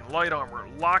 Illusion, light armor,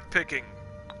 lockpicking.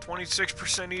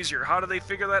 26% easier. How do they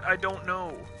figure that? I don't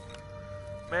know.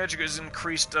 Magic is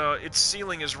increased. Its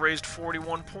ceiling is raised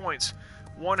 41 points.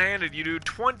 One-handed, you do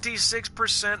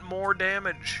 26% more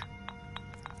damage.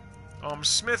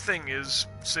 Smithing is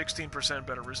 16%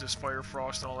 better, resist fire,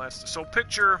 frost, and all that stuff. So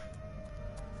picture,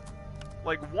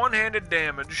 like, one-handed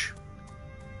damage.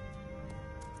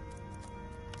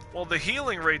 Well, the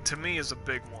healing rate to me is a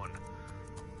big one.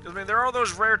 I mean, there are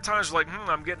those rare times like,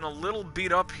 I'm getting a little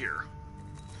beat up here.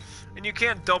 And you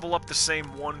can't double up the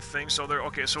same one thing, so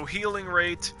okay, so healing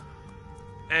rate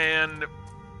and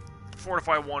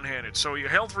fortify one-handed. So your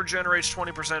health regenerates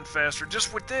 20% faster.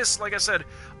 Just with this, like I said,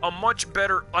 a much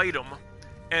better item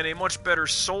and a much better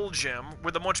soul gem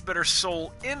with a much better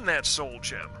soul in that soul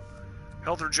gem.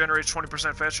 Health regenerates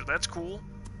 20% faster. That's cool.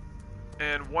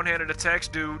 And one-handed attacks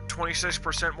do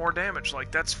 26% more damage. Like,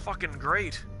 that's fucking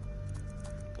great.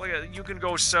 Like, you can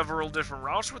go several different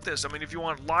routes with this. I mean, if you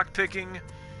want lockpicking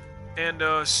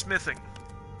and smithing.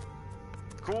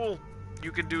 Cool.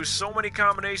 You can do so many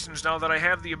combinations now that I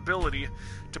have the ability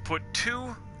to put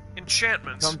 2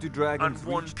 enchantments Come to Dragon's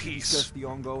on one Reach piece. To discuss the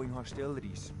ongoing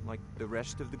hostilities, like the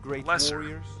rest of the great Lesser.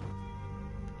 warriors.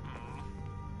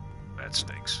 That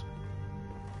stinks.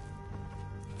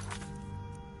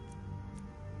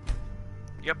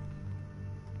 Yep.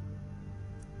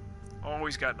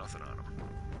 Always got nothing on them.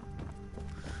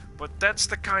 But that's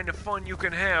the kind of fun you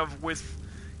can have with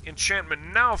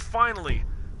enchantment. Now, finally,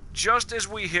 just as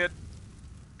we hit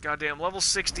goddamn level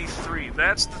 63,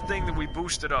 that's the thing that we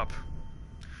boosted up.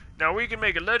 Now, we can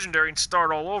make it legendary and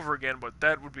start all over again, but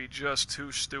that would be just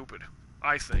too stupid,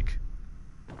 I think.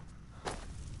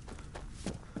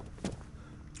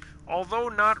 Although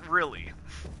not really,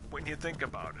 when you think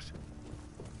about it.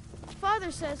 Father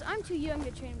says I'm too young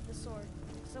to train with the sword,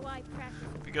 so I practice.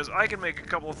 Because I can make a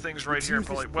couple of things right here and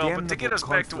probably... this Well, but to get us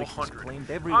back to damnable 100, conflict has claimed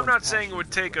I'm everyone's not saying it passion.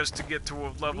 would take us to get to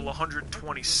a level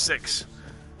 126.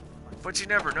 But you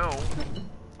never know.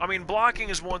 I mean, blocking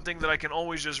is one thing that I can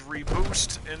always just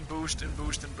reboost and boost and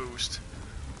boost and boost.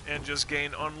 And just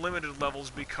gain unlimited levels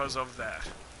because of that.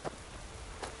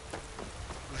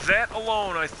 That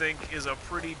alone, I think, is a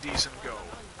pretty decent go.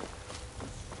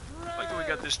 I like that we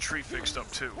got this tree fixed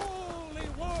up, too.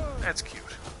 That's cute.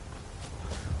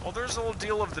 Well, there's the whole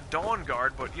deal of the Dawn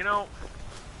Guard, but, you know...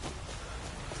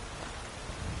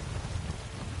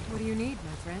 What do you need,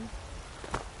 my friend?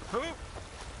 Who?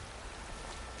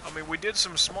 I mean, we did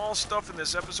some small stuff in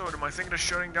this episode. Am I thinking of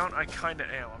shutting down? I kinda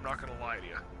am. I'm not gonna lie to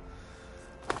you.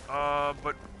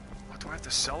 But... What, do I have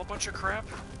to sell a bunch of crap?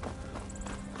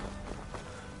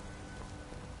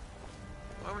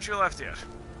 Why haven't you left yet?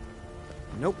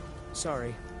 Nope.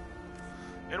 Sorry.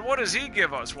 And what does he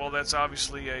give us? Well, that's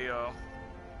obviously a,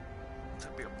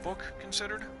 that'd be a book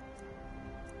considered?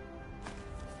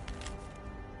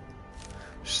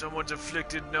 Someone's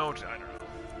afflicted note. I don't know.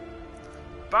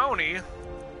 Bounty?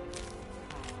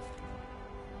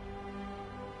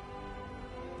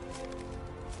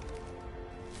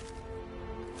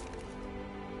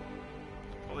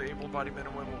 All the able-bodied men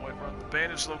and women will wipe around. The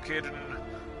bandits located in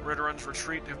Red Run's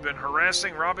retreat have been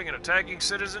harassing, robbing, and attacking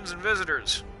citizens and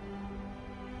visitors.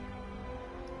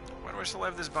 Why do I still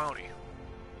have this bounty?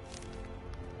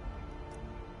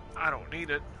 I don't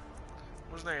need it.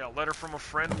 Wasn't there a letter from a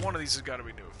friend? One of these has got to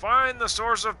be new. Find the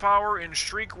source of power in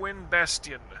Shriekwind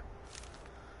Bastion.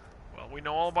 Well, we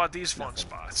know all about these fun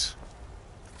spots.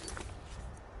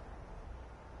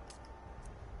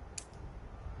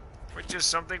 Which is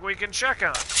something we can check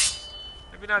on.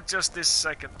 Maybe not just this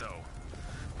second, though.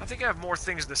 I think I have more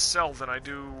things to sell than I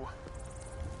do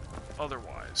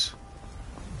otherwise.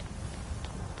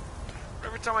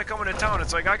 Every time I come into town,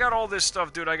 it's like, I got all this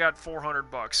stuff, dude. I got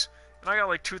 400 bucks. And I got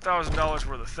like $2,000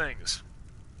 worth of things.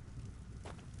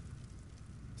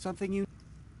 Something you...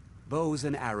 Bows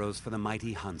and arrows for the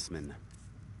mighty huntsman.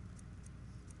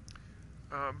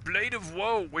 Blade of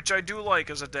Woe, which I do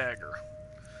like as a dagger.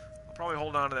 I'll probably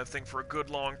hold on to that thing for a good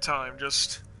long time,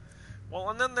 just... Well,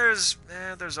 and then there's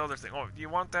other thing. Oh, you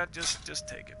want that? Just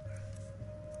take it.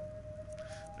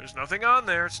 There's nothing on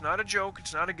there. It's not a joke.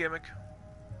 It's not a gimmick.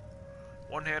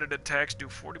 One-handed attacks do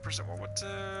 40% more. What?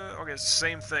 Okay, it's the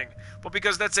same thing. But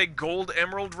because that's a gold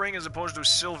emerald ring as opposed to a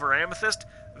silver amethyst,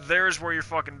 there's where your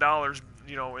fucking dollars,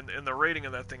 you know, in the rating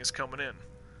of that thing is coming in.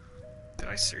 Did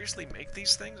I seriously make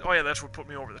these things? Oh yeah, that's what put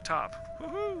me over the top.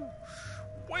 Woohoo!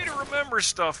 Way to remember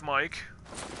stuff, Mike.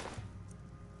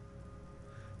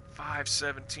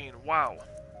 517. Wow.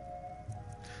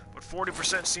 But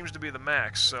 40% seems to be the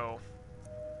max, so...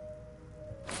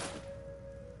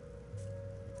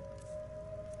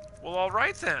 Well,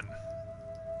 alright then.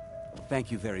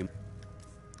 Thank you very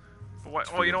much.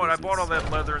 Oh, you know what? I bought all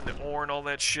that leather and the ore and all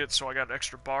that shit, so I got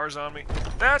extra bars on me.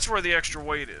 That's where the extra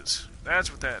weight is. That's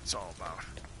what that's all about.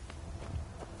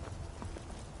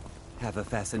 Have a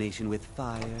fascination with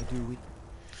fire, do we?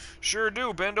 Sure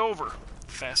do. Bend over.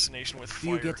 Fascination with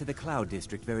fire. Do you get to the Cloud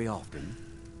District very often?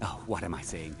 Oh, what am I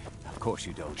saying? Of course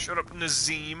you don't. Shut up,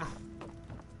 Nazim.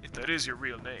 If that is your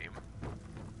real name.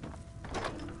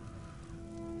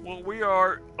 Well, we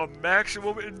are a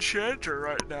maximum enchanter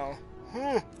right now.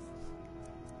 Huh.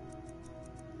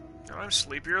 I'm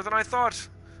sleepier than I thought.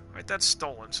 Right, that's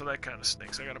stolen, so that kind of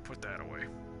stinks. I gotta put that away.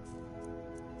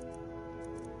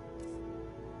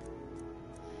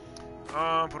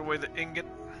 Put away the ingot.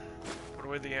 Put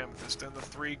away the amethyst and the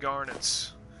 3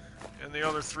 garnets. And the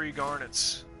other 3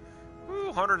 garnets. Woo,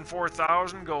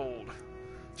 104,000 gold.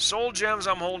 Soul gems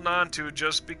I'm holding on to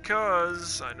just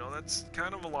because I know that's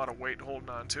kind of a lot of weight holding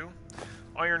on to.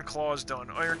 Iron claws done.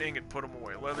 Iron ingot, put them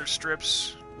away. Leather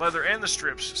strips. Leather and the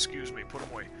strips, excuse me, put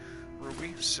them away.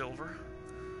 Ruby, silver.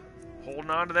 Holding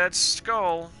on to that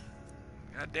skull.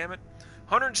 God damn it.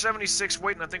 176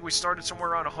 weight, and I think we started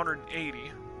somewhere around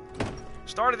 180.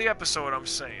 Start of the episode, I'm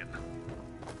saying.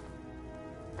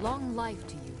 Long life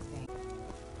to you, thank.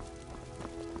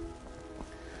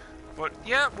 But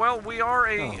yeah, well, we are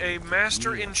a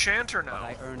master enchanter now.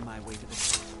 I earned my way to the...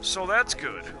 So that's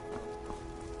good.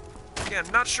 Again,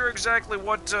 not sure exactly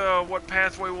what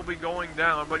pathway we'll be going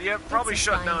down, but yeah, probably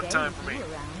shut down time for me.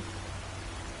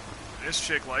 This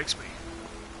chick likes me.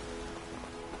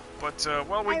 But,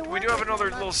 well, we do have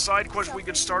another little side quest. We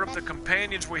could start up the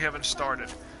companions we haven't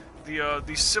started.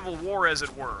 The Civil War, as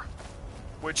it were.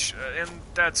 Which, and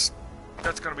that's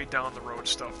gonna be down the road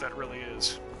stuff, that really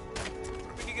is.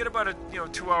 When you get about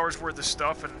 2 hours worth of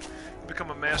stuff and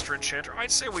become a master enchanter, I'd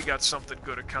say we got something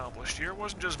good accomplished here. It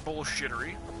wasn't just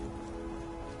bullshittery.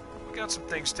 We got some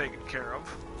things taken care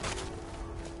of.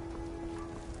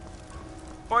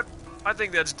 But I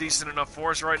think that's decent enough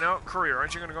for us right now. Courier,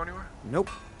 aren't you gonna go anywhere?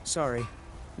 Nope. Sorry.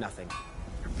 Nothing.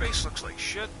 Your face looks like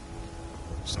shit.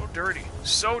 So dirty.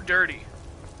 So dirty.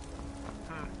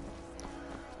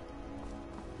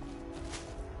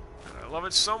 I love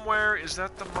it somewhere. Is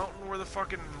that the mountain where the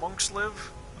fucking monks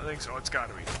live? I think so. It's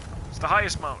gotta be. It's the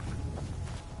highest mountain.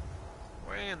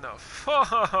 Way in the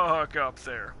fuck up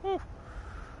there. Woo.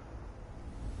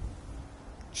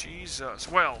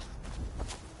 Jesus. Well,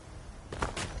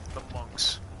 the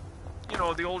monks. You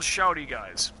know, the old shouty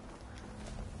guys.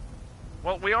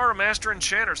 Well, we are a master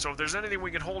enchanter, so if there's anything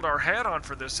we can hold our hat on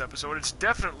for this episode, it's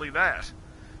definitely that.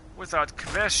 Without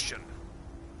question.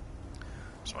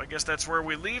 So I guess that's where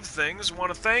we leave things.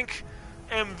 Want to thank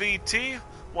MVT,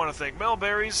 want to thank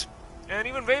Melberries, and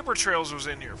even Vapor Trails was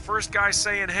in here. First guy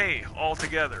saying hey, all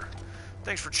together.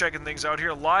 Thanks for checking things out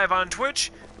here live on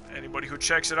Twitch. Anybody who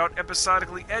checks it out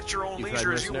episodically at your own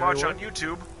leisure as you watch on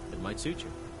YouTube. It might suit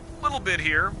you. Little bit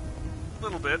here.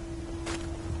 Little bit.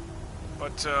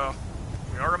 But,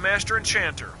 we are a master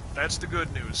enchanter. That's the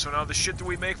good news. So now the shit that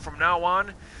we make from now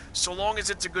on, so long as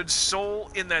it's a good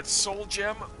soul in that soul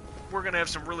gem, we're gonna have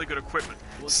some really good equipment.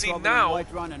 See now...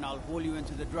 Run and I'll haul you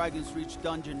into the Dragon's Reach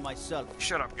dungeon myself.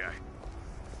 Shut up, guy.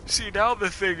 See, now the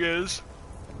thing is,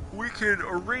 we can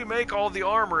remake all the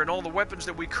armor and all the weapons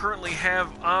that we currently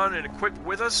have on and equipped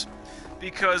with us,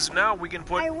 because now we can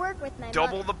put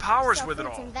double the powers with it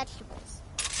all.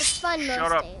 It's fun.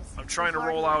 Shut up. I'm trying to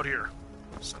roll out here.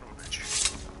 Son of a bitch.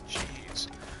 Jeez.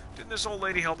 Didn't this old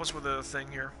lady help us with a thing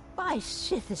here? By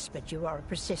Sithis, but you are a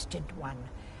persistent one.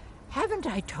 Haven't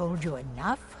I told you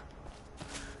enough?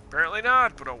 Apparently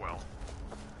not, but oh well.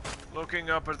 Looking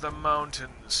up at the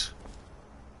mountains.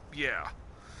 Yeah.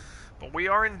 But we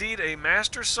are indeed a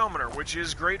master summoner, which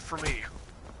is great for me.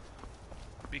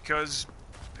 Because,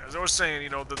 as I was saying, you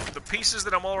know, the pieces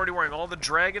that I'm already wearing, all the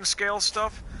dragon scale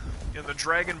stuff, and the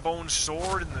dragon bone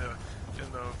sword, and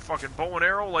the fucking bow and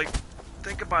arrow, like,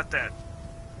 think about that.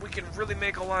 We can really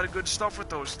make a lot of good stuff with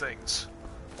those things.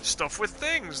 Stuff with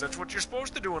things, that's what you're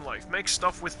supposed to do in life. Make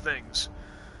stuff with things.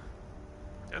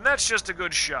 And that's just a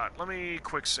good shot. Let me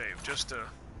quick save, just to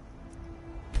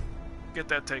get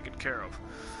that taken care of.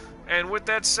 And with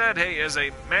that said, hey, as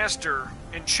a master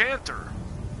enchanter,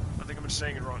 I think I've been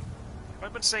saying it wrong.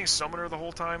 Have I been saying summoner the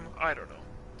whole time? I don't know.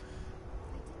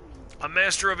 A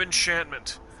master of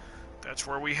enchantment. That's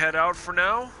where we head out for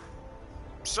now.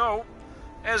 So,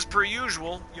 as per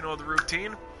usual, you know the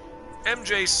routine.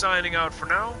 MJ signing out for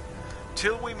now.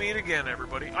 Till we meet again,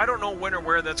 everybody. I don't know when or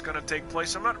where that's going to take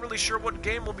place. I'm not really sure what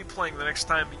game we'll be playing the next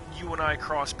time you and I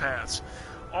cross paths.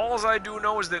 All I do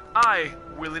know is that I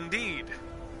will indeed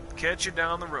catch you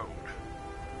down the road.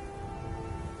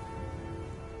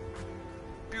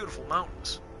 Beautiful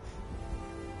mountains.